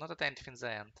 Yeah, so not attentive in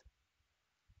the end.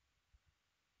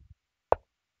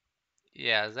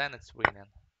 Yeah, then it's winning.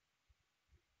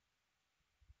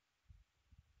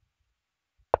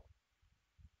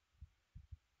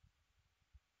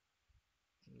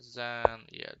 Then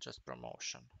yeah, just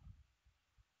promotion.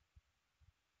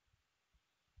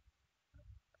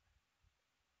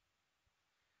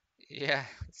 Yeah,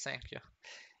 thank you.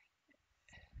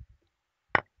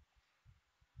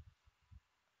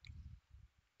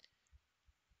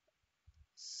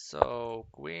 So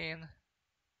queen.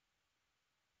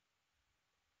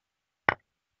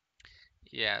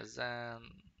 Yeah, then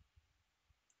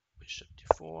bishop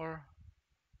d4.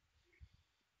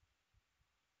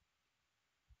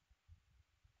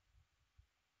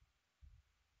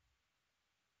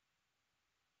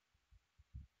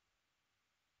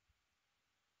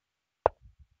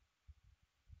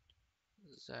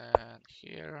 Then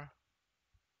here.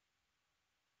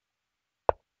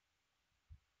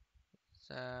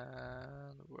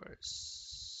 Then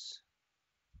where's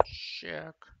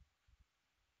check?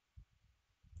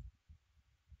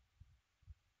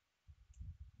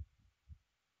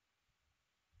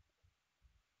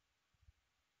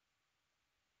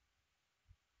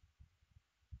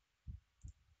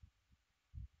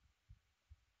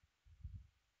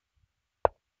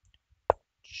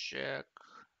 Check.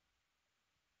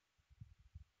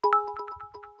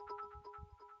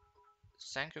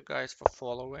 Thank you guys for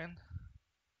following.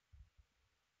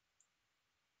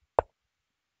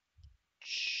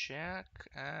 Check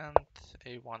and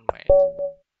a1 mate.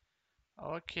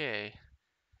 Okay.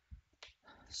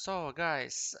 So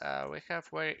guys, we have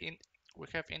very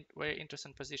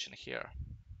interesting position here.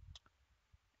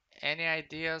 Any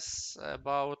ideas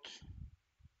about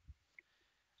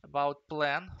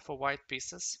plan for white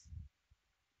pieces?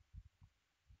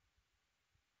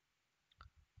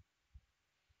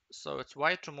 So it's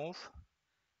white to move.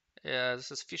 This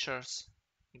is Fisher's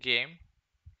game.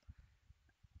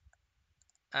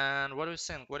 And what do you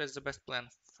think? What is the best plan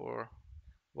for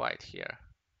white here?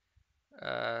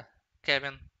 Uh,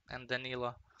 Kevin and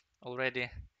Danilo already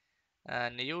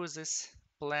knew this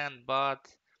plan, but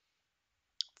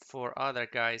for other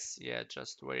guys, yeah,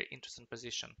 just very interesting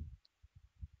position.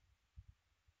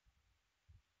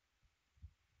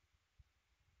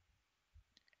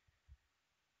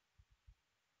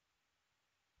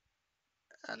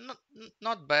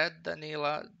 Not bad,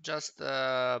 Danila. Just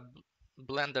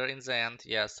blender in the end.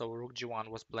 Yeah, so Rook G1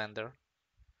 was blender,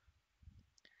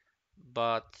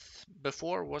 but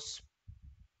before was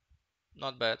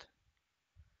not bad.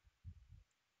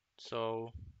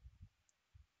 So,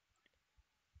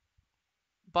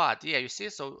 but yeah, you see,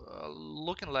 so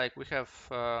looking like we have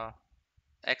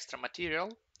extra material,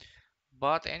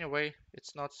 but anyway,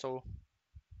 it's not so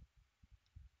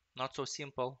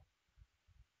simple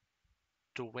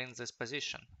to win this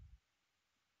position.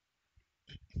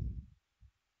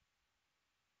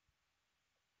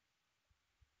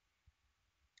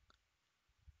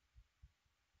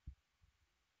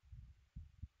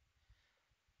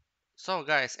 So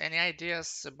guys, any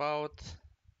ideas about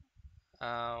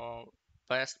uh,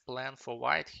 best plan for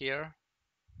white here?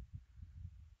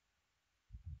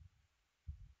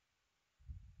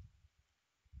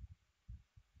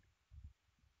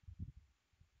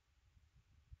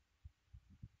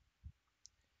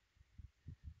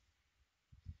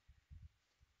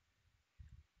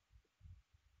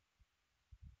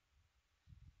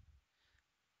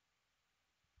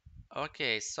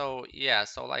 Okay, so yeah,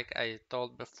 so like I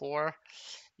told before,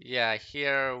 yeah,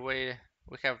 here we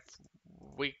have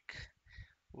weak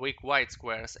weak white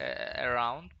squares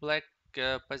around black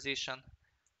position.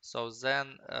 So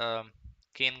then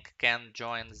king can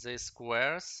join these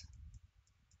squares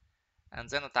and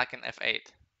then attacking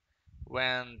f8.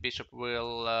 When bishop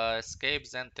will escape,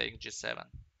 then take g7.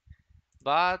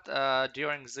 But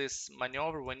during this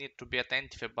maneuver, we need to be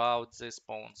attentive about these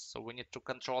pawns. So we need to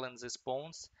control in these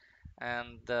pawns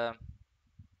and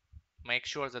make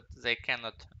sure that they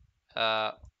cannot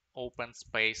uh, open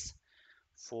space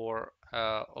for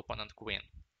opponent queen.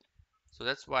 So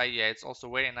that's why, yeah, it's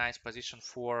also very nice position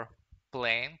for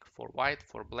playing for white,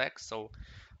 for black. So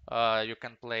you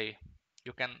can play,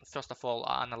 you can first of all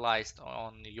analyze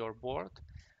on your board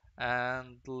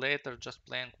and later just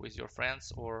playing with your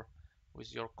friends or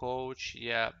with your coach.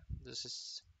 Yeah, This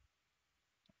is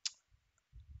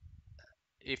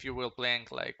if you will playing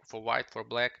like for white, for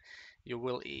black, you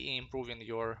will improving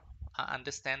your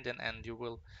understanding, and you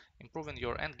will improving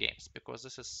your end games, because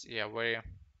this is, yeah, very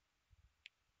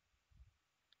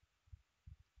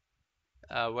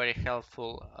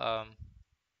helpful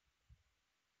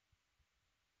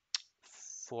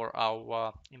for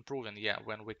our improving, yeah,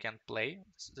 when we can play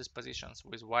these positions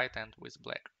with white and with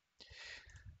black.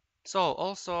 So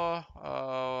also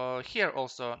here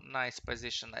also nice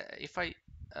position. If I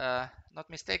not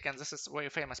mistaken, this is very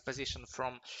famous position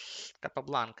from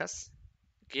Capablanca's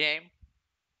game.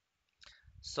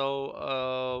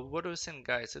 So what do you think,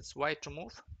 guys? It's white to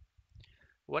move.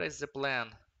 What is the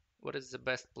plan? What is the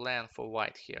best plan for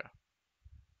white here?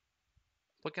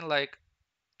 Looking like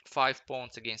 5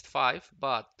 pawns against 5,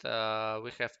 but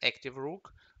we have active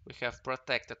rook, we have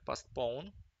protected passed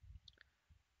pawn.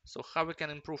 So how we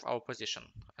can improve our position,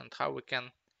 and how we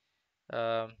can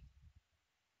uh,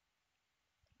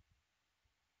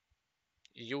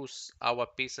 use our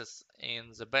pieces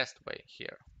in the best way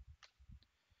here?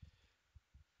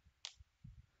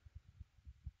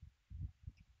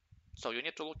 So you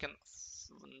need to look in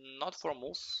not for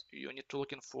moves, you need to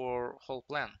look in for whole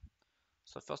plan.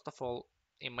 So first of all,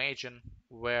 imagine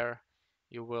where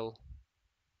you will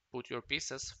put your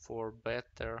pieces for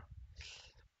better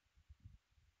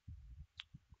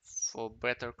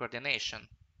coordination.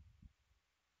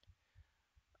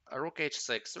 Rook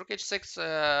h6. Rook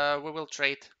h6. We will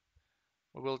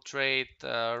trade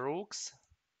rooks.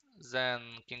 Then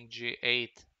king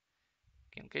g8,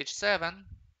 king h7,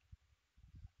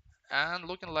 and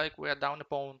looking like we are down a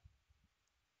pawn.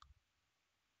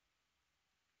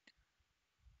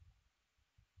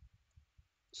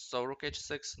 So rook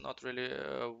h6 not really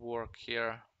work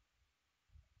here.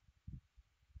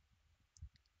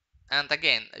 And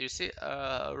again, you see,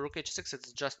 rook h6,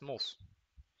 it's just move.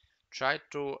 Try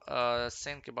to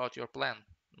think about your plan,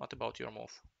 not about your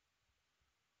move.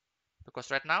 Because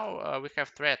right now we have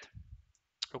threat,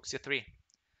 rook c3.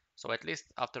 So at least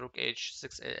after rook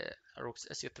h6, rook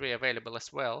c3 available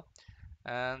as well.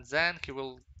 And then he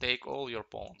will take all your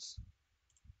pawns.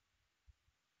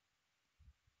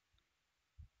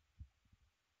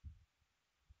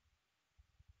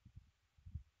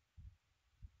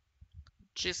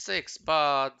 G6,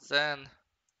 but then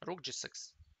rook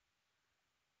g6.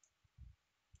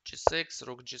 G6,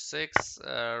 rook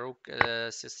g6, rook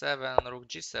c7, rook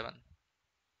g7.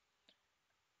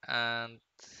 And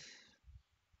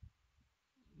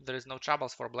there is no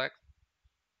troubles for black.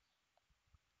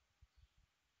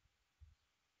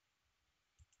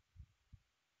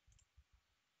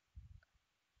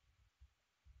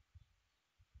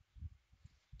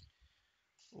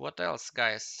 What else,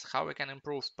 guys? How we can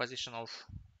improve position of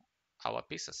our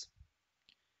pieces?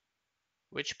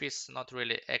 Which piece not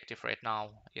really active right now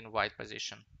in white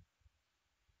position?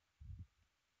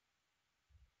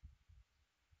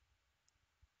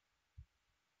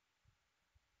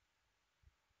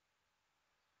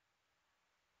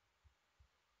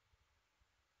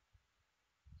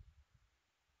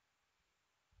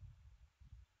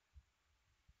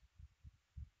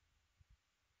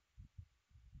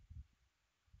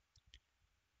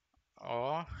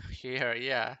 Oh, here,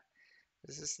 yeah.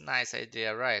 This is nice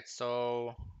idea, right?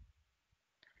 So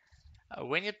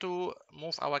we need to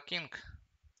move our king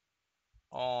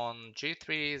on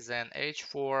g3, then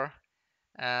h4,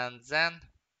 and then,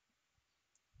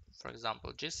 for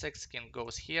example, g6, king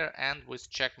goes here, and with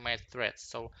checkmate threat.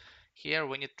 So here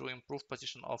we need to improve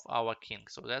position of our king.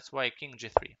 So that's why king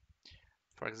g3.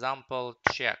 For example,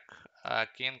 check,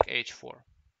 king h4.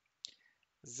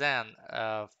 Then,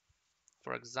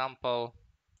 for example,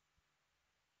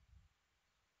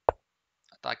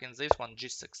 attacking this one,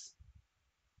 g6.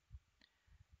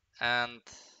 And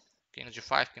king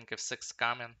g5, king f6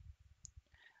 coming.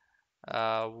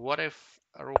 What if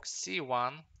rook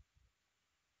c1,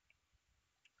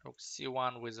 rook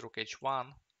c1 with rook h1,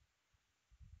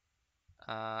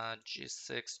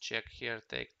 g6, check here,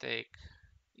 take.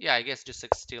 Yeah, I guess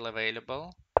g6 still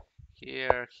available.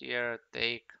 Here,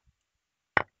 take.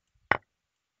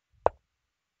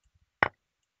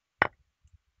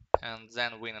 And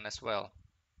then winning as well.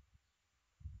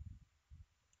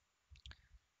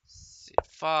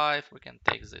 c5, we can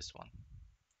take this one.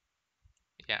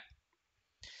 Yeah.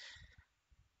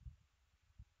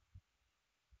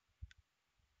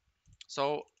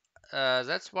 So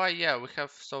that's why, yeah, we have,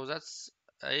 so that's,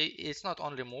 it's not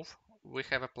only move, we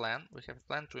have a plan. We have a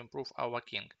plan to improve our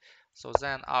king. So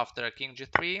then after king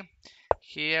g3,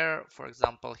 here, for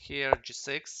example, here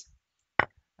g6,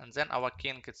 and then our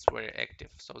king is very active.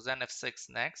 So then f6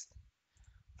 next.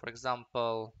 For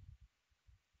example,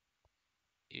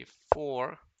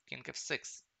 e4, king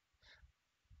f6.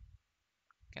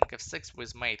 King f6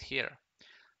 with mate here.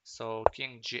 So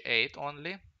king g8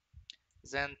 only.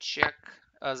 Then check,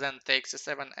 then take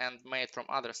c7 and mate from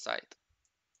other side.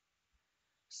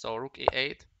 So rook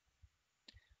e8.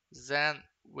 Then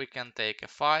we can take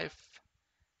f5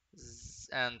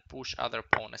 and push other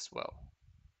pawn as well.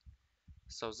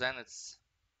 So then it's,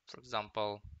 for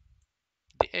example,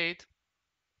 d8.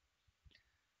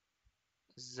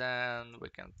 Then we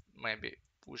can maybe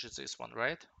push this one,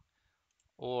 right?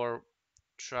 Or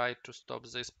try to stop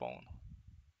this pawn.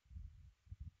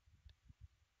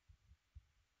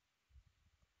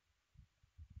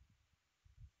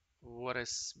 What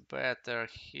is better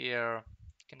here?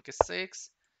 King e6,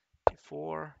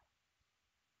 d4.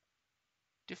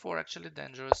 d4 actually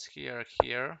dangerous here,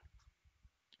 here.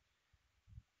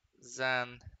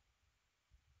 Then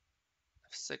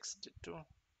f6, d2.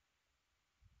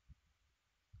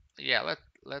 Yeah,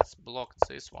 let's block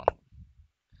this one.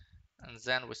 And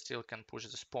then we still can push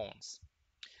the pawns.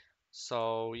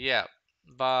 So yeah,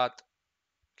 but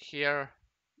here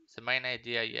the main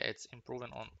idea, yeah, it's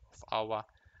improving on our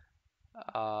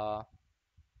uh,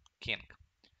 king.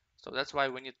 So that's why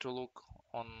we need to look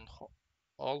on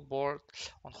all board,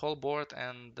 on whole board,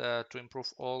 and to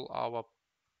improve all our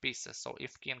pieces. So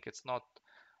if king is not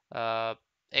uh,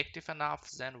 active enough,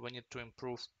 then we need to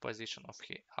improve position of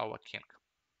our king.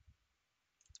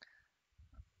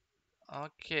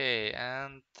 Okay,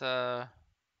 and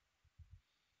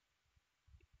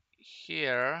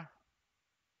here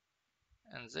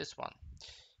and this one.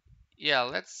 Yeah,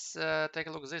 let's take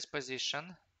a look at this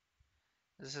position.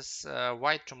 This is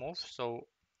white to move, so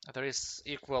there is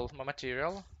equal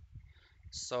material.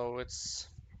 So it's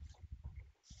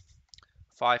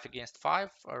 5 against 5,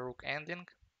 a rook ending.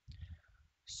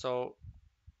 So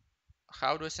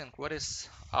how do you think? What is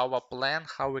our plan?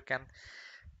 How we can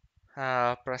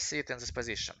proceed in this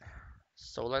position?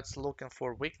 So let's looking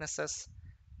for weaknesses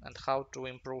and how to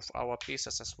improve our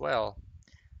pieces as well.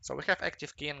 So we have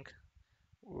active king,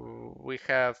 we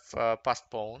have passed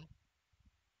pawn,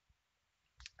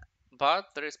 but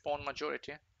there is pawn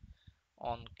majority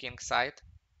on king side.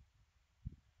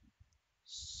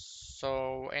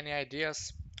 So any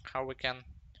ideas how we can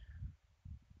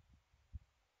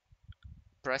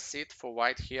proceed for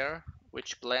white here?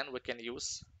 Which plan we can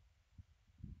use?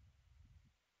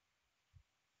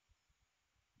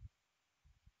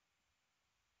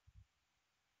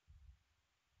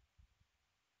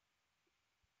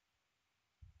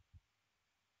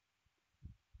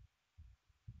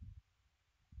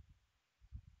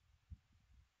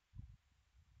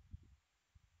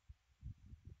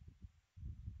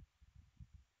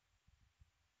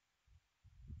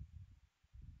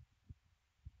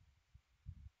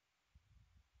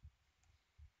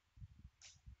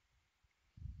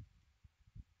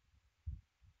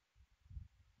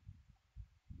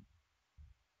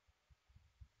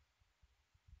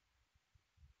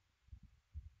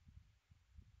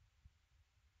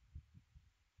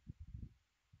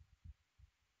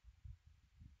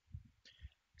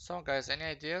 So guys, any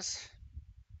ideas?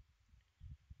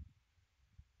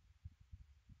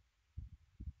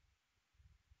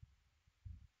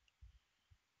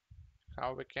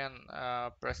 How we can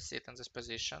proceed in this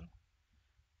position?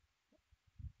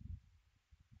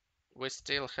 We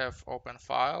still have open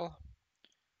file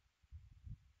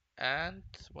and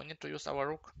we need to use our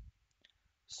rook.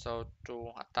 So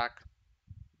to attack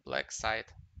black side.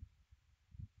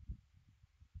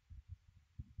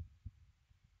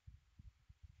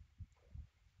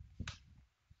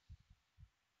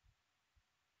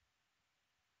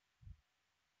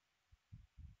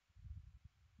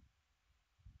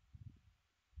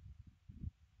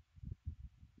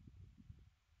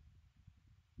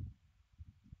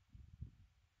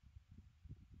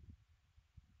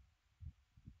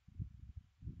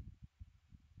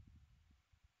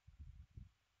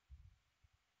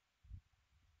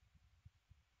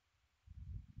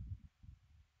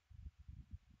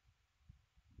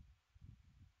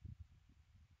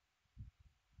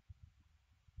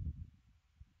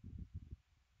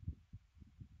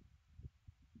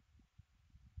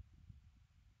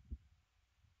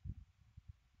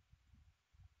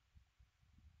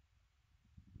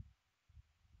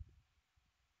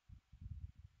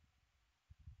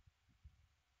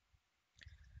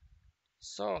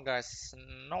 So guys,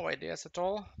 no ideas at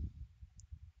all.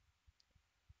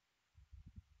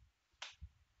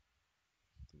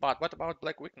 But what about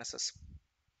black weaknesses?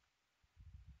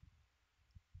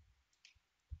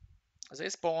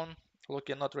 This pawn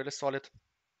looking not really solid.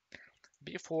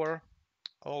 b4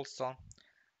 also.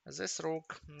 This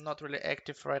rook not really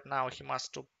active right now. He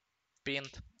must to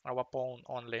pinned our pawn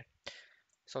only.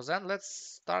 So then let's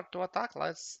start to attack.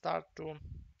 Let's start to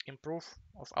improve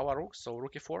of our rook. So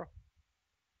rook e4.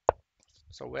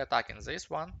 So we're attacking this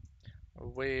one.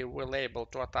 We will able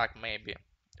to attack maybe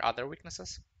other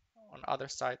weaknesses on other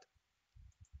side.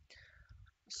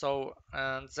 So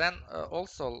and then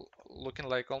also looking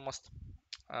like almost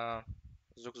uh,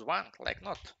 Zugzwang, like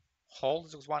not whole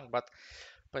Zugzwang, but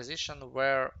position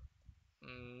where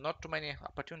not too many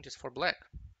opportunities for black.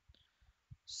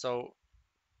 So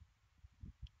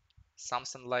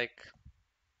something like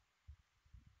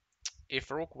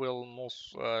if rook will move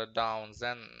down,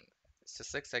 then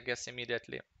c6 I guess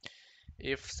immediately.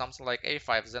 If something like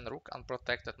a5, then rook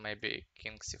unprotected, maybe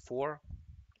king c4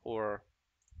 or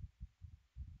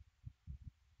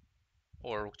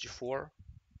rook g4.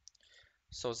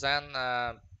 So then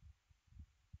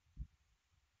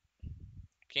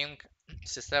king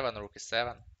c7, rook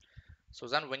e7. So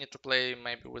then we need to play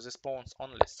maybe with his pawns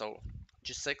only. So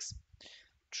g6,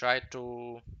 try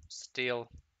to still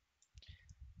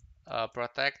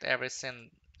protect everything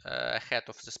ahead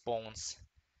of the pawns.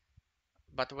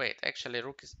 But wait, actually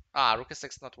rook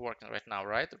e6 not working right now,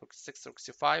 right? Rook e6, rook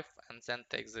c5, and then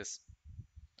take this.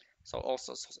 So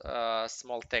also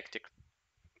small tactic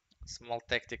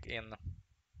in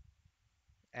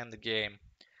end game.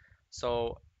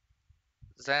 So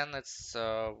then it's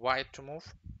white to move.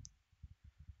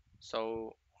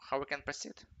 So how we can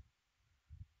proceed?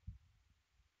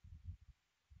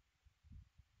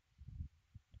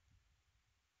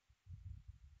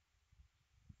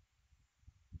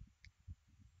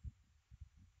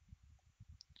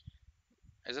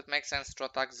 Does it make sense to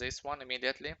attack this one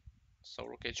immediately? So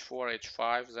rook h4,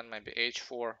 h5, then maybe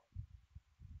h4,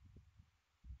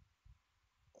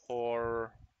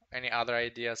 or any other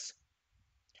ideas?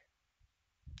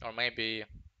 Or maybe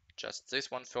just this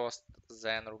one first,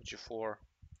 then rook g4.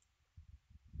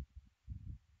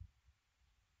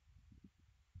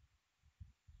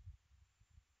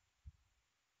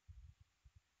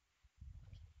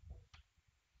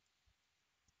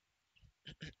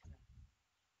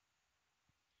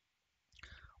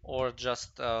 Or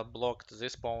just blocked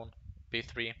this pawn,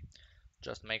 b3.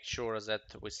 Just make sure that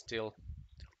we still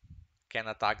can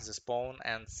attack this pawn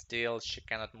and still she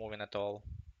cannot move in at all.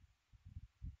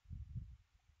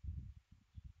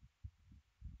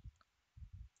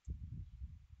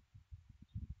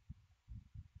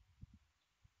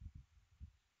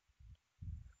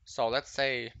 So let's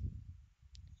say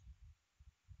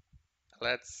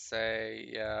rook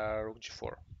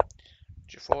g4,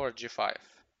 g4, g5.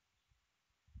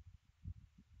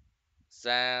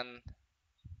 Then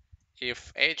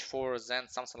if h4, then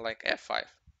something like f5.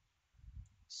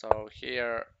 So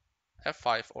here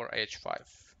f5 or h5.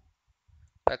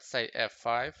 Let's say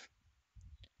f5.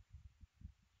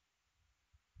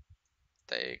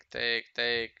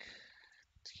 Take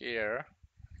here.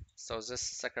 So this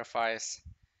sacrifice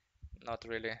not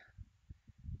really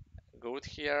good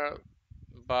here,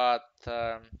 but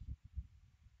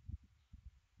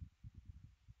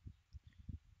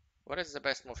what is the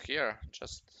best move here?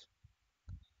 Just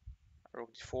rook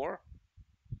d4.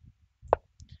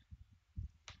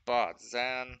 But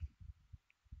then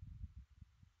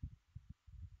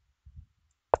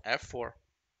f4.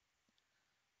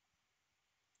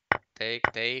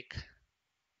 Take.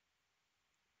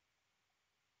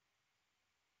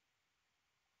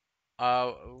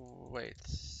 Uh, wait.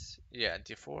 Yeah,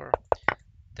 d4.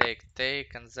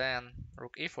 Take, and then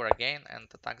rook e4 again and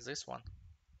attack this one.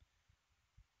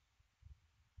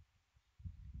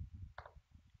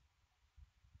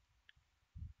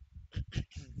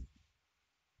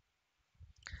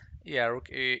 Yeah, rook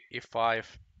e5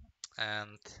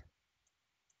 and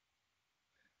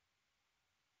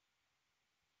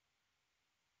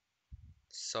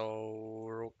so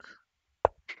rook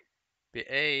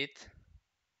b8.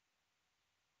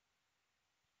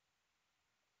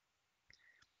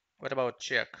 What about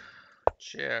check?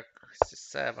 Check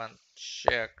c7,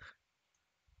 check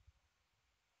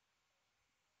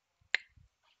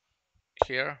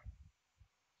here.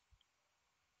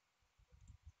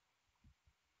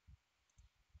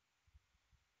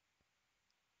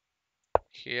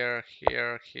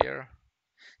 Here.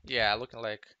 Yeah, looking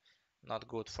like not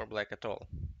good for black at all.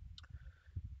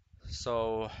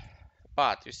 So,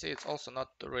 but you see, it's also not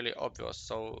really obvious.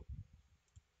 So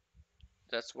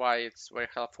that's why it's very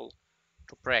helpful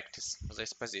to practice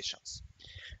these positions.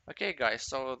 Okay, guys.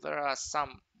 So there are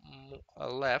some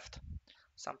left,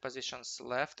 some positions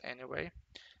left anyway.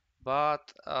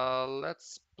 But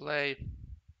let's play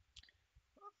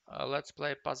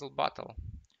puzzle battle.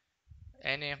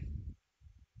 Any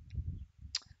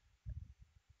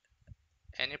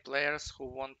Any players who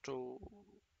want to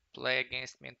play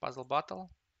against me in puzzle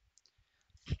battle?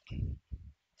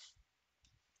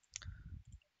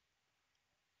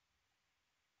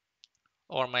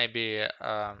 Or maybe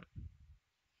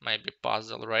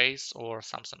puzzle race or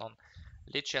something on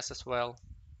lichess as well.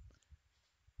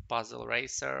 Puzzle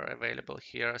racer available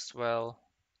here as well.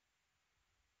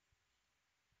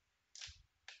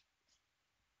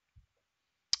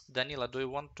 Danila, do you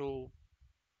want to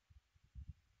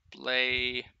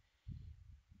play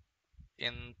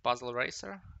in puzzle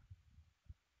racer?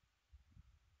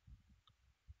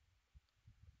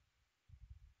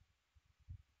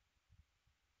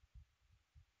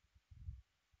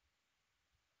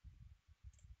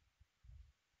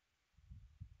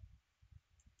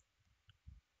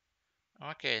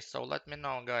 Okay, so let me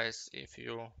know, guys, if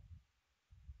you...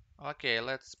 Okay,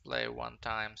 let's play one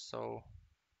time. So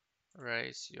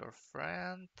raise your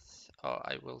friend. Oh,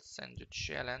 I will send you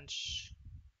challenge.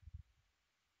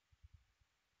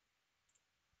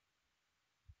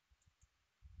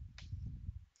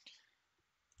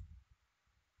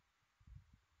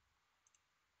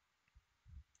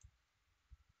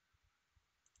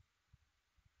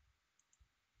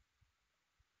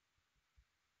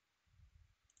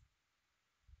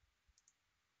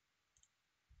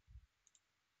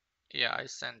 Yeah, I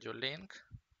send you link.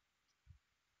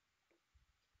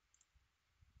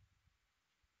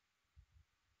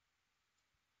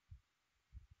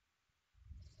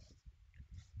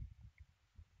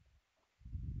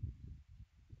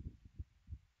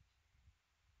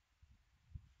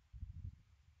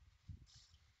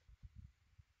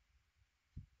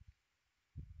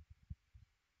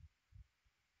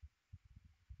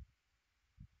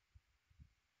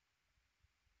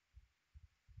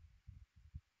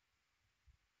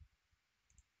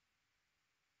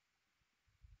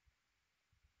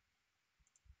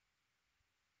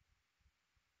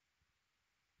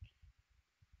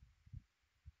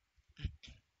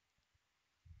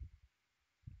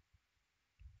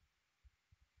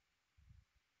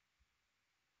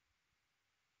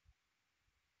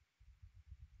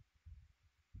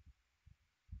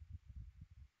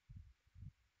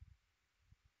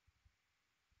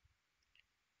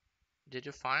 Did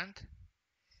you find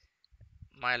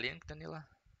my link, Danila?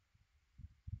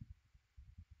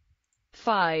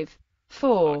 5,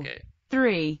 4, Okay.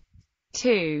 3,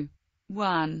 2,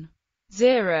 1,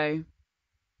 0.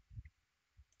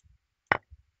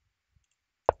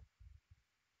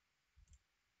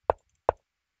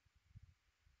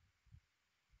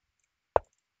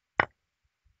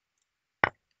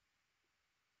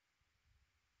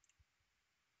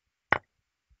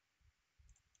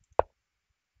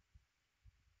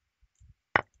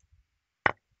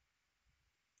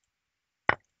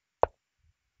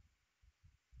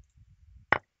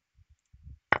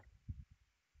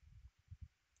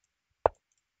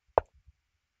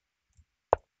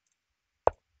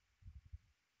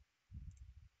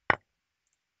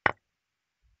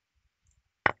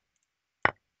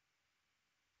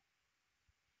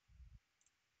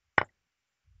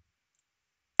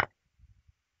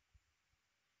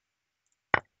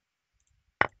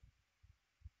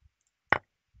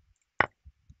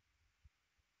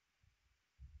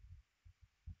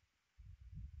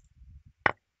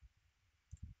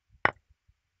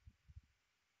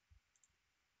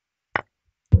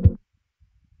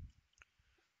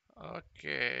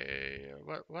 Okay.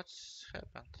 What's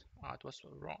happened? Ah, it was a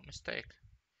wrong mistake.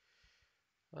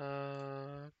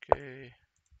 Okay.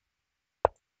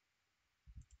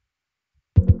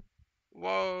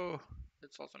 Whoa,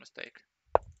 that's also a mistake.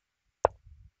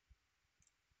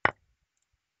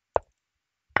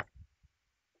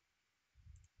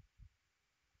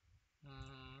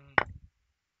 Mm,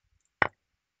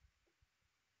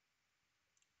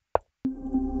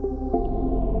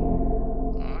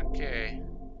 okay.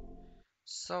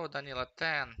 So Danila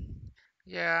 10.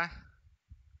 Yeah.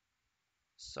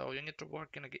 So you need to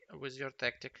work with your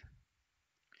tactic.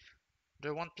 Do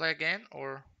you want to play again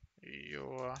or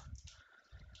you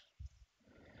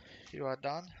you are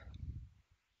done?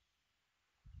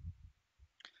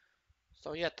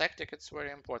 So yeah, tactic it's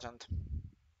very important.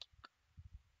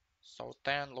 So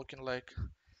 10 looking like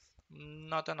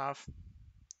not enough.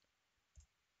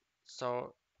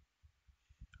 So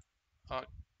uh,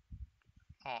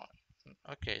 oh,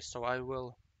 okay, so I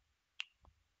will.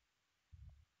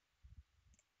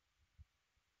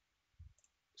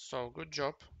 So good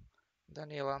job,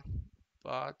 Danila,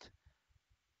 but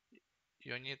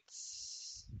you need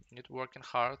working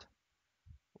hard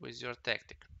with your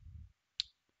tactic.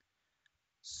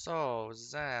 So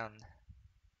then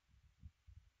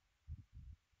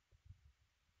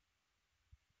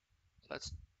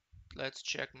let's let's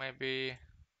check, maybe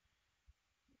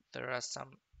there are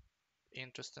some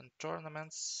interesting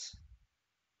tournaments.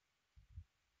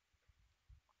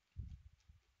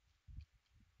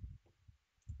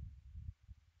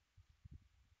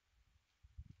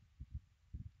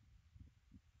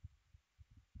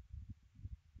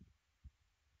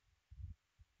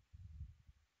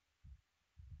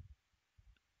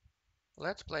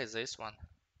 Let's play this one.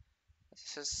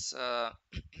 This is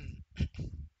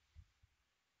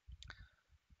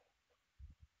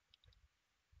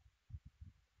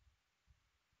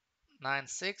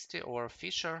 960 or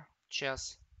Fischer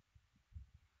chess.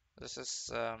 This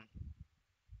is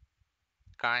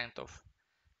kind of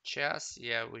chess,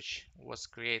 yeah, which was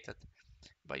created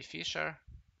by Fischer.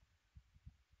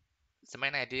 The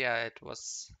main idea it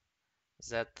was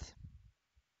that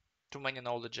too many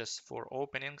knowledges for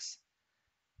openings,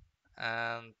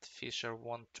 and Fischer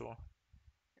want to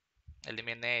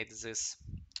eliminate this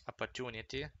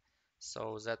opportunity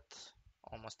so that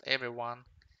almost everyone,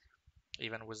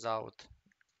 even without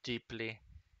deep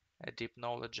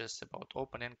knowledges about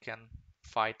opening, can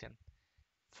fighting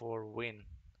for winning.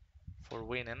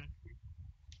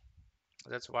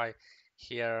 That's why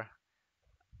here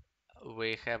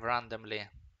we have randomly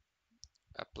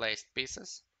placed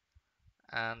pieces,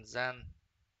 and then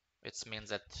it means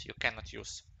that you cannot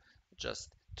use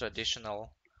just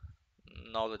traditional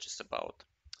knowledges about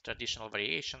traditional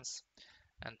variations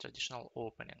and traditional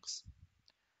openings.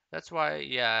 That's why,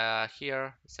 yeah,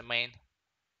 here the main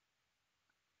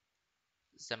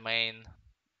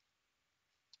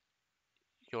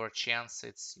your chance,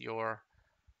 it's your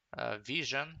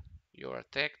vision, your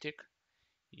tactic,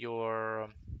 your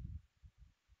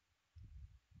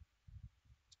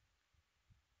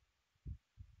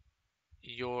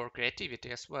your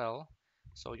creativity as well.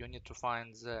 So you need to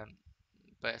find the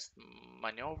best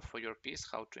maneuver for your piece,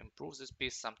 how to improve this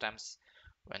piece. Sometimes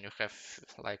when you have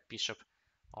like bishop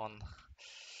on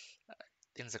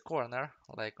in the corner,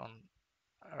 like on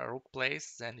a rook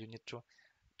place, then you need to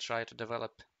try to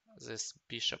develop this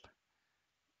bishop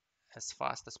as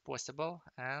fast as possible.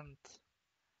 And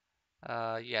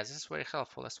yeah, this is very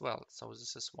helpful as well. So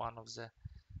this is one of the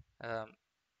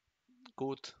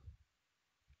good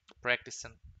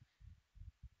practicing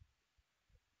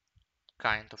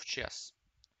kind of chess.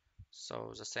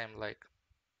 So the same like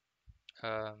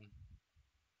um,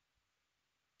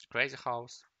 crazy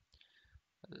house,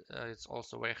 it's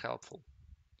also very helpful.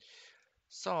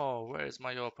 So where is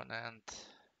my opponent?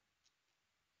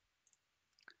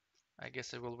 I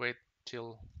guess I will wait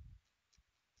till,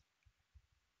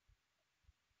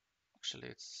 actually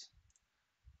it's,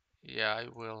 yeah, I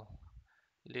will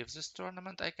leave this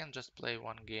tournament. I can just play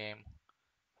one game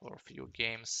or a few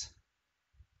games.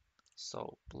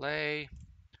 So play,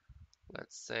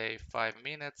 let's say 5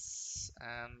 minutes,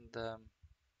 and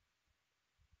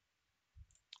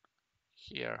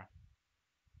here.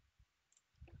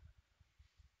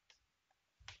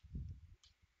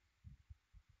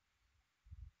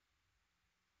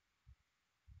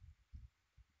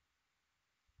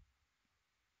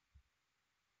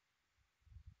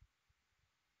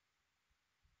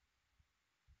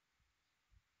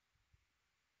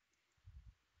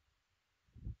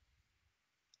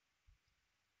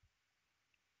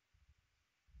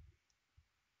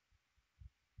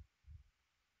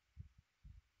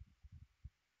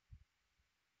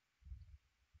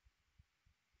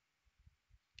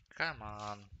 Come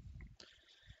on.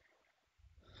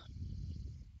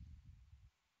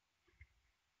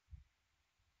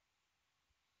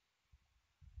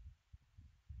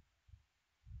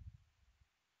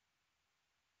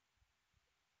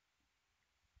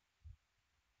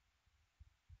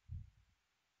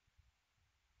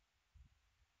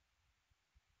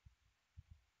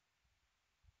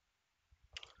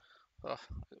 Oh,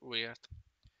 weird.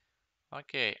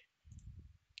 Okay,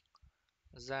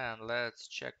 then let's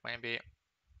check. Maybe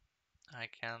I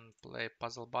can play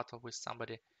puzzle battle with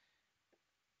somebody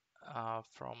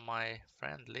from my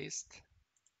friend list.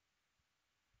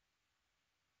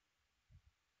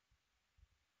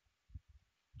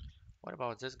 What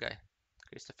about this guy?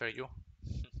 Christopher Yu.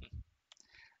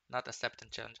 Not accepting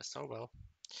challenges so well,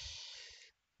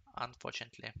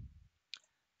 unfortunately.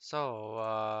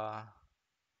 So,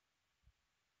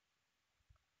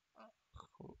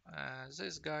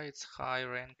 this guy is high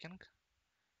ranking.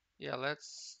 Yeah,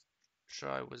 let's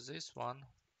try with this one.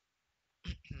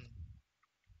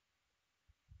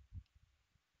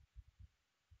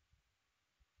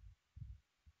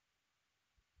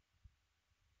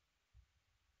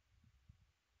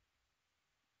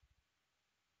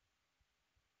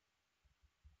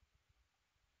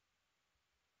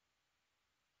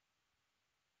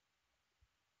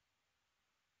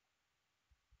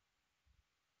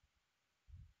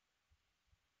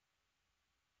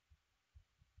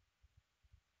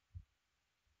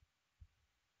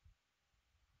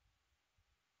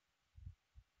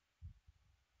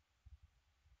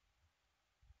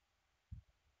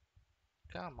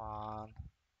 Come on.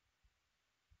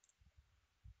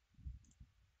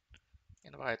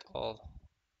 Invite all.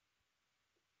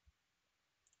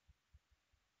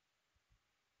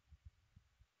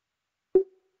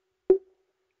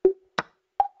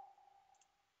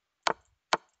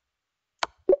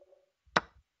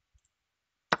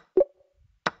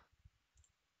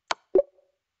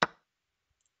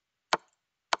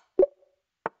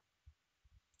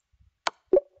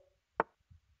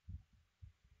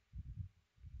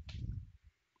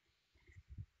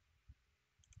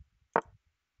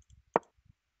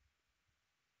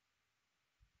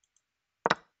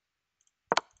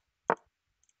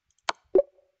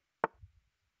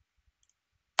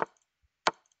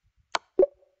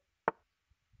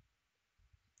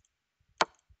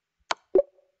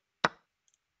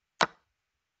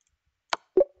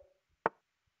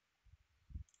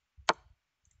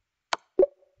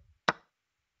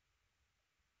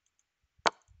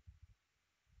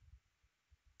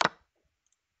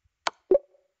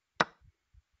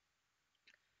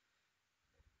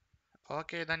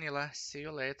 Okay, Daniela, see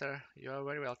you later. You are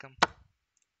very welcome.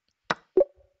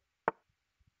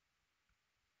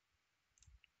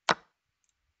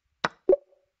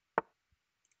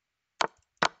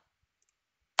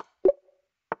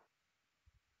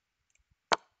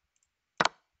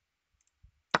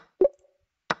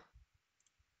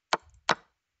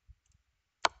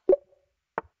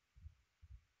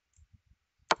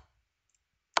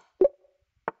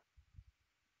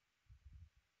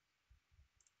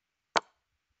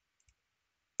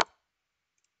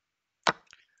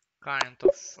 Kind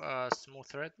of smooth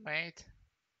red made.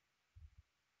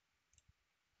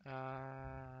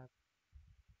 Uh,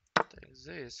 take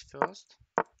this first,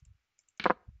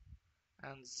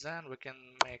 and then we can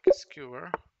make a skewer.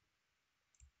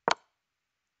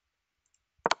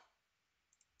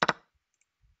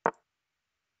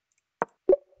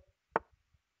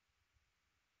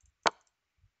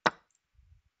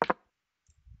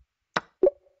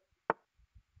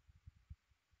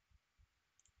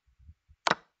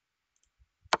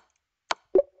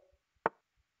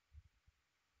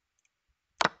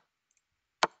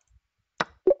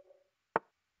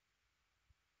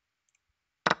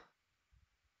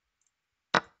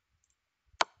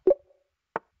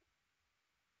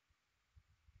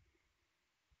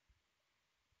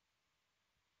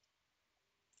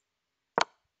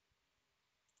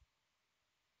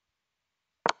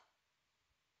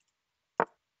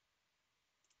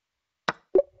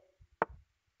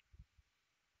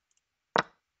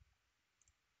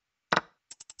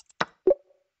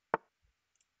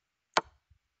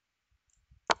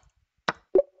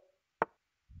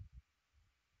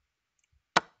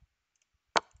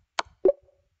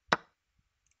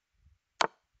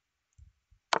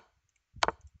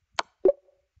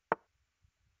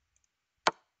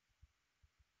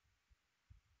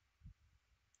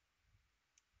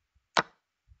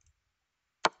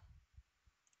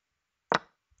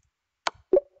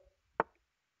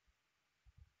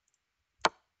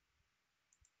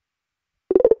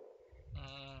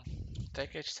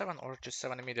 Take h7 or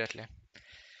g7 immediately.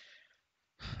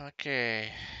 Okay,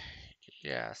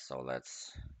 yeah, so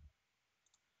let's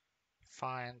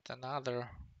find another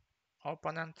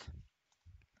opponent.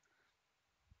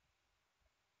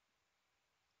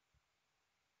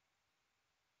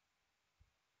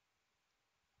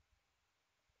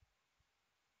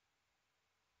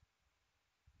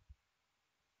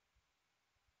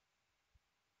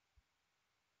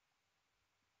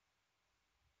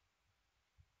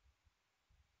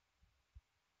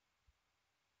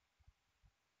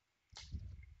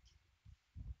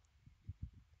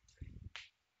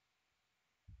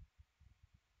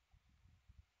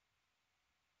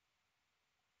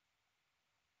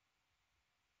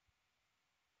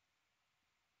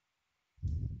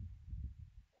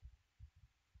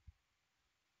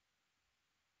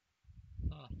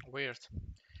 Weird.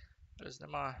 There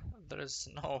is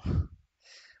no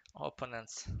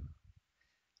opponents.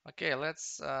 Okay,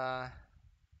 let's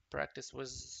practice with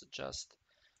just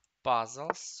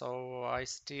puzzles. So I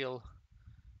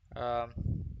um,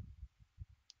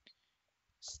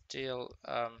 still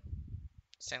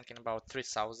thinking about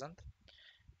 3000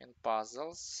 in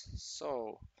puzzles.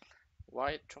 So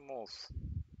why to move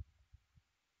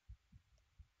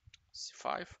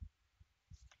c5,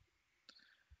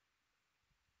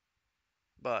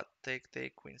 but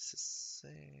take queen c6.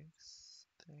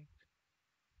 Take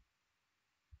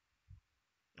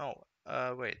no.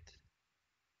 Wait.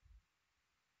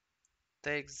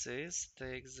 Take this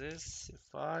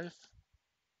c5.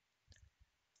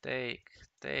 Take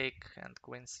and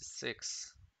queen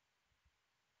c6.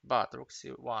 But rook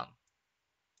c1.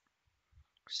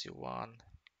 c1.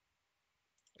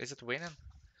 Is it winning?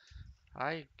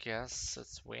 I guess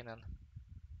it's winning.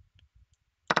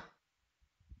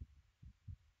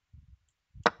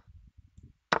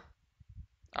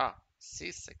 Ah,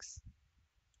 c6.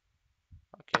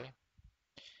 Okay.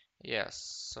 Yes,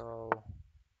 so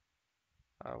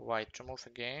white to move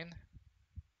again.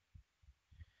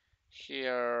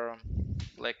 Here,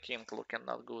 black king looking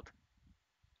not good.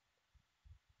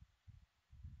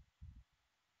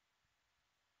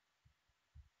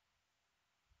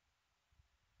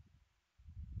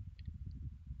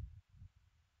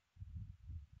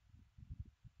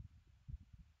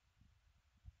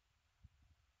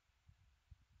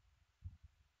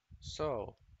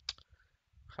 So,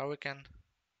 how we can...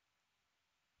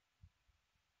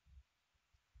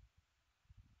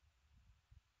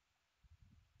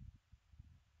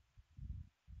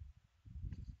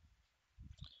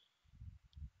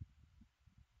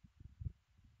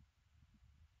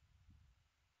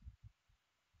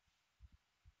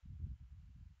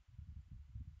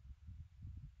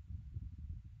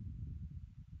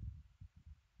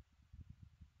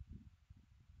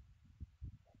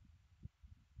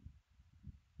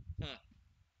 Hmm,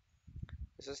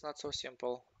 this is not so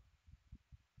simple.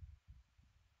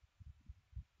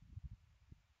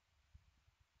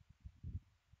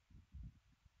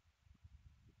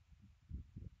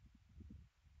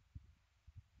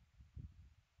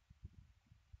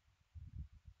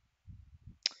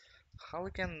 How we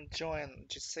can join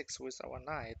g6 with our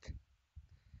knight?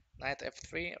 Knight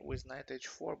f3 with knight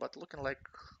h4, but looking like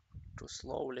too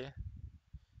slowly.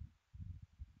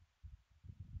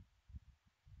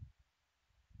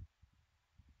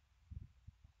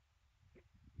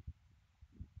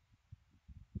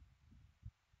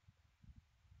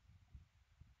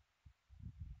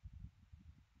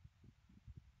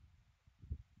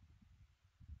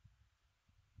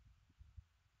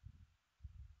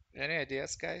 Any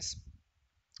ideas, guys?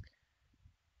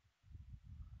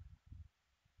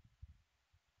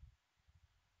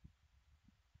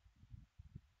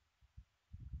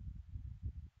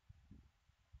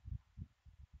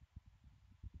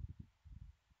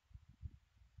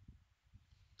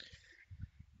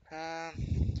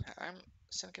 I'm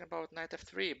thinking about knight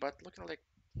f3, but looking like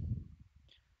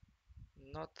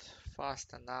not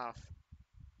fast enough.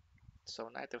 So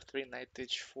knight f3, knight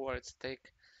h4, it's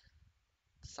take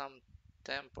some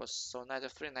tempos. So knight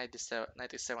f3, knight d7,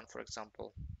 knight e7, for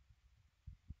example.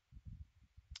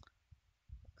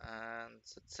 And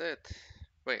that's it.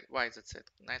 Wait, why is it?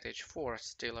 Knight h4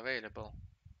 still available.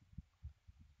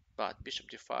 But bishop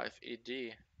d5,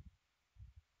 ed.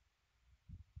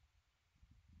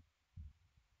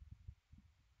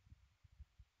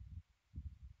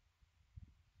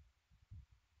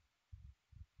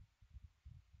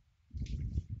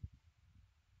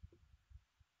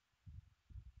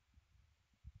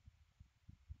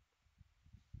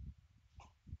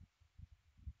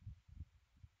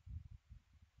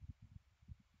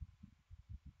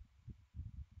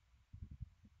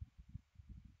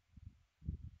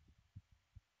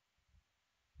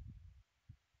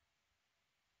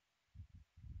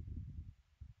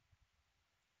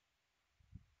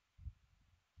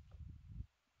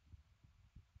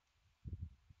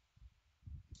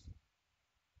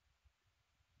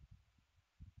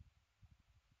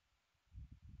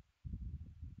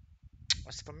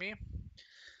 As for me,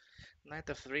 knight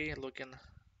f3 looking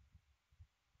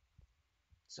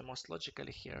the most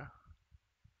logically here.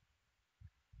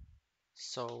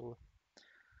 So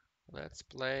let's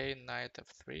play knight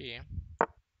f3.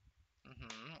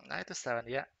 Knight e7,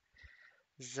 yeah.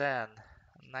 Then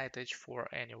knight h4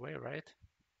 anyway, right?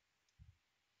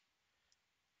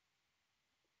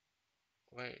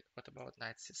 Wait, what about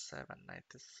knight c7, knight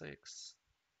e6?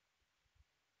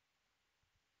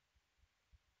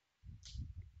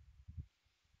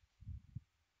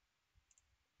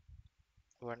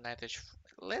 Or knight h...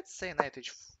 Let's say knight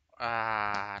h...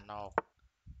 Ah, no.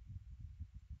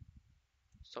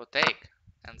 So take,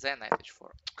 and then knight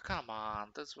h4. Come on,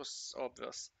 this was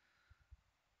obvious.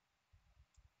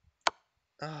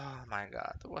 Oh my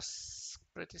god, it was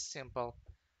pretty simple.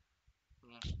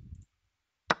 Mm.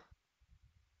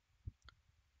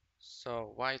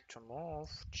 So white to move,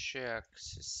 check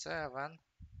c7.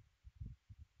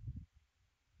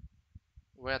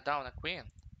 We're down a queen.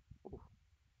 Ooh,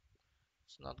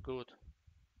 it's not good.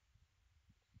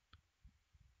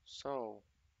 So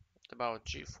what about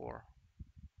g4,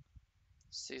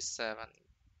 c7,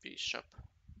 bishop,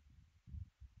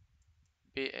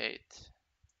 b8,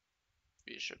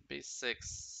 bishop b6.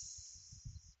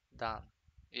 Done.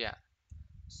 Yeah.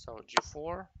 So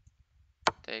g4,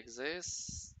 take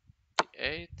this,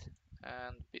 d8,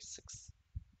 and b6.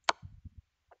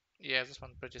 Yeah, this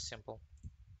one pretty simple.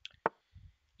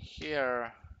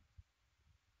 Here,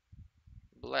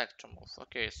 black to move.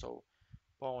 Okay, so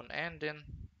pawn ending.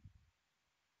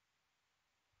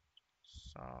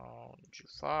 So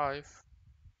g5,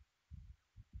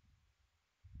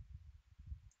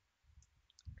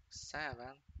 7,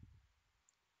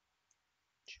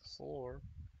 g4,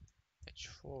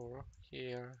 h4,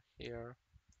 here,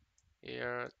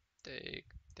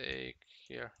 take,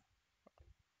 here,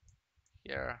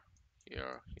 here,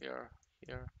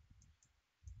 here,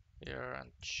 here,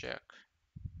 and check.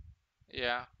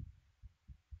 Yeah,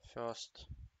 first.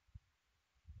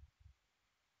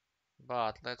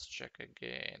 But let's check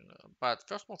again. But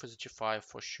first move is g5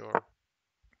 for sure.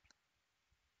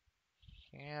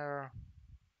 Here.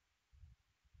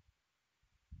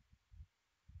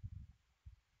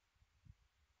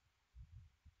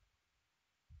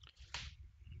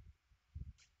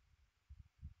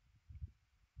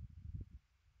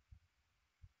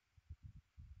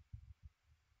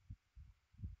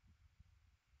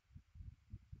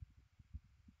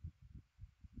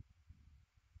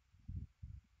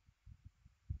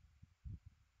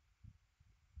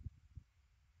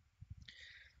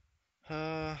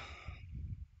 Uh,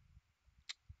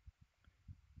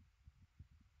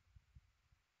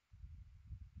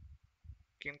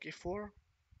 king e4,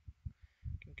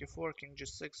 king e4, king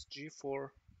g6, g4,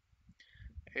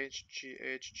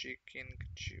 hg, king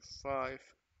g5,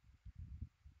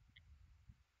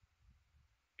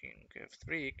 king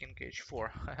f3, king h4.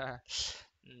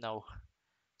 No.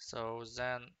 So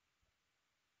then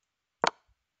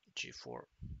g4.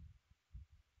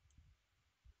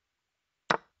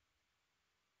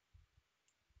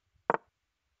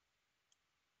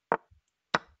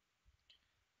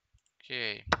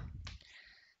 Okay.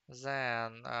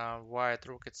 Then white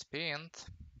rook gets pinned.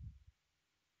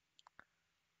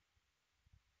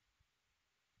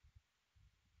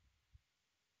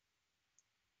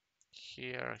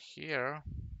 Here.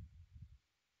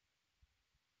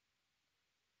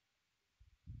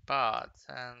 But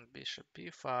then bishop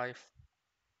b5,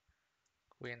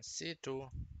 queen c2.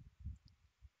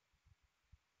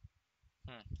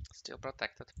 Still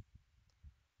protected.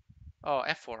 Oh,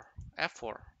 f4,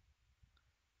 f4,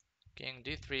 king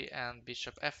d3 and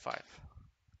bishop f5.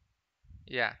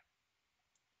 Yeah.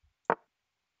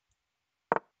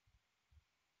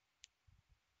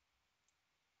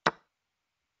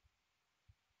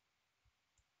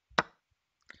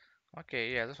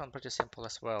 Okay, yeah, this one pretty simple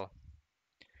as well.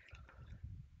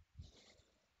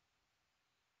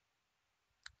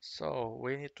 So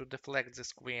we need to deflect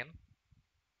this queen.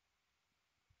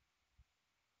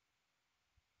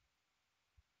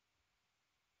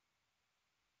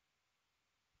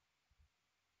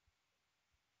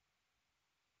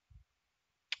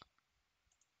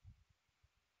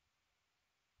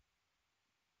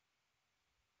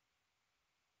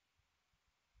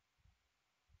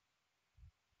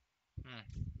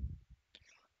 Hmm.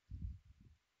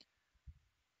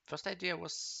 First idea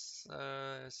was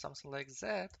something like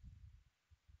that,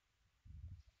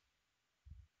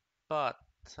 but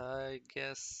I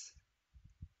guess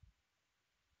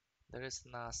there is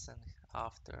nothing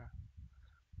after.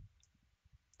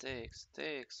 Takes,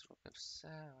 rook f7.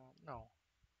 No,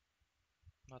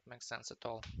 not makes sense at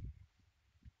all.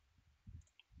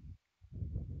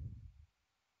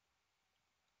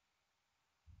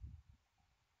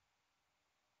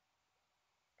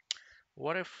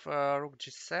 What if rook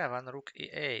g7, rook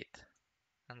e8,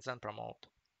 and then promote?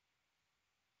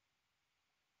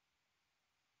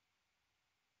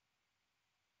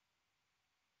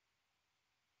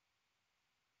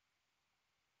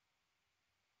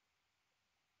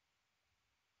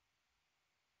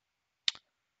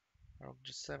 Rook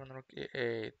g7, rook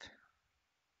e8.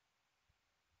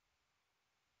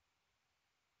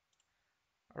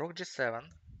 Rook g7.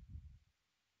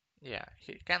 Yeah,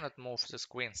 he cannot move this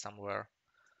queen somewhere.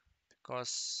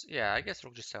 Because, yeah, I guess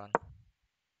rook g7.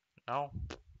 No?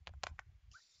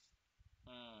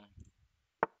 Hmm.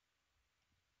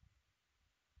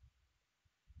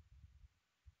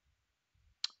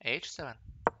 h7?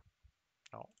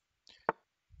 No.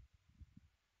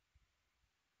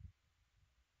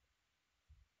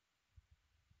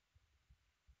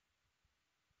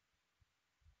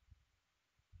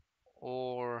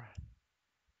 Or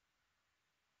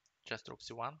just rook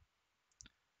c1?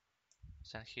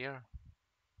 Then here?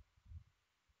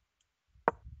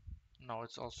 No,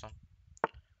 it's also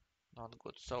not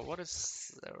good. So what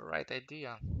is the right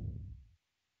idea?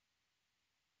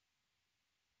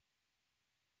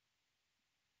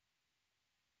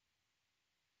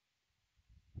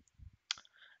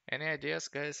 Any ideas,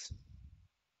 guys?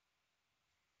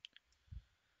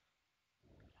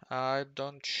 I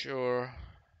don't sure.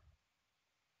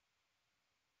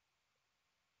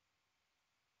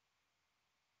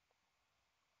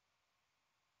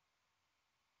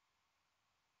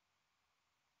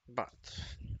 But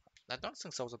I don't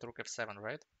think so that rook f7,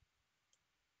 right?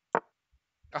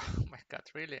 Oh my god,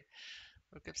 really?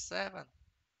 Rook f7.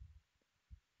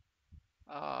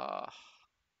 Uh,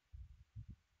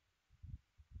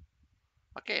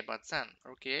 okay, but then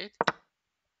rook e8.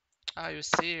 Are you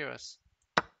serious?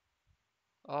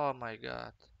 Oh my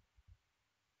god.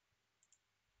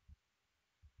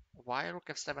 Why rook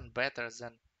f7 better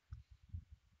than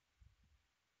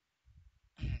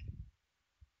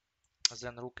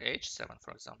rook h7,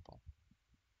 for example?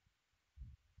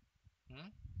 Hmm?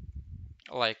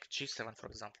 Like g7, for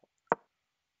example.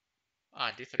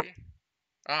 Ah, d3.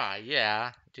 Ah,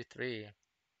 yeah, d3.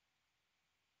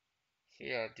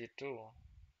 Here, d2.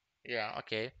 Yeah,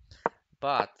 okay.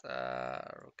 But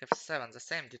rook f7, the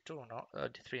same d2, no?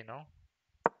 D3, no?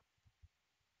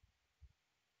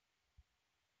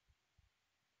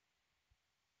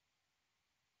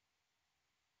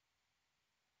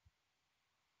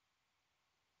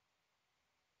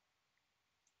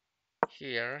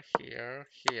 Here,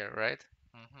 right?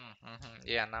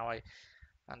 Yeah, now I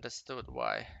understood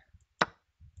why.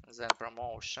 Then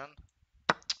promotion.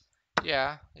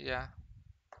 Yeah,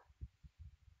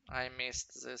 I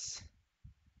missed this.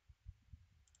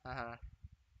 Uh-huh.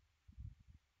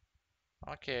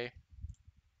 Okay,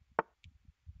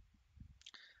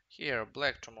 here,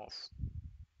 black to move.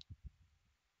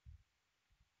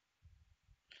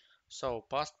 So,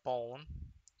 passed pawn.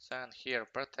 Then here,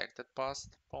 protected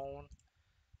passed pawn.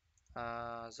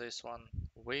 This one,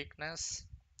 weakness.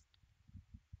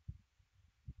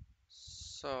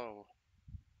 So,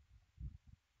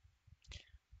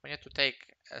 we need to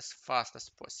take as fast as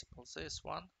possible this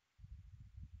one.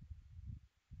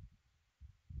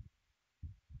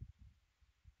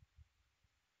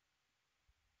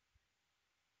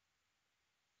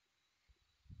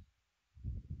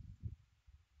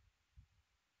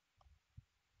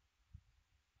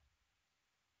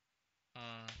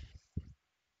 Mm,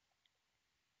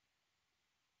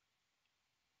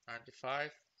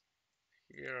 95.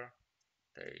 Here,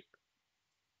 take,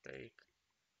 take,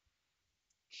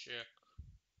 check.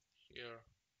 Here,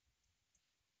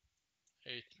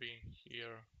 a3.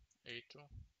 Here, a2.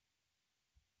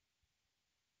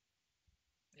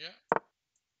 Yeah,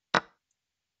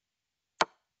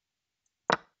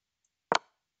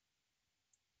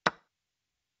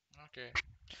 okay.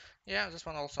 Yeah, this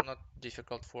one also not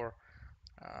difficult for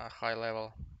high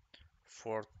level.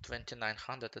 For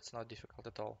 2900, it's not difficult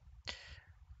at all.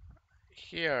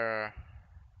 Here,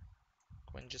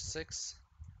 queen g6.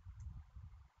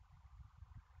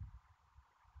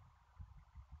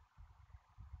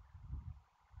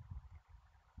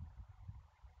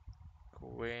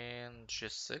 Queen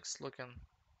g6 looking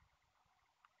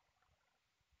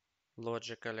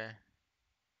logically.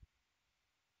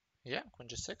 Yeah, queen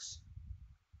g6.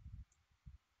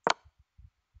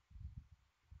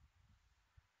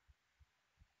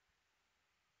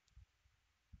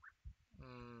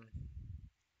 Mm,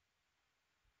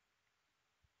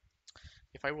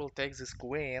 if I will take this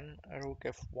queen, rook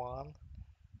f1,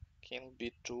 king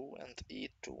b2 and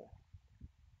e2.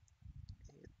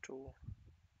 E2.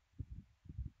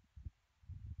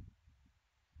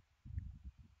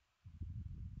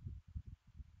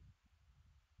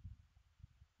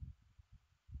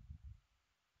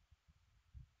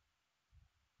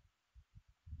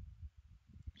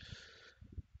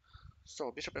 So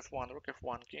bishop f1, rook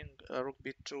f1, king, rook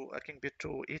b2, king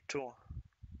b2, e2,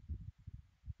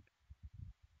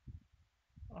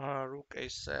 rook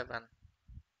a7,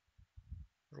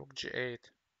 rook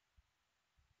g8.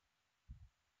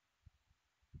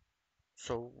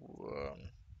 So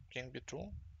king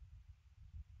b2,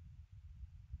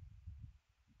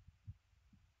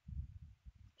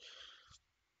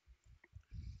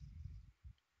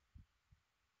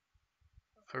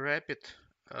 rapid,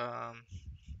 um,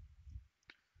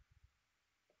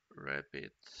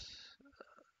 rapid.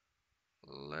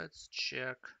 Let's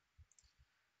check.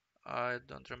 I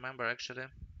don't remember actually.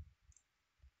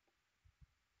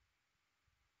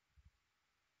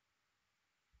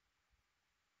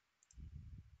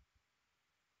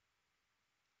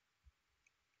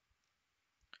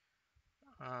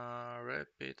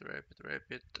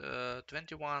 Rapid.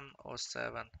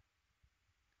 2107.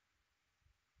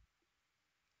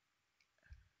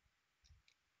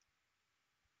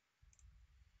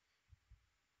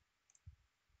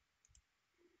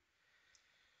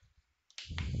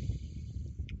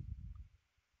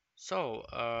 So,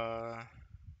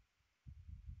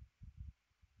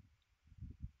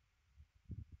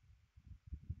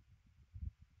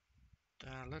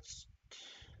 Let's.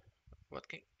 What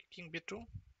king b2?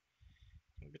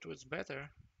 King b2 is better.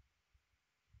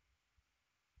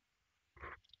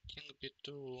 King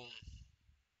b2,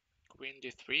 queen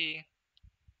d3.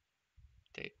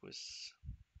 Take with,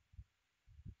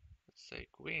 let's say,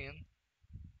 queen.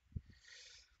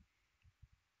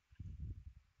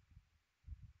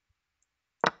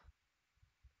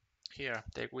 Here,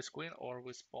 take with queen or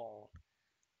with pawn.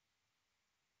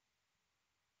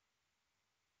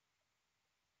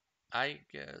 I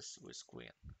guess with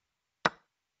queen.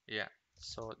 Yeah,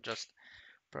 so just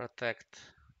protect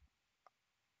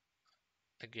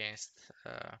against,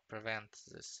 prevent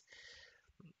this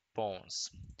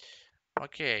pawns.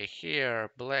 Okay, here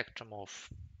black to move.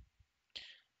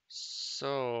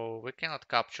 So we cannot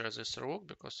capture this rook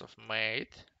because of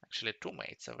mate. Actually, two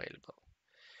mates available.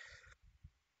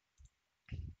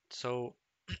 So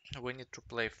we need to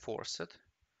play forced.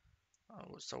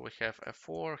 So we have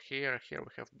f4 here. Here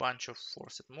we have bunch of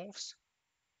forced moves.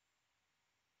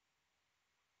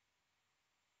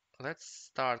 Let's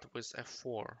start with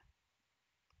f4.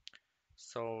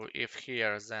 So if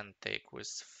here, then take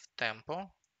with tempo.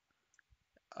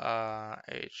 But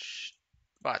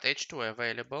h2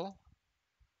 available.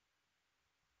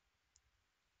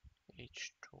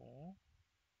 h2.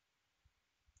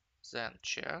 Then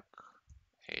check.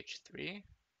 h3.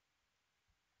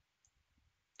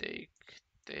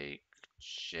 Take,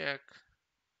 check.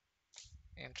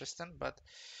 Interesting, but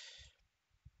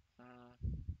mm,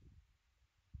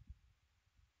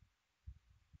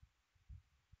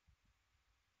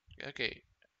 okay.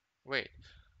 Wait.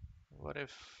 What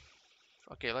if?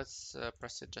 Okay, let's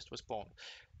proceed just with pawn.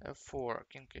 f4,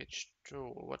 king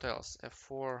h2. What else?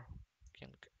 f4,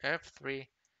 king f3.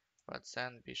 But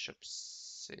then bishop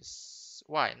is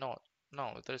why? No,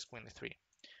 there's queen e3.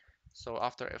 So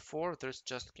after f4, there's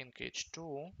just king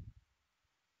h2.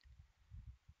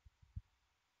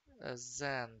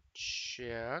 Then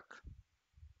check.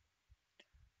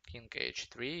 King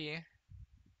h3.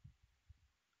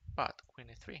 But queen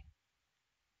e3.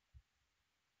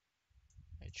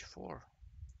 h4.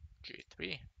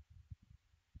 g3.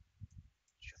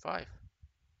 g5.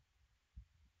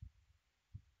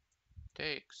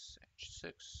 Takes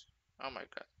h6. Oh my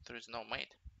god, there is no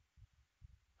mate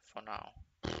for now.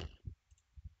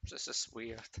 This is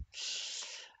weird.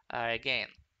 Again,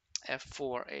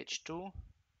 f4 h2,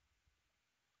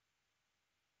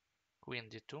 queen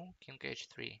d2, king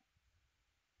h3.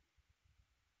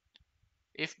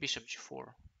 If bishop g4,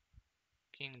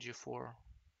 king g4,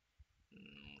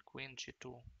 queen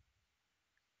g2,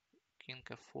 king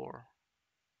f4.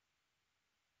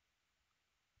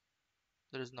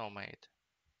 There is no mate.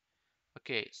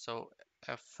 Okay, so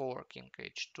f4, king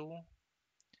h2,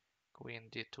 queen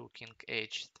d2, king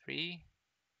h3,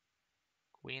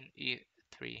 queen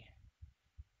e3,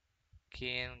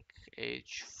 king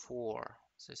h4.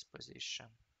 This position.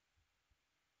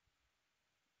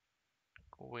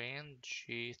 Queen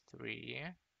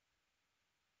g3,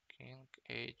 king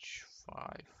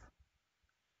h5,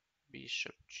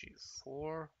 bishop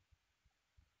g4,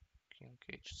 king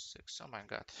h6. Oh my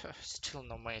god, still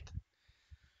no mate.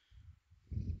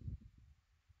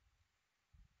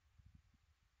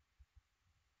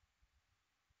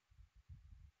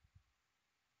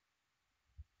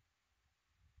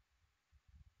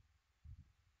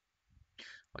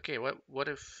 Okay, what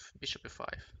if bishop e5?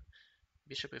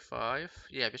 Bishop e5,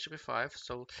 yeah, bishop e5,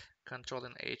 so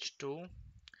controlling h2,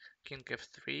 king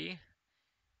f3,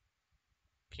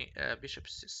 bishop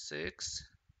c6,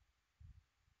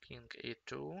 king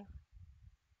e2,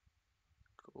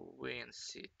 queen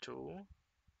c2,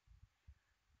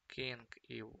 king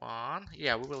e1.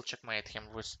 Yeah, we will checkmate him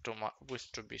with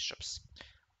two bishops.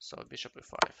 So bishop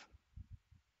e5.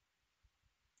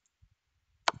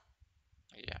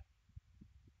 Yeah.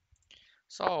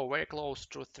 So very close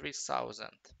to 3000.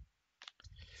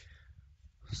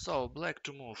 So black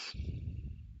to move.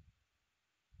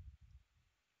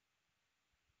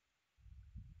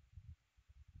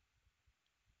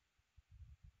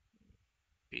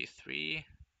 b3,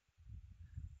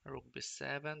 rook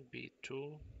b7,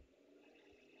 b2,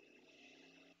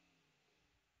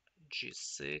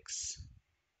 g6,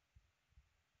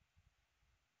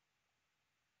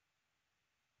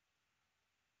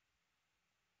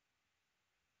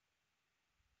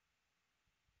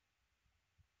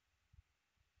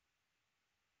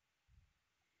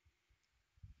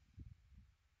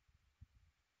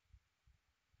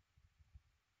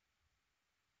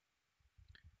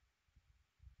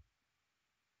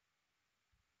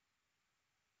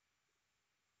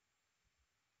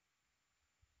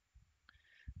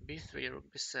 b3, rook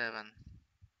b7,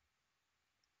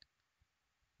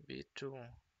 b2,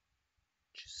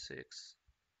 g6,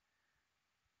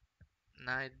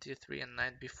 knight d3 and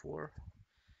knight b4.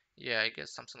 Yeah, I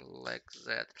guess something like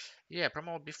that. Yeah,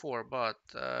 promote before, but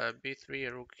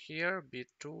b3 rook here,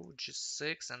 b2,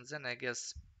 g6, and then I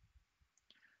guess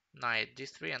knight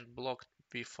d3 and blocked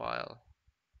b file.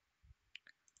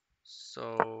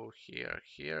 So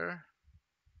here.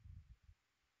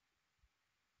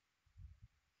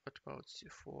 What about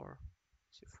c4?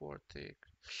 c4 take,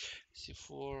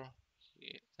 c4,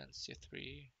 then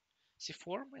c3,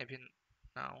 c4 maybe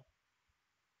now.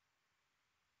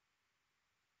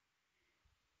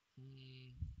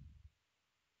 Mm,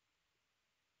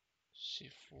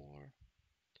 c4.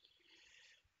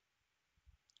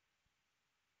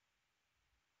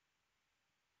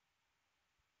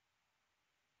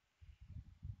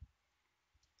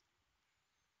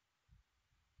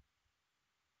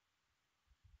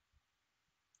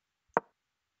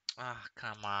 Ah,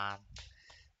 come on.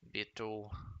 b2,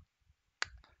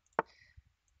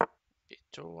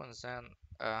 b2, and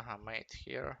then mate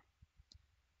here.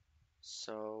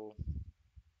 So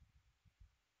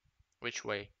which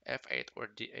way? f8 or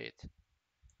d8?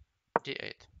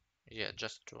 d8. Yeah,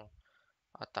 just to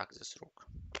attack this rook.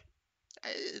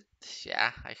 I,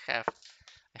 yeah, I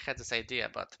had this idea,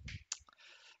 but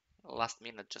last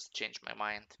minute just changed my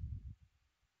mind.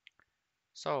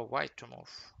 So white to move.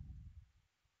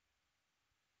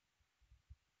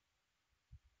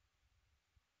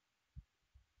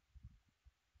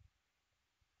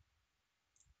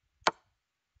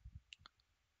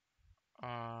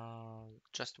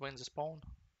 Just win this pawn,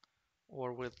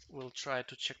 or we'll try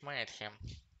to checkmate him.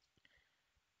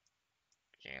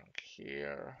 King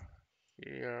here,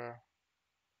 here,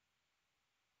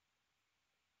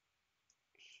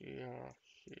 here,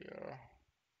 here.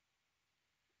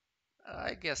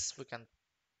 I guess we can.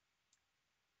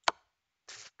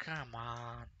 Come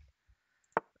on,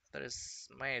 there is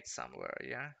mate somewhere,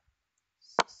 yeah.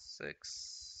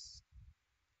 Six,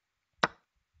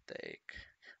 take.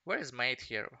 Where is mate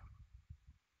here?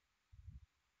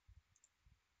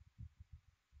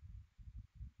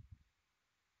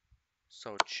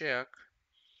 So check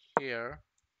here,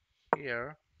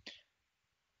 here.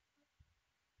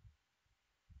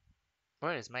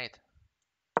 Where is mate?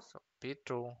 So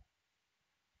b2,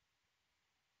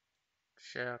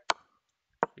 check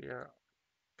here,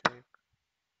 take.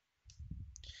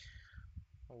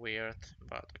 Weird,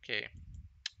 but okay.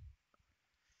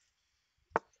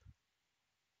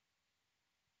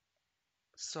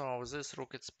 So this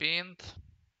rook is pinned.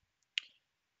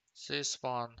 This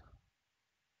one.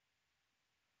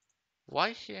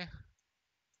 Why he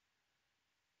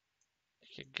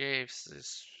gave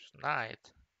this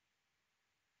knight?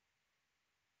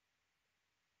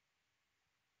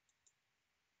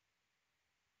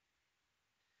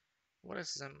 What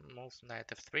is the move knight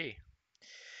f3?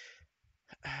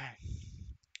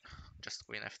 Just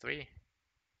queen f3,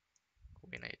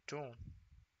 queen a2.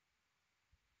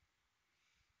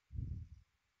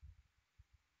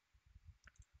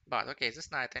 But okay,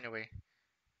 this knight anyway,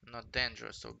 not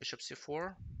dangerous. So bishop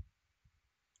c4.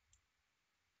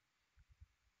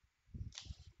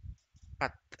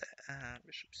 But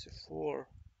bishop c4,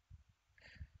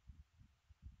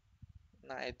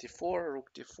 knight d4, rook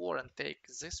d4, and take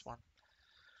this one.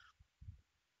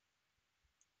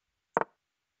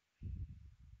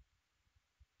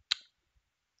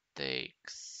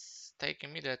 Take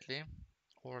immediately,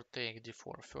 or take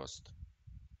d4 first.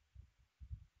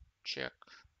 Check.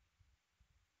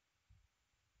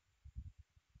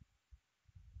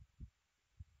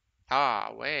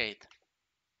 Ah, wait.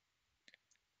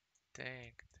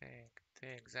 Take.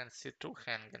 Then c2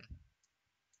 hanging.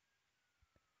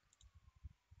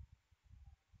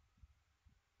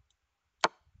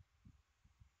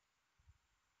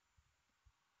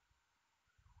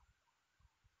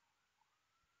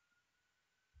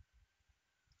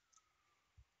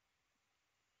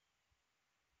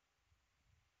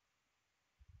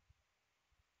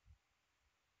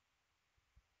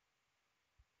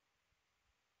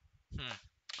 Hmm.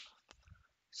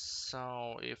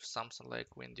 So if something like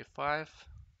queen d5,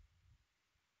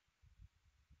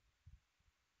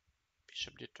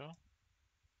 bishop d2.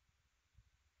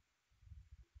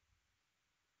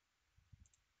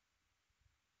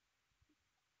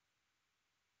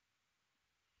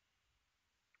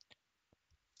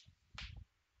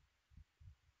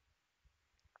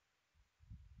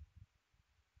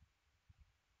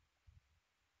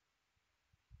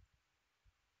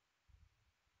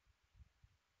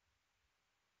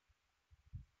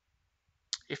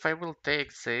 If I will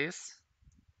take this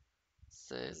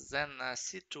then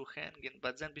c2 hanging,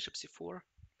 but then bishop c4.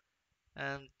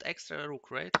 And extra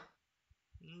rook, right?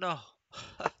 No.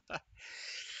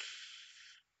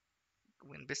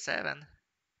 Queen b7.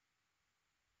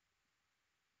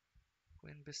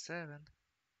 Queen b7.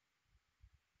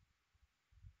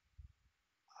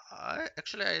 I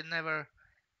never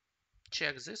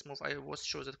checked this move. I was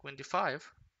sure that queen d5.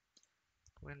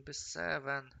 Queen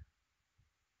b7.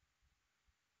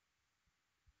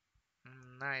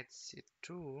 Knight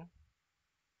c2.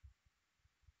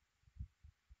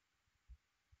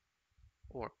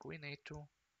 Or queen a2.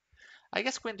 I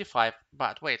guess queen d5.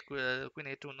 But wait, queen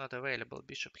a2 not available.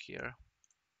 Bishop here.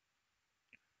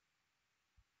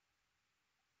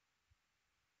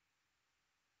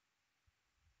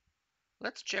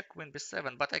 Let's check queen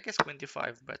b7. But I guess queen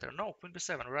d5 better. No, queen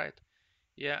b7, right?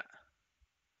 Yeah.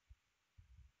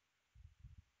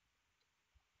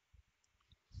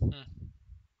 Hmm.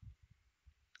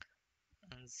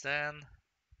 And then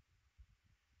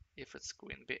if it's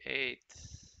queen b8,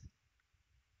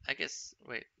 I guess.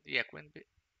 Wait, yeah, queen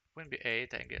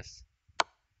b8. I guess.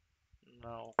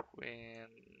 No, queen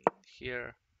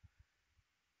here.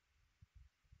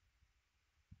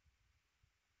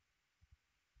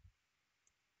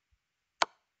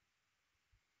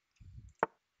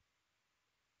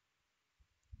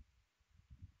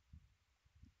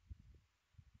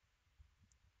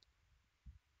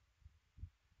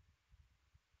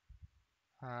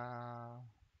 Uh,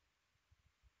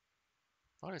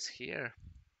 what is here?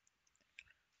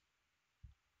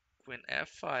 Queen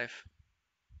f5.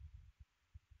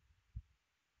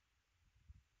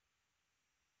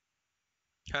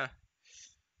 Huh.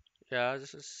 Yeah,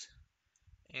 this is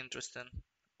interesting.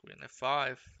 Queen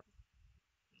f5,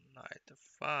 knight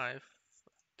f5,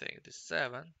 take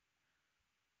d7.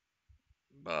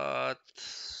 But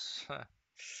huh,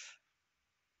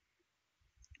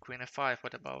 queen f5.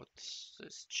 What about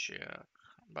this check?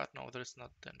 But no, there is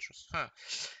not interest. Huh.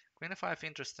 Queen f5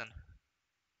 interesting.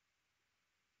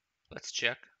 Let's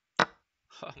check.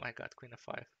 Oh my god, queen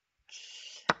f5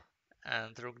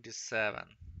 and rook d7.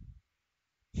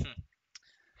 Hmm.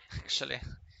 Actually,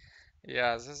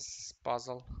 yeah, this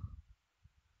puzzle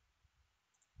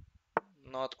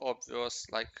not obvious.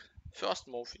 Like first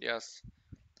move, yes,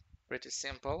 pretty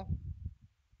simple.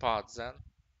 But then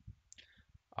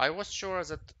I was sure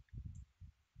that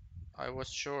I was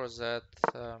sure that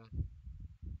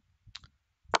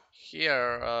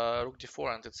here rook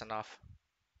d4 and it's enough.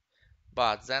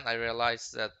 But then I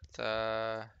realized that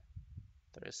there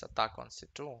is attack on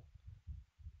c2.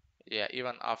 Yeah,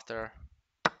 even after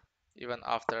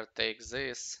take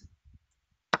this,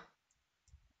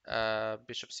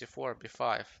 bishop c4,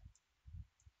 b5.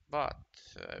 But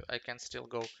I can still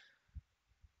go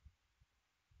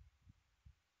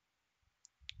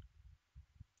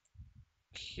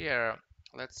here.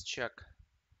 Let's check.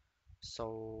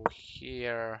 So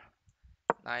here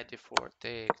knight d4,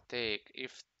 take.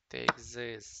 If take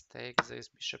this,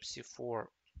 bishop c4,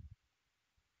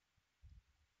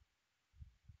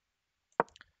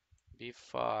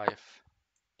 b5,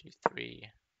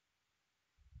 d3.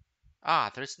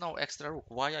 Ah, there is no extra rook.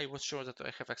 Why I was sure that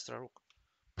I have extra rook?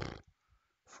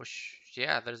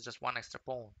 Yeah, there's just one extra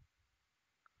pawn.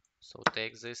 So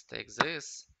take this, take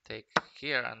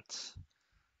here, and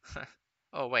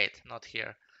oh wait, not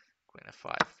here. Queen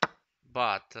f5.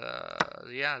 But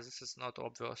yeah, this is not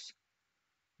obvious.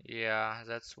 Yeah,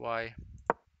 that's why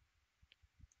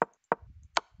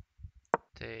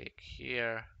take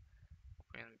here.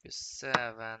 Queen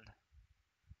b7.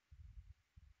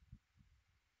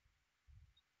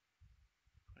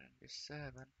 Queen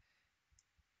b7.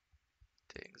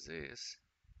 Take this.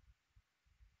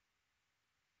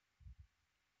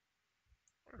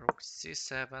 Rook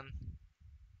c7.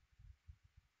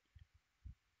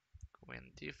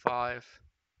 Queen d5.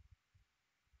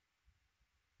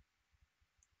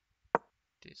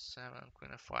 d7.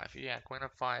 Queen f5. Yeah, queen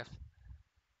f5.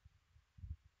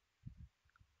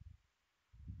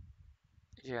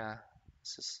 Yeah,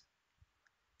 this is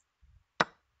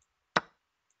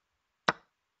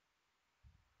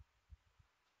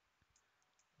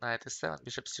knight e7,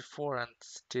 bishop c4, and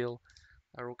still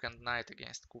a rook and knight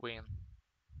against queen.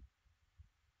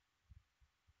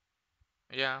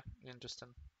 Yeah,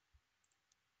 interesting.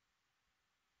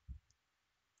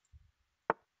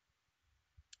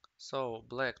 So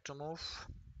black to move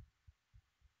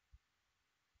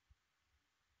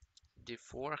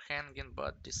d4 hanging,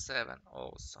 but d7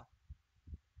 also.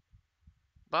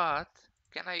 But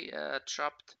can I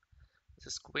trap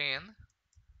this queen?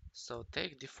 So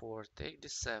take d4, take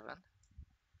d7.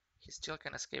 He still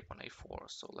can escape on a4.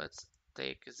 So let's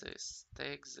take this,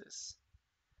 take this.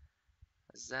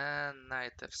 Then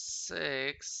knight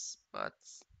f6, but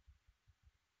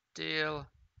still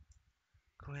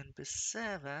queen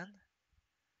b7,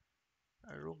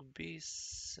 rook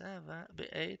b7,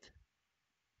 b8.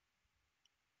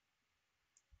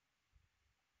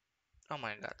 Oh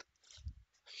my god.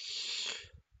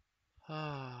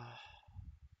 Ah,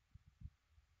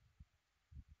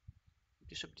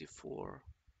 bishop d4,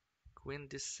 queen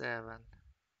d7.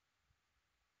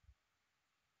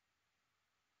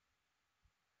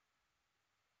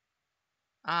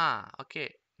 Ah,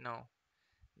 okay, no,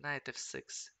 knight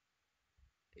f6.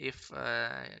 If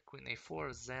queen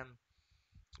a4, then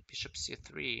bishop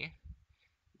c3.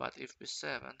 But if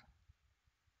b7,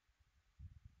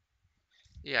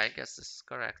 yeah, I guess this is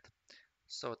correct.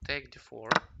 So take d4,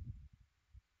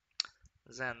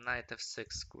 then knight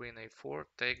f6, queen a4,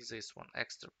 take this one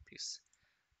extra piece.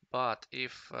 But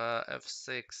if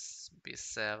f6,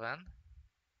 b7,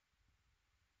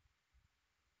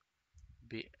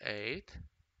 b8,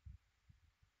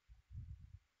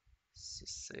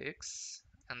 c6,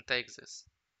 and take this.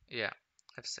 Yeah,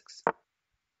 f6,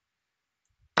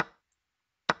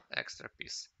 extra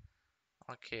piece.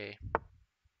 Okay,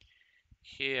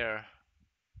 here,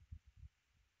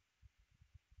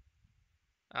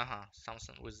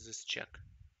 something with this check.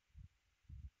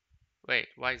 Wait,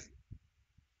 why is,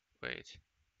 wait,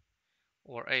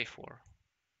 or a4.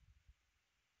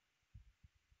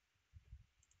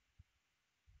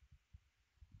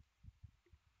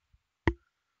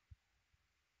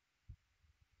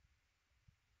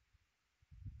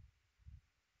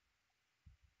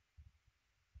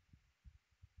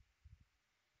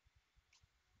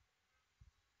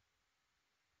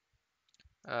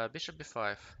 Bishop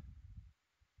b5,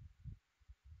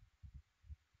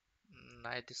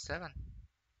 knight d7.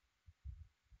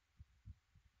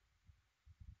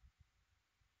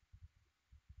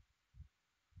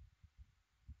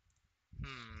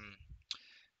 Hmm,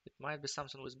 it might be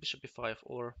something with bishop b5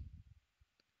 or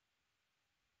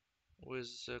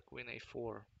with queen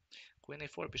a4. Queen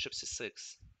a4, bishop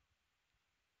c6,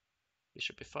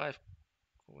 bishop b5,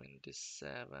 queen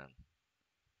d7.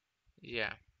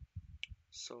 Yeah,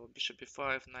 so bishop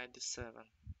b5, knight d7.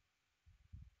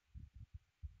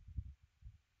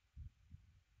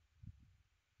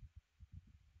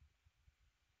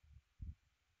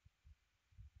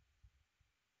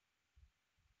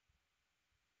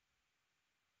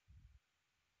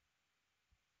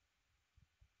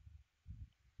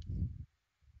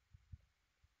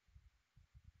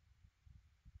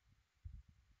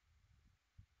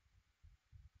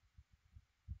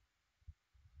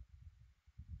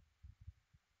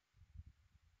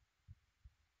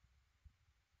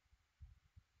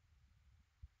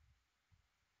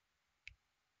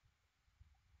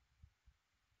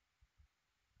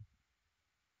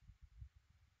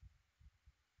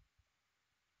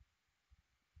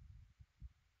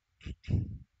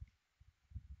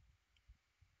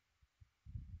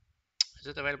 Is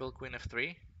it available queen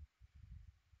f3?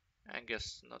 I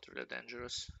guess not really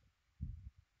dangerous.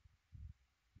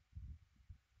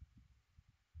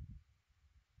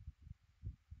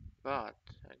 But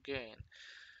again,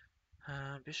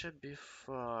 bishop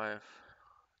b5,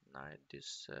 knight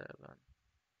d7,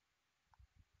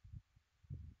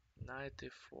 knight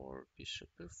e4, bishop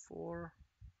e4,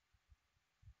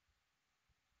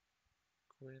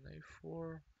 queen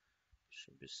a4,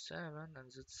 bishop b7,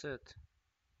 and that's it.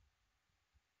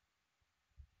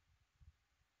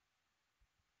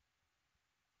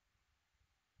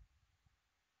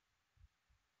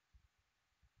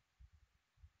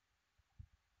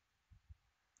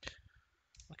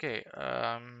 Okay,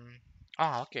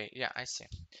 okay, yeah, I see.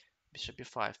 Bishop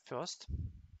b5 first.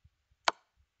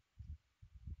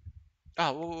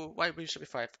 Why bishop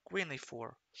b5? Queen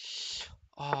a4.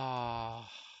 Oh,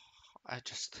 I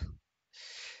just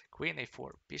queen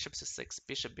a4, bishop c6,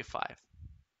 bishop b5,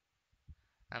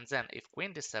 and then if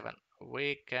queen d7,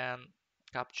 we can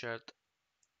capture it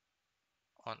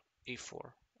on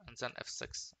e4, and then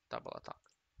f6, double attack.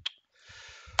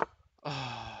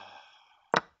 Oh,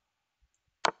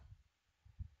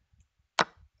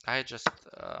 I just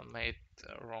made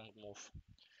a wrong move.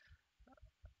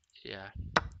 Yeah.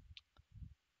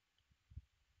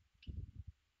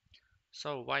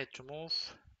 So white to move.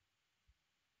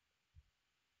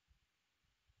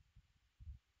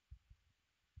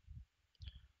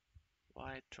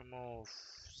 White to move.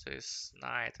 This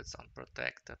knight, it's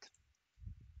unprotected.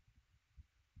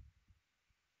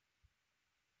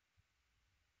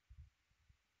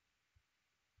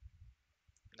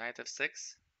 Knight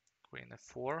f6, queen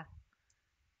f4,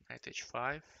 knight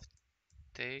h5,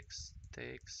 takes,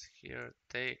 takes, here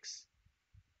takes.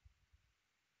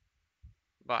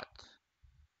 But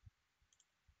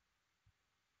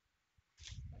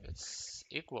It's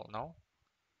equal, no?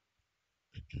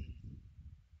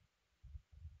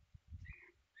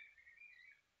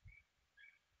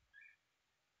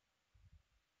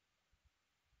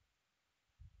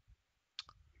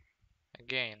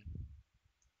 Again,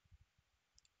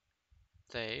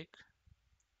 take,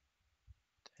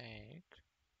 take,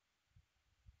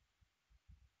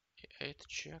 e8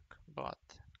 check, but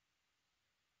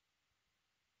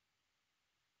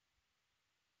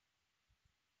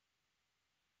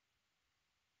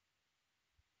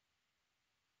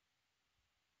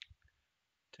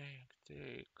take,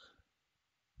 take.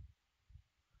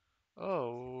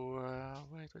 Oh,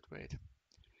 wait, wait, wait.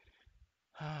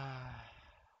 Hmm.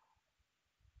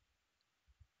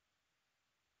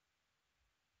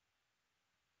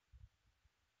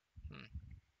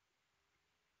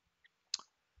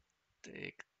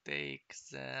 Take,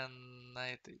 then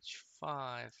knight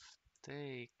h5.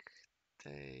 Take,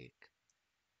 take,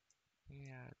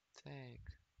 yeah, take.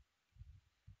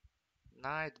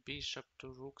 Knight, bishop to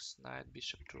rooks, knight,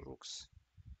 bishop to rooks.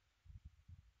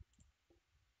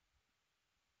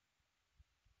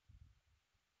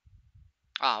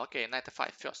 Ah, okay, knight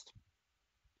f5 first.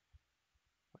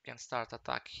 We can start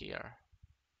attack here.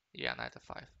 Yeah, knight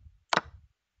f5.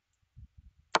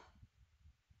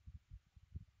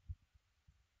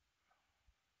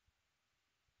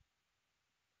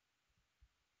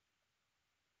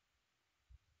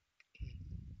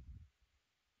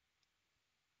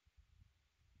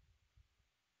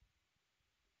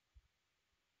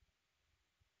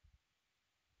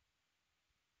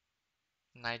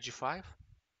 Knight g5.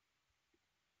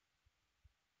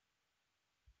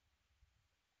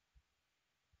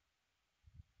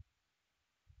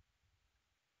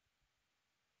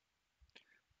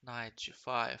 Knight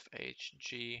g5,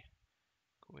 hg,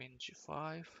 queen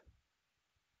g5,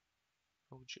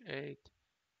 rook g8.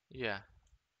 Yeah.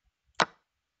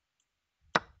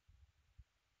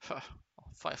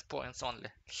 5 points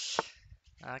only.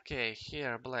 Okay,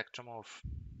 here black to move.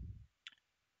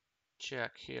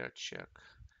 Check here, check.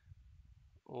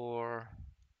 Or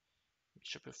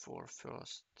bishop e4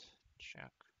 first.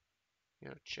 Check.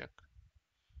 Here, check.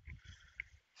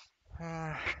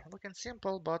 Looking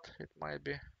simple, but it might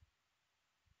be.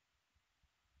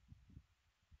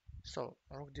 So,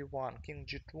 rook d1, king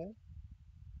g2,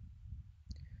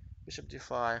 bishop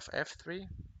d5, f3,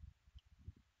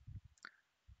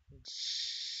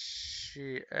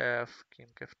 gf, king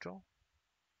f2.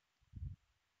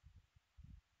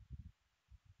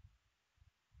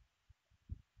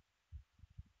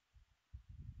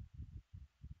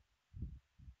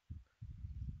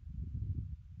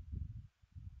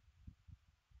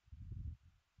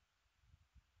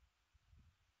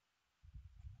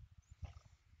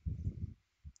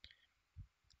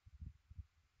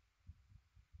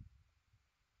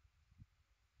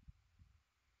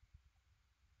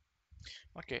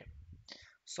 Okay,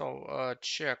 so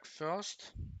check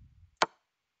first,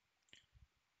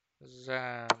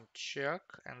 then check,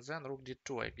 and then rook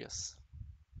d2, I guess.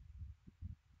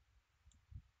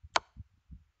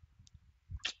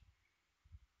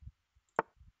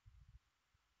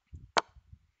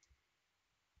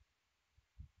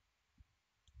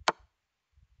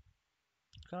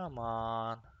 Come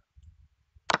on.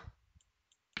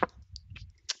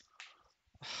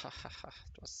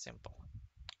 It was simple.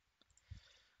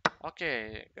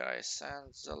 Okay, guys,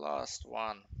 and the last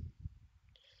one.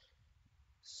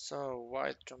 So,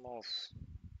 white to move.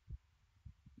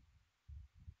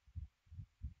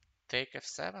 Take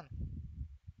f7.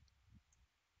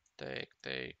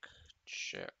 Take,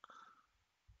 check.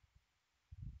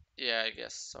 Yeah, I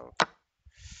guess so.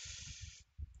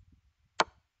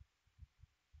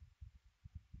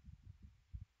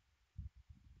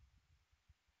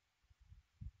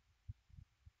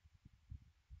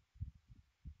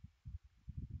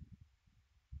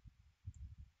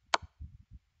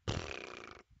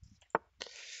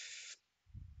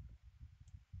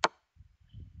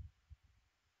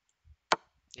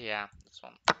 Yeah, this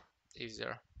one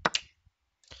easier.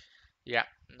 Yeah,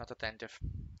 not attentive.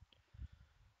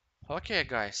 Okay,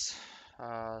 guys.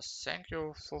 Thank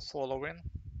you for following.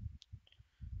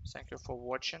 Thank you for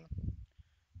watching.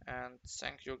 And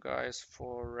thank you guys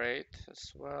for rate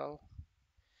as well.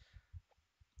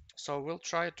 So we'll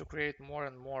try to create more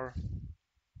and more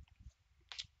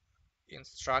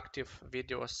instructive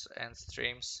videos and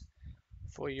streams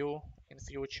for you in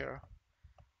future.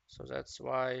 So that's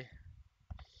why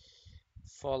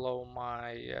follow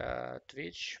my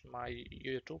Twitch, my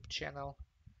YouTube channel,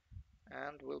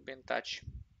 and we'll be in touch.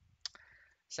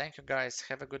 Thank you guys.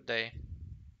 Have a good day.